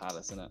got to be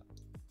Palace, isn't it?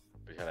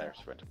 Be hilarious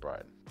if he went to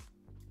Brighton.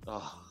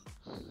 Oh.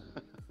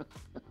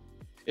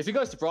 If he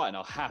goes to Brighton,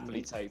 I'll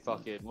happily take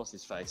fucking what's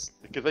his face.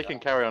 Because they can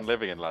carry on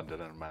living in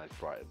London and manage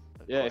Brighton.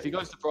 Yeah, if he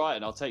goes to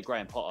Brighton, I'll take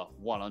Graham Potter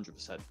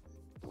 100%.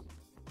 We'll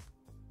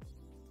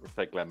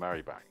take Glenn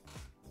Murray back.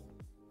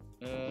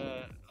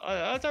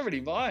 I don't really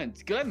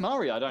mind. Glenn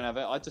Murray, I don't have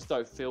it. I just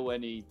don't feel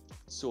any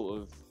sort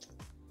of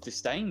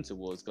disdain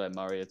towards Glenn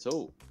Murray at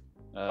all.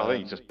 I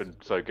think he's just been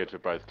so good for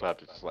both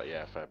clubs. It's just like,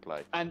 yeah, fair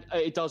play. And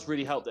it does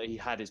really help that he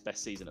had his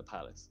best season at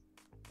Palace.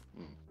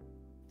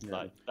 Yeah.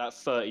 Like that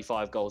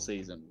 35-goal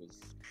season was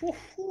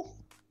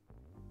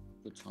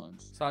good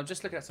times. So I'm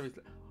just looking at some of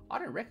these. I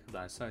don't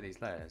recognise some of these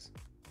players.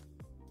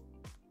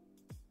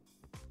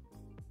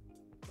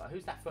 Like,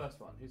 who's that first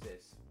one? Who's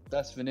this?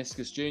 That's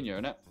Vinicius Jr.,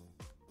 isn't it?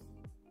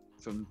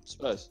 From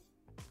Spurs.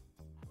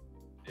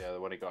 Yeah,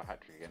 the one he got a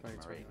hat-trick against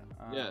 2020.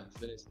 Marine. Yeah,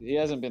 Vinicius. He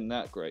hasn't been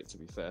that great, to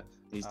be fair.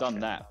 He's done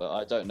Okay. that, but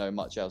I don't know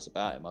much else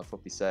about him. I'd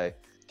probably say,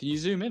 can you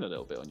zoom in a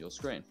little bit on your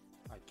screen?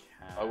 I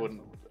can.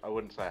 I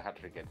wouldn't say a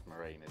hat-trick against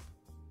Marine is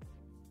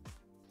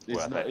It's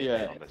worth not- anything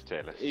yeah. on this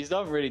tier list. He's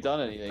not really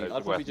done anything. It's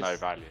I'd probably worth no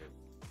just, value.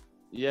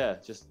 yeah,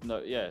 just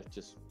no, yeah,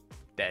 just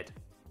Dead.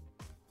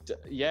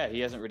 yeah. He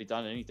hasn't really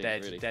done anything.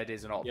 Dead. Really. Dead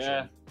is an option.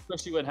 Yeah,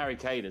 especially when Harry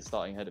Kane is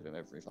starting ahead of him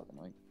every fucking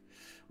week.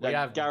 We Like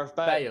have Gareth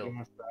Bale.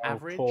 Bale.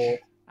 Average. Poor.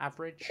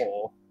 Average.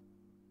 Poor.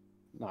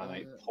 No,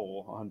 mate,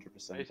 poor,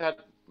 100%. He's had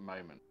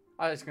moments.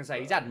 I was gonna say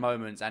he's had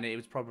moments, and it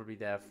was probably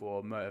there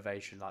for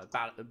motivation. Like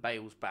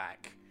Bale's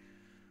back.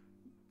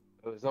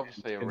 There's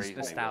obviously a It's reason he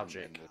wasn't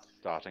nostalgic. in the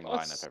starting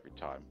That's- lineup every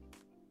time.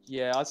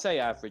 Yeah, I'd say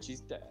average.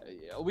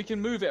 We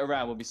can move it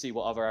around when we see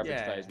what other average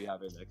Yeah. players we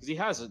have in there because he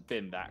hasn't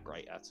been that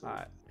great at all.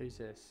 Alright, who's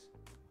this?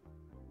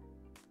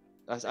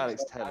 That's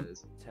Alex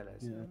Tellers. Tell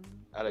us. Yeah.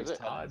 Alex Is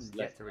it? I Tellers. haven't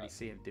yet left to really back.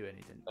 see him do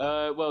anything.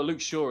 Well,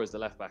 Luke Shaw is the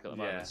left back at the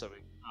moment, Yeah. so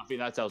I think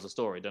that tells a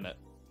story, doesn't it?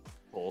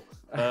 Paul.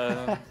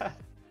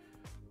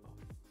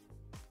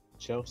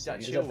 Chelsea. Is that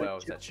Is Chilwell?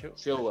 Is that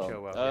Chilwell.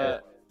 Chilwell. Uh,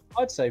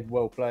 I'd say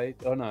well played.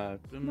 Oh no.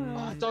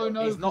 I don't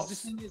know. He's 'cause not. The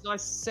thing is, I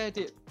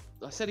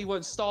said he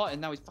won't start,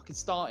 and now he's fucking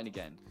starting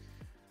again.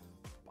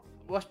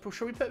 Well,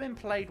 shall we put him in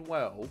played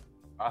well,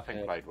 I think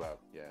Yeah. played well.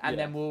 Yeah. and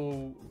Yeah. then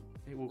we'll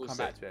We'll come see.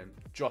 back to him.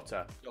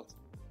 Jota.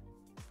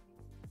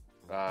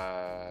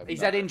 He's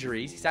No. had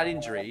injuries.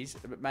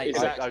 Mate.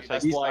 Exactly. I'd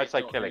That's say, why I'd he's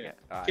say not killing there. it.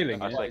 Alright.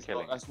 Killing I'd it. say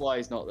killing it. That's why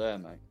he's not there,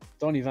 mate.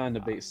 Donny van der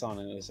Beek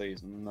signing of the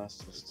season.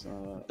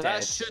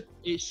 That's just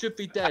it should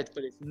be dead,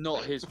 but it's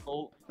not his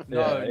fault. No,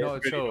 Yeah, not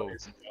it's at really all. not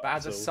his fault But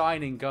as a at all.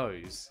 signing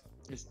goes,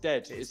 It's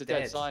dead. It's a dead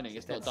dead. signing.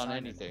 It's Dead not done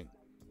signing. anything.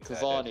 dead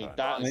Cavani,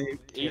 signing.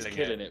 he's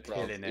killing it, bro.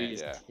 killing it.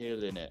 He's Yeah.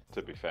 killing it.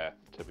 To be fair.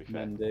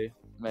 Mendy.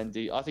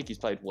 Mendy, I think he's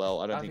played well.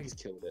 I don't I think think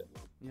he's killed it.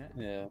 yeah.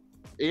 Yeah.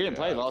 He didn't Yeah,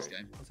 play I last agree.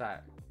 game. What's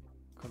that?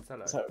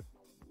 Cancelo. So,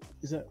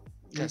 is that?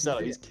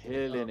 Cancelo, he's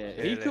killing it.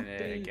 He Killing could it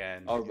be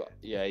again. Oh,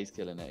 yeah, he's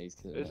killing it. He's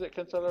killing Is it. it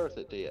Cancelo or is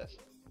it Diaz?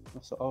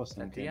 That's what I was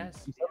thinking.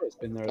 Diaz? Cancelo's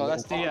been there. a Oh,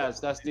 that's little while. Diaz.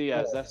 That's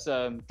Diaz.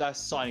 That's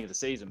signing of the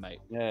season, mate.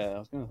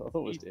 Yeah, I thought it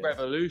was He's Diaz.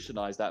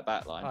 revolutionised that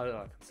back line. Oh,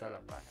 no, Cancelo.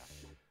 Right.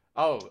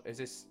 Oh, is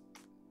this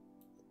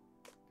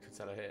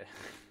Cancelo here?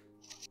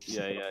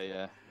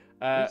 Yeah.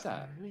 Who's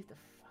that? Who the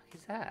fuck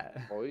is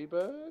that?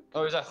 Højbjerg?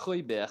 Oh, is that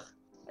Højbjerg?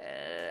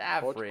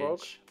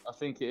 Average. I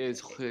think it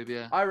is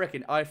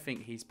Højbjerg. I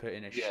think he's put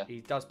in a. Yeah.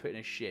 He does put in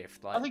a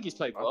shift. Like, I think he's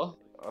played well.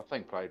 I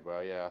think played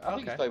well, yeah. I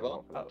think he's played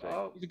well. for that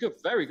team. He's a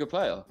very good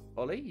player.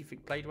 Ollie, you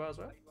think played well as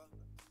well?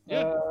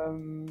 Yeah.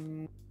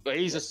 Um, But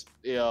he's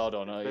I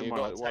don't know. Been You one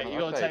got of- to one- take, I'd you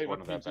got to say take one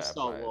with of their pinch of better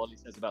salt players. what he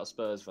says about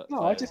Spurs.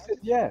 no, I just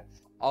yeah.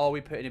 Are we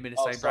putting him in the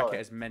Oh, same sorry. bracket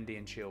as Mendy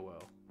and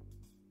Chilwell?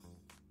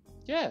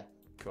 Yeah.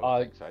 Cool.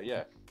 I think so,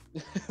 yeah.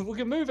 We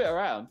can move it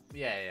around.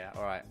 yeah.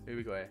 All right. Who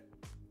we got here?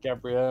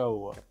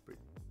 Gabriel.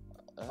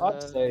 I'd Uh,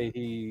 say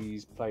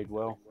he's played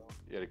well.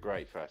 He had a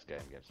great first game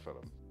against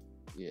Fulham.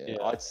 Yeah, Yeah,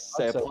 I'd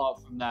say I'd say-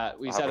 apart from that,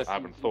 I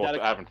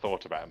haven't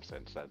thought about him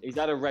since then. he's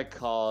had a red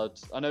card.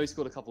 I know he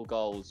scored a couple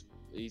goals.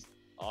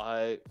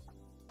 I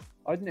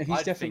don't know. He's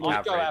I'd definitely. think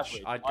I'd go average.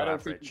 average. I'd I go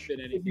don't think average. he's been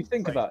If anything you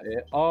think crazy. about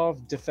it, our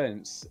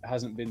defense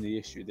hasn't been the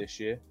issue this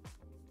year.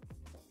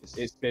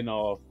 It's been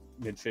our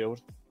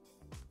midfield,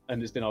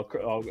 and it's been our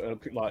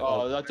like.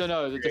 Oh, I don't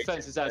know. The creative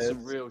defense has had some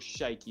players. real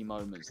shaky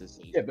moments this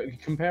season. Yeah, but if you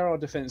compare our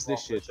defense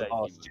this Proper year to shaky,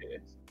 last man.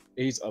 year,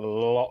 he's a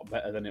lot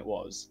better than it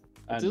was.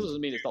 It And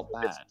doesn't mean it's not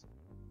bad.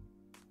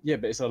 yeah,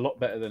 but it's a lot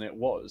better than it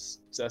was.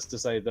 So that's to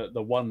say that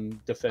the one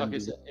Like defender,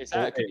 it's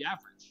it could be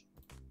average.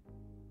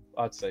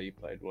 I'd say he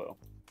played well.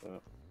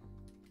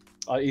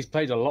 But he's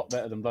played a lot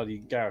better than bloody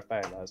Gareth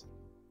Bale has.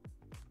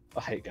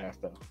 I hate Gareth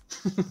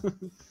Bale.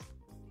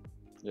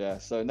 Yeah.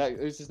 So next,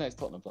 who's his next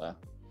Tottenham player?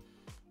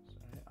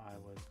 Sorry, I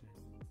was.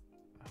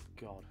 Oh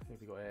God, who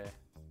have we got here?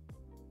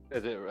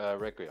 Is it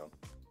Reguilon?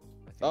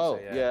 I think Oh,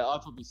 so, yeah.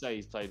 I'd probably say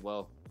he's played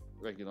well.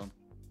 Regulon.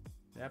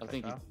 Yeah, I played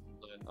think well.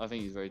 I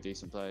think he's a very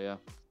decent player.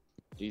 Yeah.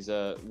 He's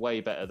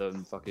way better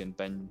than fucking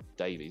Ben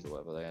Davies or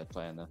whatever they had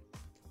playing there.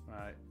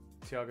 Right,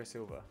 Thiago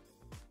Silva.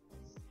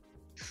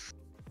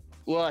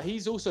 Well,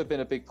 he's also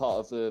been a big part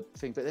of the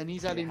thing, but then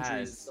he's had He injuries and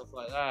has. stuff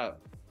like that.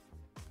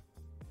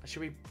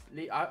 Should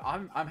we?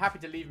 I'm happy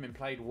to leave him in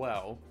played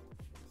well.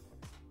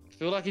 I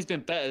feel like he's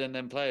been better than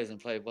them players and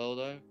played well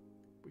though.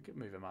 We could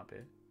move him up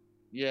here.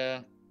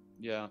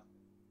 Yeah,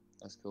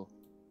 that's cool.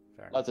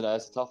 Fair I enough. don't know.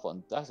 That's a tough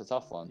one. That's a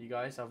tough one. You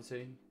guys,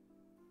 obviously.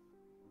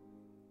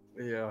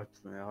 Yeah,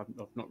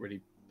 I've not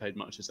really paid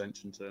much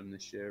attention to him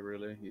this year.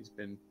 Really, he's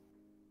been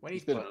When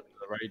He's he's been- put, under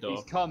the radar.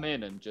 He's come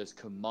in and just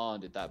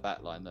commanded that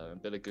back line though,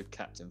 and been a good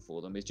captain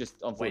for them. It's just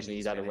unfortunately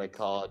he's had a he's red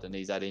card and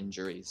he's had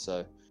injuries,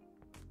 so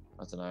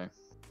I don't know.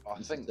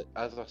 I think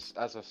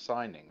as a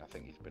signing, I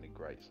think he's been a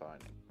great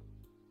signing,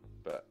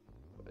 but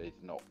he's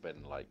not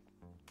been like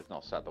he's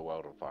not set the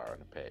world on fire on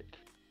the pitch.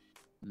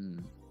 Hmm.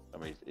 I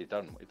mean, he's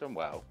done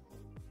well.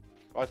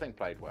 I think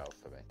played well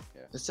for me.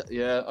 Yeah.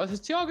 Yeah, has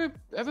Thiago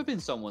ever been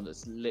someone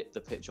that's lit the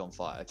pitch on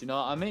fire? Do you know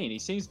what I mean? He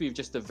seems to be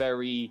just a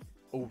very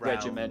all round.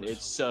 regimented,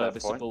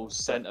 serviceable point.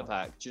 centre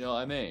back. Do you know what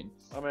I mean?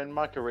 I mean,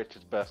 Michael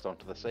Richards burst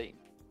onto the scene.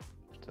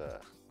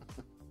 But,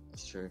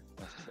 That's true.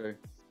 That's true.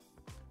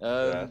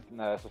 yeah,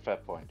 no, that's a fair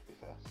point. To be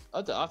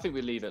fair, I think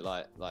we leave it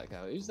like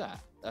who's that?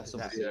 That's Is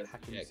that obviously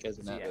Hakim Ziyech,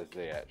 isn't it? Ziyech?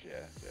 Ziyech,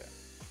 yeah.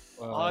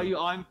 Well,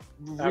 I'm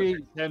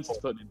really tempted to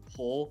put him in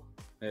poor.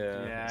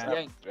 yeah. Yeah. He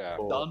ain't Yeah.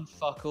 done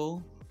fuck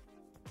all.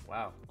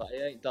 Wow. Like he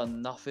ain't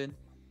done nothing.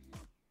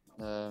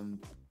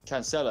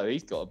 Cancelo,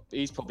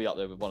 he's probably up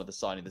there with one of the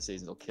signing of the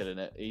seasons or killing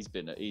it. He's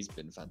been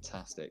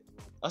fantastic.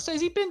 I say,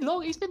 has he been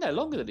long? He's been there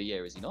longer than a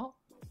year, is he not?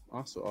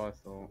 That's what I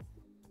thought.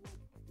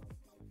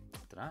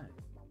 Don't know.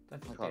 Don't I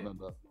think can't he did.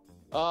 remember.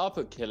 I'll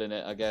put killing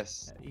it, I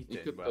guess. Yeah, he's You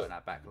doing could well put- in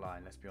that back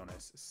line. Let's be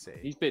honest. See.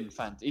 He's been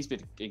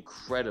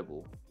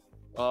incredible.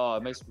 Oh,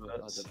 it makes me. I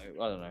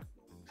don't know.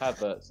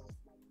 Havertz.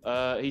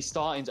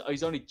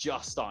 He's only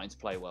just starting to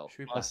play well. Should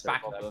we That's put the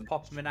back problem.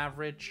 pop him in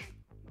average?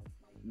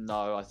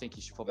 No, I think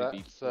he should probably be.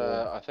 That's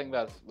I think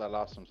that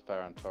last one's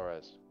Ferran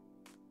Torres.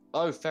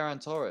 Oh,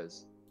 Ferran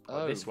Torres.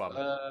 Oh, this one.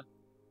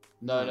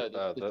 No,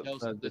 the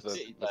Chelsea, the the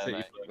City player, City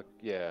mate. player.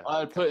 Yeah.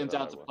 I'd put him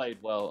down that to one. played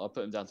well. I'll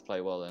put him down to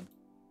play well then.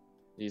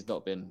 He's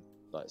not been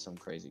like some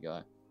crazy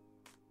guy.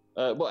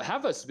 Well,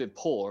 Havertz has been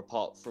poor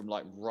apart from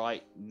like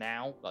right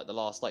now, like the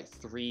last like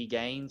 3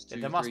 games.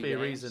 There must 3 be a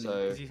games, reason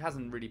So, because he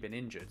hasn't really been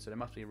injured, so there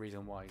must be a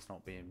reason why he's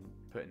not being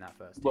put in that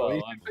first team.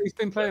 Well, He's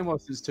been playing well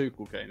since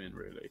Tuchel came in,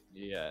 really.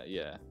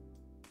 yeah.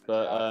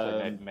 But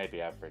I'd say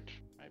maybe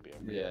average. Maybe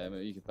average. yeah, I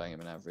mean, you could bang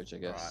him an average, I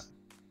guess.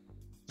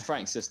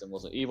 Frank's system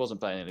wasn't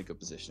playing in a good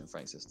position.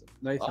 Frank's system.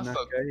 Nathan Ake.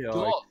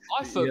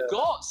 I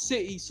forgot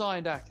City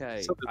signed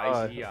Ake. So did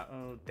I.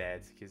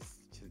 Dead because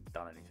he hasn't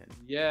done anything.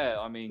 Yeah,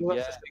 I mean, Well,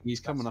 yeah. that's the thing, he's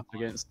coming up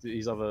against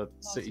these other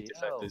City Bloody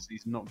hell. defenders.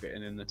 He's not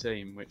getting in the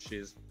team, which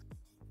is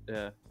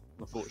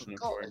unfortunate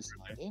Forgot for him. they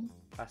signed him.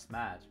 That's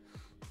mad.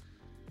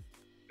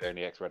 The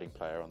only ex-Reading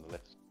player on the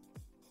list.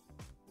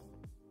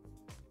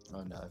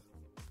 Oh no.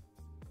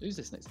 Who's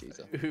this next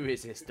geezer? Who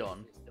is this,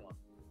 Don?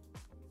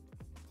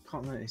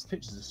 Can't remember his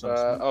pictures are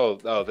so small.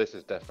 Oh, this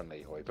is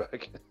definitely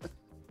Højbjerg.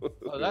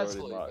 Oh, that's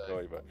We already marked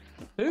Højbjerg. Højbjerg.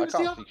 Who's I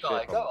the can't other see guy?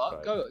 shit Go on the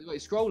up, go.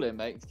 Wait, scroll in,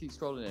 mate. Keep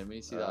scrolling in. Let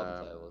me see the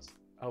other player was.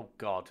 Oh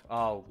God.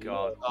 Oh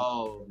God.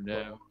 Oh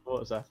no. What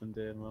has happened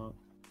here, Mark?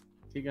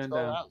 Keep going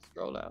Scroll down. out.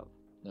 Scroll out.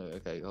 No,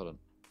 okay, hold on.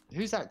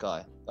 Who's that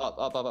guy?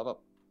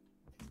 Up.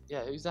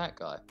 Yeah, who's that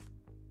guy?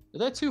 Are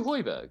there two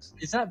Højbjergs?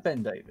 Is that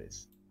Ben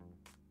Davies?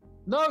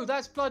 No,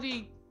 that's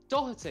bloody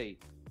Doherty.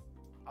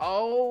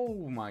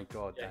 Oh my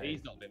God. Yeah, Dave.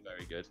 he's not been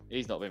very good.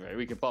 He's not been very.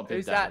 We can bump him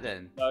Who's down. that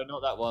then? No,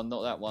 not that one.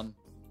 Not that one.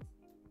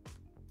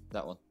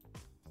 That one.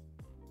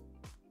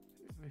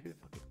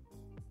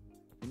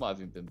 He might have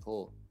even been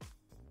poor.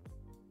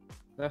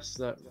 That's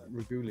that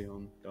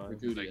Regulion guy.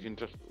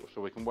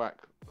 So we can whack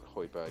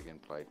Højbjerg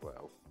and played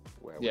well.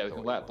 Yeah, we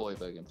can whack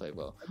Højbjerg and play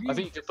well. I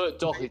think you can put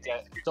Doherty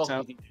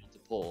to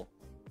poor.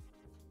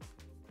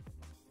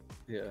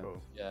 Yeah.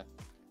 Cool. Yeah.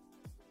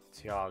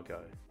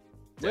 Thiago.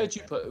 Where would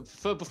you put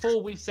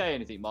before we say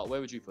anything, Mark?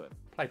 Where would you put him?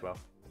 Played well.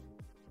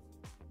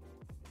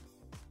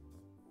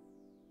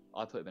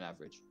 I put him in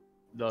average.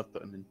 No, I'd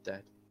put him in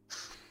dead.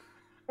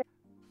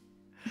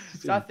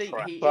 So I think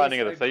he Signing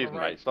is of the a season,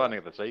 great- mate. Signing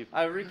of the season.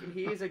 I reckon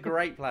he is a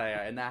great player,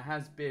 and there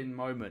has been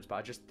moments, but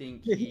I just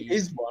think He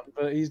is one,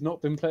 but he's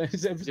not been playing.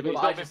 Yeah,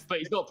 but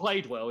he's not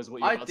played well, is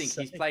what you're I about to think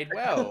say. he's played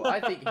well. I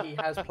think he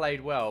has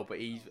played well, but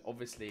he's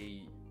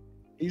obviously.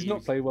 He's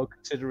not played well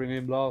considering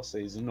him last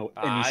season or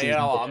any You season.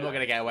 know what? before. I'm not going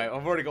to get away.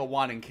 I've already got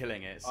one and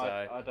killing it, so.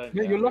 I don't.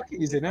 Yeah, you're lucky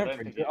he's in I don't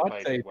average. think I'd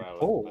played say as well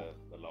poor. as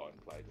the Lion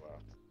played well.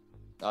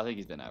 I think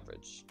he's been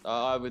average.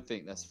 I would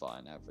think that's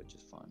fine. Average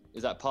is fine.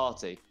 Is that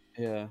Party?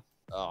 Yeah.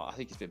 Oh, I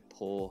think he's been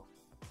poor.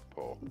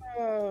 Poor.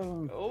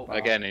 Oh.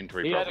 Again,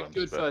 injury He had problems. a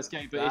good but- first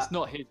game, but it's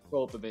not his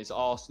problem. It's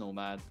Arsenal,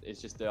 man. It's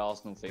just the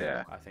Arsenal thing.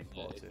 Yeah. I think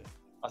poor too.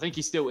 I think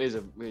he still is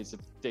a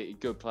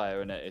good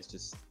player, and it's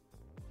just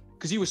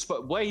because he was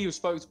where he was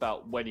spoke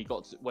about when he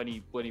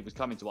was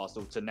coming to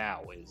Arsenal to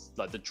now is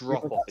like the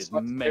drop off is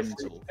That's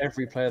mental.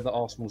 Every player that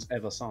Arsenal's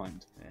ever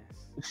signed.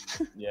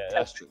 Yes. Yeah,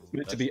 that's true.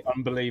 Meant to be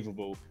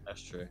unbelievable.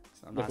 That's true.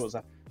 It's not Look nice, what's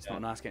happened. it's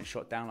not nice getting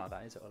shot down like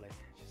that, is it, Ollie?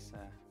 Just,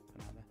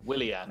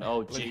 Willian.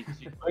 Oh, gee.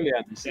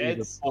 Brilliant. Dead,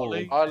 He's a ball.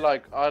 Ollie.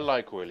 I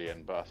like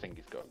Willian, but I think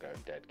he's got to go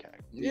in dead cat.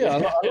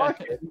 Yeah, I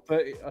like it,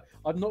 but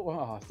I'm not.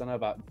 I don't know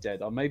about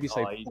dead. I'll maybe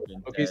say Oh, he's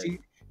been because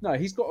dead.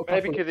 he's got a couple.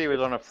 Maybe because he was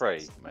on a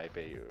free.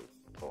 Maybe.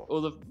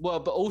 Poor.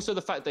 But also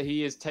the fact that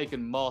he has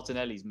taken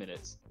Martinelli's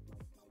minutes.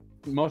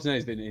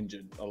 Martinez's been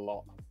injured a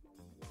lot.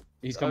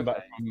 He's come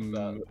back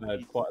from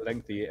but quite a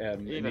lengthy.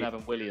 Even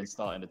having Willian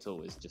starting at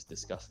all is just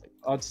disgusting.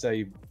 I'd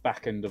say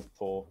back end of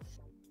poor.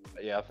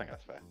 Yeah, I think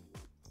that's fair.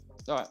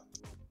 All right,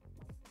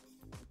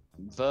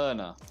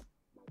 Werner.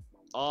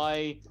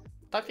 I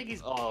think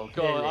he's. Oh god,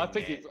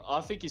 killing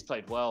I think he's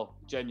played well.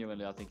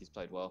 Genuinely, I think he's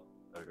played well.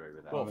 I agree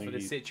with that. Well, I for think the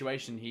he's-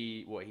 situation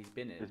he's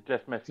been in. He's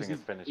just missing his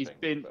finishing.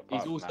 He's but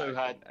apart from also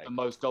that, had he's the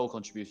most goal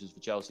contributions for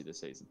Chelsea this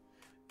season.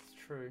 It's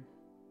true.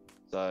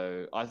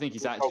 So I think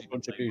he's Goal actually played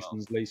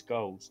contributions, least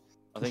goals.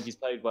 well. I think he's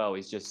played well.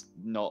 He's just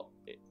not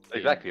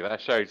Exactly. That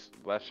shows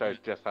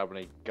just how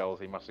many goals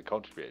he must have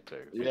contributed to.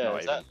 He's Yeah, not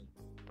exactly.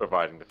 even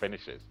providing the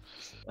finishes.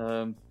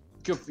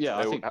 Good. Yeah,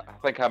 I think. I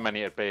think how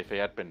many it'd be if he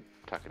had been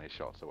tucking his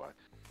shots away.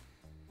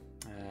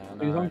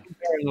 Because I'm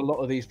comparing a lot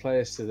of these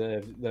players to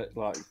their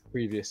like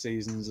previous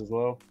seasons as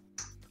well.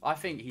 I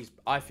think he's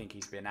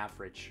been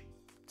average,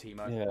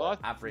 Timo. Yeah. Well,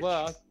 Average.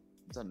 Well,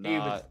 I don't know. He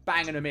was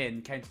banging them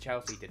in, came to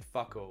Chelsea, did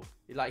fuck all.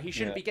 Like, he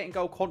shouldn't be getting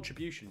goal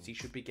contributions, he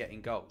should be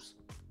getting goals.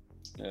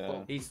 Yeah.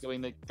 Well, I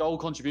mean, the goal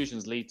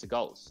contributions lead to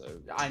goals. So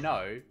I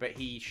know, but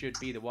he should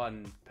be the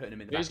one putting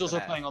them in the he's back of also the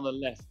net. playing on the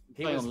left.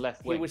 He Playing was, on the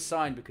left he wing. was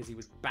signed because he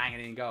was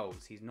banging in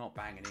goals. He's not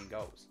banging in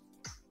goals.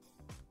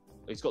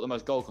 He's got the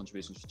most goal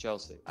contributions for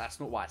Chelsea. That's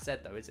not what I said,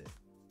 though, is it?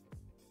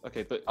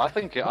 Okay, but I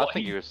think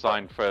he was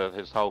signed for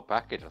his whole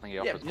package. I think he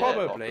Yeah, offers quite a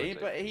lot, probably,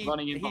 doesn't but he?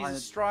 Running in he's behind a the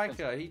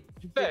striker. He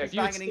fair, be if you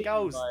had banging in seen,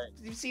 goals. like-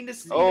 You've seen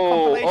this.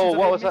 Oh, compilations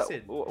what of was him that?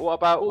 missing. What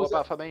about What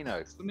was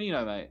Firmino?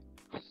 Firmino, mate.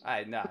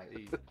 No,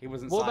 he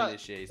wasn't What signed about-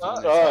 this year. He's Oh, not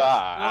oh, this year.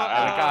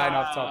 ah, We're going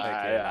off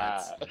topic here,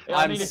 lads. Yeah,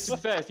 I mean, to be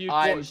fair, if you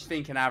I'm watched,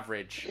 thinking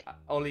average.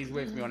 Ollie's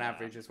with me on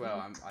average as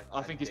well.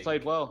 I think he's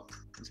played well.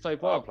 He's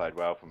played Well, well. played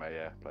well for me.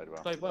 Yeah, played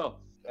well. Played well.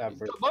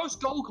 Average.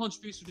 Most goal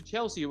contributions for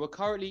Chelsea, who are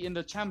currently in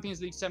the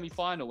Champions League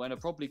semi-final and are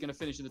probably going to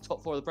finish in the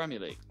top 4 of the Premier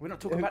League. We're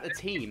not talking about the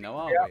team, though,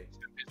 are Yeah.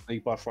 we?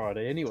 League by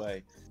Friday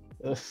anyway.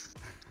 PSG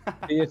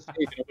going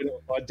to win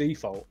it by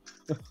default.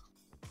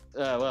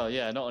 Well,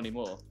 yeah, not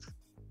anymore.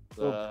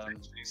 Well,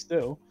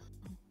 still.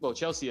 Well,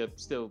 Chelsea are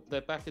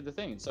they're back in the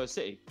thing. So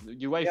City,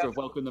 UEFA have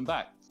welcomed them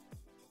back.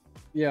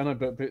 Yeah, I know,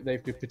 but they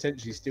could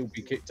potentially still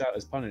be kicked out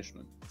as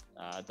punishment.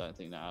 I don't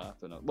think that'll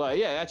happen. Well,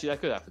 yeah, actually,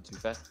 that could happen, to be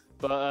fair.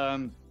 But,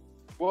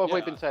 what have we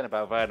yeah. been saying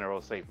about Werner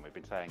all season? We've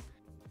been saying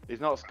he's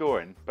not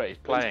scoring, but he's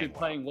playing he's been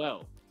playing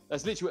well.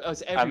 That's literally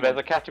everyone. And there's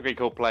a category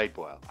called played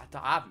well.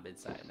 I haven't been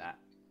saying that.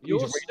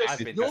 I've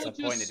been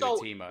disappointed with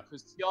Timo.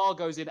 Because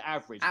Thiago's in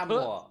average. And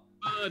Put what?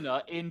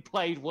 Werner in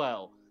played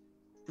well.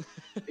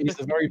 He's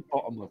the very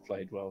bottom of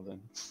played well then.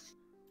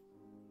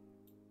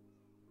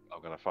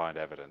 I'm going to find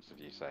evidence of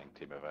you saying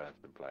Timo Werner's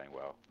been playing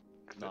well.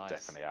 Because Nice.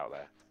 it's definitely out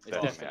there. It's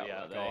definitely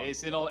out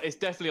there. It's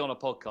definitely on a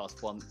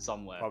podcast one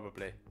somewhere.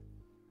 Probably.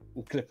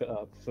 We'll clip it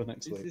up for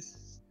next week.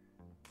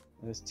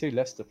 There's 2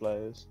 Leicester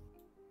players.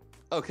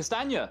 Oh,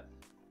 Castagna.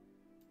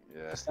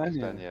 Yeah,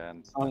 Castagna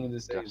and signing of the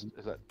season.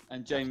 is that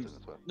And James.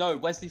 Justin as well? No,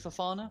 Wesley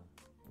Fofana.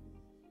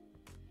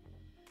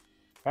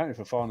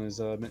 Apparently Fofana's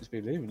meant to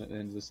be leaving at the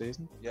end of the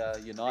season. Yeah,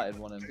 United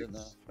won him, didn't they?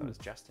 That was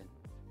Justin.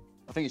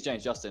 I think it's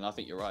James Justin. I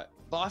think you're right.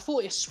 But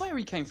I swear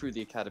he came through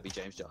the academy,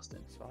 James Justin.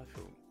 That's what I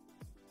thought.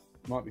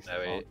 Might be No,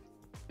 Fofana.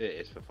 it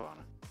is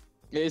Fofana.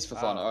 It is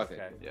Fofana. Oh, okay.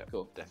 okay. Yeah,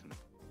 Cool. definitely.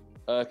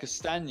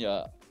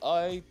 Castagna.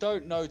 I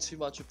don't know too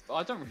much.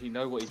 I don't really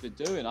know what he's been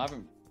doing. I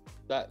haven't.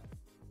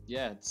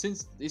 Yeah.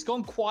 Since he's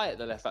gone quiet,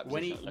 the left back.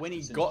 When he position, when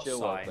he since got Chilwell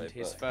signed, played,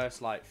 his but-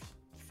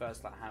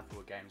 first handful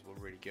of games were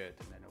really good,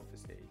 and then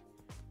obviously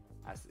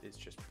as it's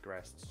just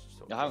progressed.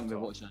 Sort of I haven't been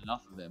dropped off. watching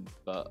enough of him,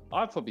 but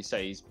I'd probably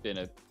say he's been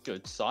a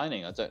good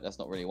signing. That's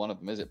not really one of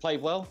them, is it?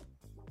 Played well.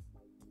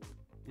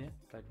 Yeah,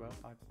 played well.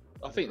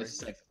 I think this is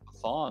the same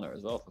for Fofana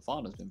as well.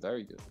 Fofana's been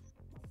very good.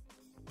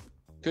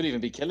 Could even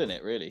be killing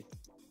it, really.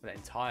 The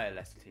entire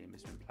Leicester team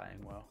has been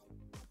playing well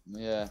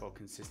Yeah. for a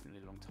consistently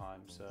long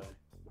time. So,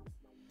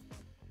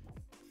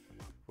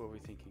 what are we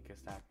thinking,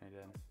 Castagna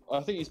then? I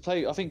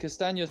think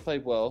Castagna's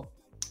played well.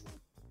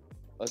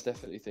 I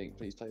definitely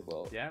think he's played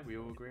well. Yeah, we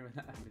all agree with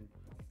that. I mean,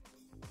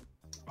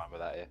 Fine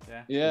with that,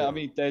 yeah. Yeah, I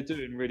mean they're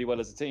doing really well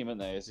as a team, aren't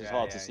they? It's just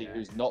hard to see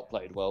who's not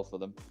played well for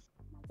them.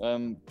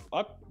 I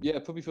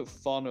probably put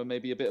Fofana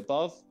maybe a bit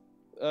above.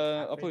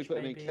 I'll probably put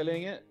him in maybe?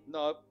 killing it.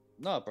 No,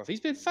 bro, he's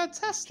been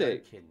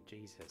fantastic. Joking,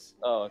 Jesus.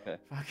 Oh, okay.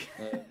 Fuck.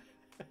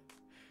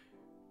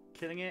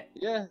 Killing it.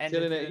 Yeah, End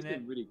killing of it. He's killing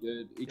been it. really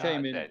good. He Yeah,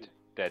 came in. Dead,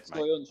 mate.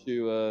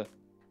 Soyuncu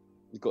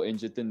got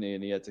injured, didn't he?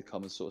 And he had to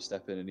come and sort of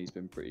step in, and he's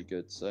been pretty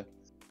good. So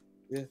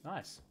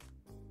Nice.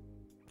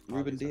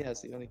 Ruben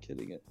Diaz, the only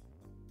killing it.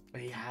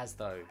 He has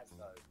though.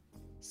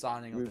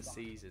 Signing of the Ruben.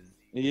 season.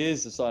 He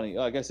is the signing.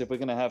 I guess if we're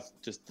gonna have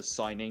just the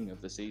signing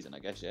of the season, I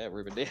guess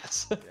Ruben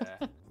Diaz.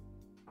 Yeah.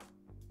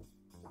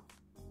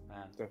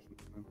 Man. Definitely.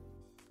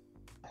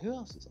 Who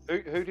else is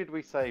it? Who did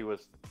we say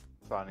was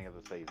signing of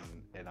the season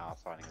in our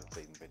signing of the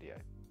season video?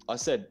 I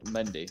said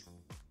Mendy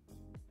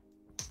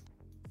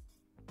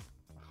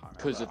I can't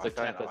because remember. of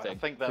the Kepa I thing.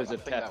 think that Because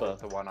of that was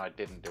Kepa. the one I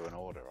didn't do an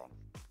order on.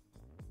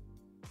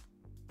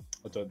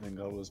 I don't think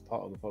I was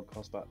part of the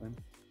podcast back then.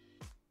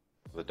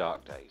 The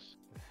Dark Days.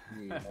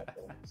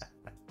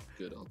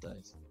 Good old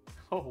days.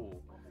 Oh,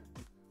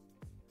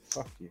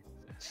 Fuck you.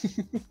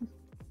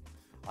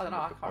 I don't know.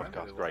 I The can't remember.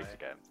 podcast who it great was.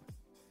 again.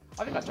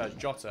 I think I chose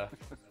Jota.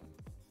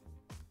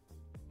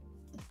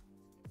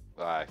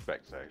 I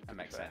expect so. That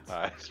makes sense.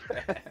 I It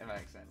expect-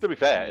 makes sense. to be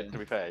fair, Yeah.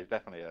 he's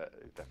definitely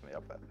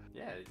up there.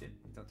 Yeah, he did.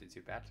 He's not doing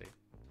too badly.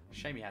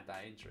 Shame he had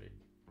that injury.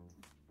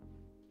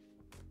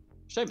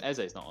 Shame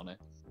Eze's not on it.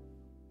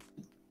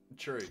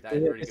 True, that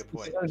is a really good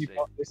point. Actually.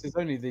 This is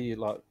only the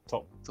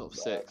top. Top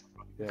six.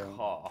 Yeah.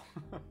 Oh.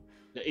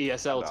 The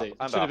ESL And team.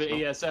 Ar- Should have been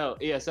and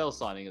ESL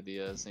signing of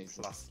the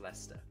season. Plus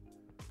Leicester.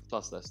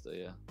 Plus Leicester,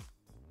 yeah.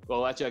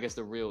 Well, actually, I guess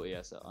the real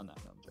ESL. Oh, no, I'm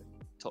joking.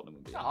 Tottenham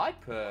would be. No, I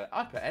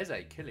put Eze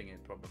killing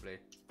it probably.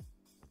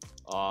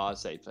 Oh, I'd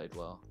say he played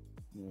well.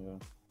 Yeah.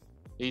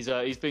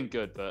 He's been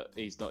good, but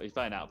he's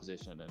playing out of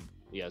position, and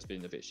he has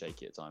been a bit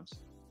shaky at times.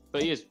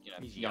 But he is,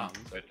 He's young.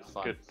 young. So it's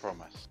fine. Good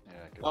promise. Yeah.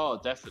 Good. Oh,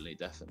 definitely.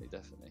 I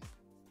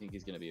think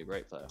he's going to be a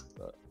great player,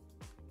 but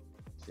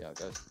see how it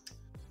goes.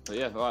 But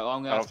yeah, all right.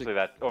 I'm going to have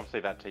to. Obviously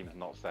that team's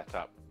not set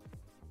up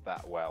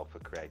that well for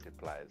creative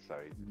players, so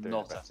he's doing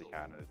Not the best at he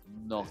can.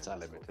 Not It's at all.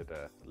 limited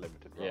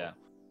role. Yeah,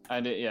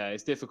 and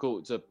it's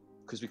difficult to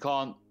because we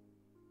can't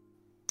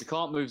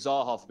move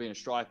Zaha for being a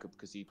striker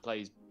because he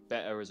plays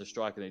better as a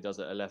striker than he does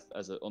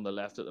on the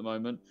left at the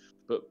moment.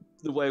 But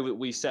the way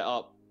we set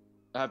up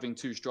having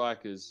two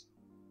strikers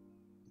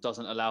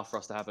doesn't allow for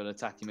us to have an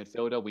attacking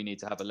midfielder. We need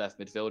to have a left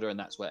midfielder, and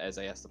that's where Eze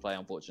has to play,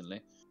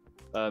 unfortunately.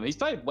 He's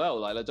played well,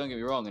 like don't get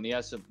me wrong, and he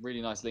has some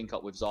really nice link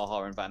up with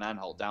Zaha and Van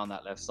Aanholt down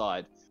that left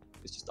side.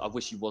 It's just I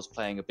wish he was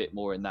playing a bit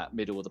more in that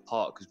middle of the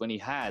park because when he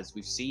has,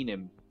 we've seen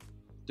him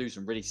do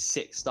some really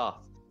sick stuff.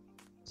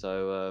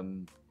 So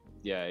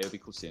yeah, it'll be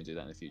cool to see him do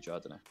that in the future. I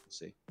don't know, we'll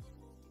see.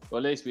 Well,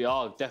 at least we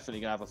are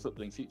definitely gonna have a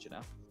footballing future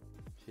now.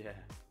 Yeah.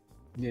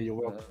 Yeah, you're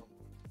welcome.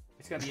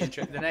 It's going to be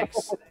interesting. The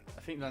next,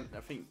 I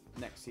think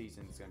next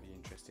season is going to be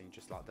interesting.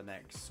 Just like the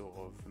next sort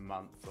of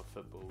month of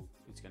football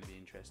is going to be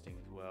interesting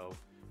as well.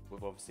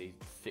 With obviously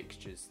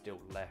fixtures still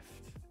left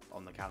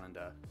on the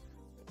calendar,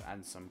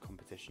 and some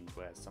competitions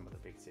where some of the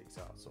big six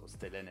are sort of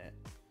still in it.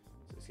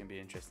 So it's going to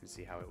be interesting to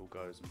see how it all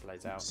goes and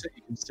plays out.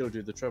 City can still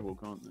do the treble,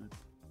 can't they?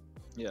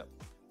 Yeah.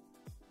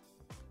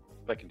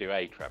 They can do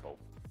a treble.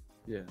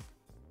 Yeah.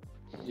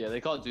 Yeah, they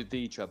can't do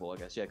the treble, I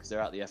guess. Yeah, because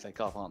they're out the FA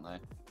Cup, aren't they?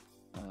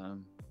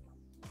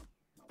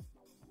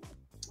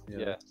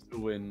 Yeah.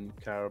 Still win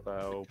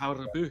Carabao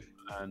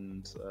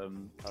and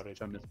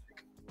Champions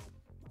League.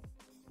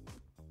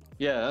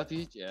 Yeah,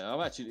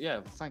 I'm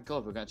actually, thank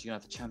God we're actually going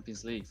to have the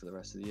Champions League for the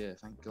rest of the year.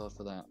 Thank God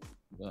for that.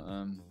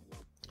 But,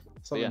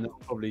 something that we'll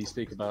probably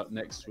speak about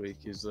next week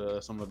is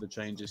some of the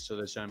changes to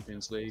the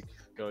Champions League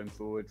going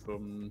forward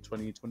from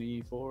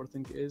 2024, I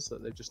think it is,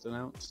 that they've just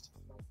announced.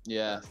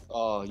 Yeah.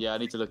 Oh, yeah, I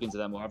need to look into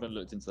that more. I haven't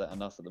looked into that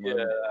enough at the moment.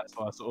 Yeah, that's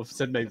why I sort of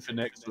said maybe for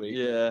next week.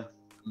 Yeah.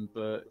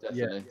 But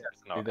definitely.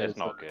 It's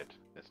not good.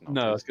 It's not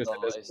no, good. I was going to say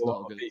there's It's a not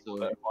lot of good people at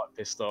that all. are quite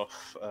pissed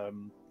off,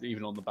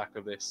 even on the back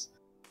of this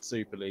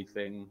Super League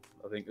thing.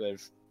 I think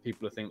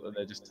people think that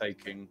they're just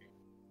taking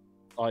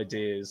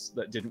ideas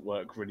that didn't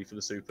work really for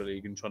the Super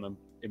League and trying to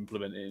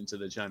implement it into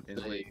the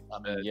Champions League. I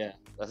mean, yeah,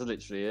 that's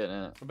literally it,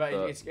 isn't it?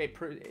 But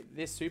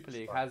this Super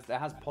League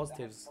has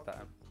positives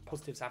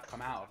positives have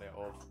come out of it,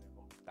 of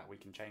that we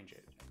can change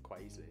it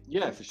quite easily.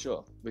 Yeah, for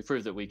sure. We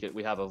proved that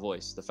we have a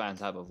voice. The fans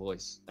have a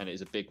voice, and it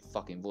is a big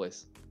fucking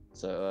voice.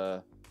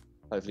 So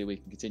hopefully we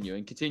can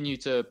continue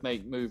to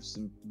make moves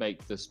and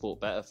make the sport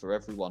better for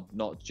everyone,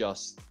 not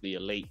just the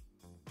elite.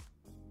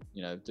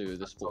 You know, do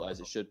the sport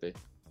as it should be.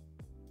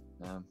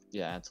 And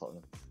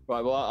Tottenham.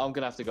 Right, well, I'm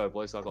gonna have to go,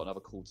 boys. So I've got another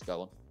call to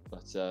go on.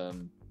 But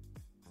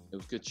it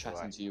was good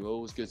chatting to you all.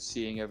 It was good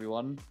seeing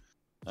everyone.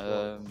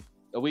 Are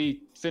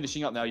we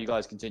finishing up now? Are you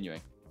guys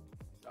continuing?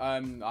 I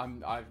need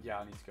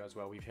to go as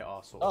well. We've hit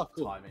our sort of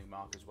timing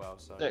mark as well,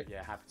 so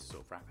happy to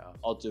sort of wrap it up.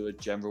 I'll do a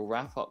general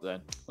wrap up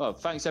then. Well,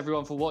 thanks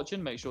everyone for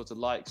watching. Make sure to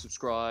like,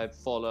 subscribe,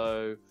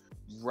 follow,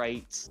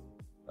 rate,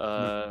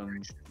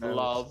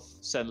 love,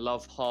 send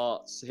love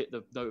hearts, hit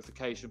the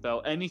notification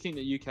bell, anything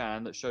that you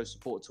can that shows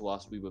support to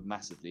us. We would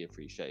massively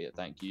appreciate it.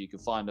 Thank you. You can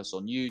find us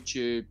on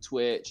YouTube,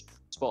 Twitch,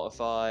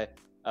 Spotify,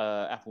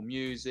 Apple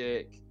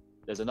Music.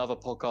 There's another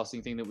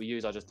podcasting thing that we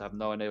use. I just have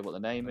no idea what the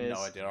name is.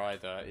 No idea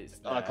either.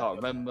 I can't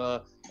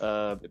remember.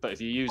 But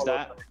if you use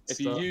that, if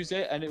you use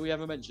it and we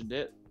haven't mentioned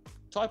it,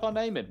 type our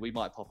name in. We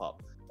might pop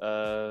up.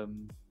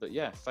 But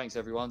yeah, thanks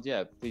everyone.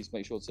 Yeah, please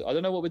make sure to. I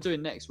don't know what we're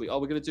doing next week.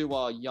 We're going to do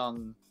our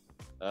young,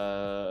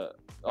 our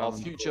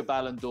future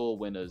Ballon d'Or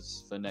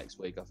winners for next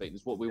week. I think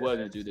is what we were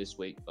going to do this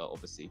week, but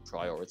obviously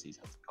priorities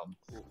had to come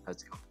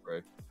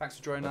through. Thanks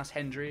for joining us,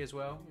 Hendry, as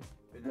well.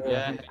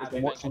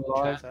 Been watching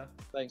live.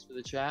 Thanks for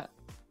the chat.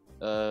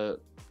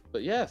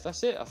 But yeah,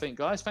 that's it. I think,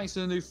 guys. Thanks to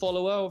the new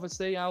follower,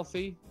 obviously,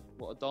 Alfie.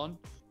 What a don.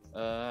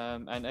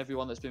 And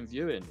everyone that's been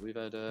viewing. We've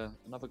had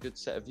another good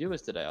set of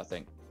viewers today, I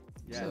think.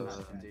 Yeah,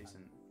 So,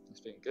 decent.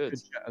 It's been good.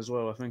 Good chat as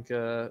well. I think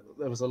there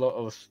was a lot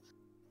of.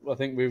 I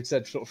think we've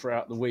said sort of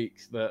throughout the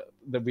week that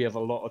we have a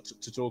lot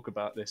to talk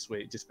about this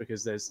week, just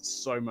because there's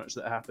so much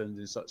that happened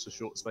in such a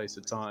short space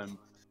of time.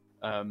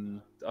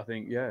 I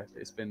think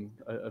it's been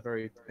a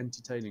very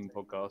entertaining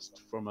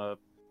podcast from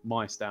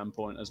my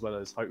standpoint, as well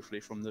as hopefully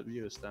from the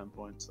viewer's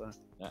standpoint. So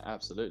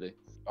Absolutely.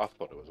 I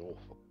thought it was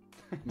awful.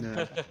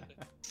 yeah.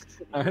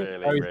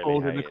 Really in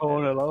the hated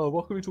corner, like,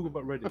 what can we talk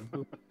about Reading?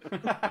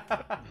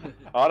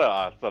 I don't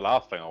know. That's the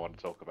last thing I want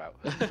to talk about.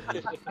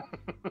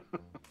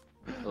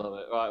 Love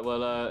it. Right.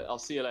 Well, I'll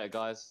see you later,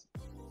 guys.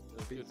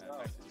 Good.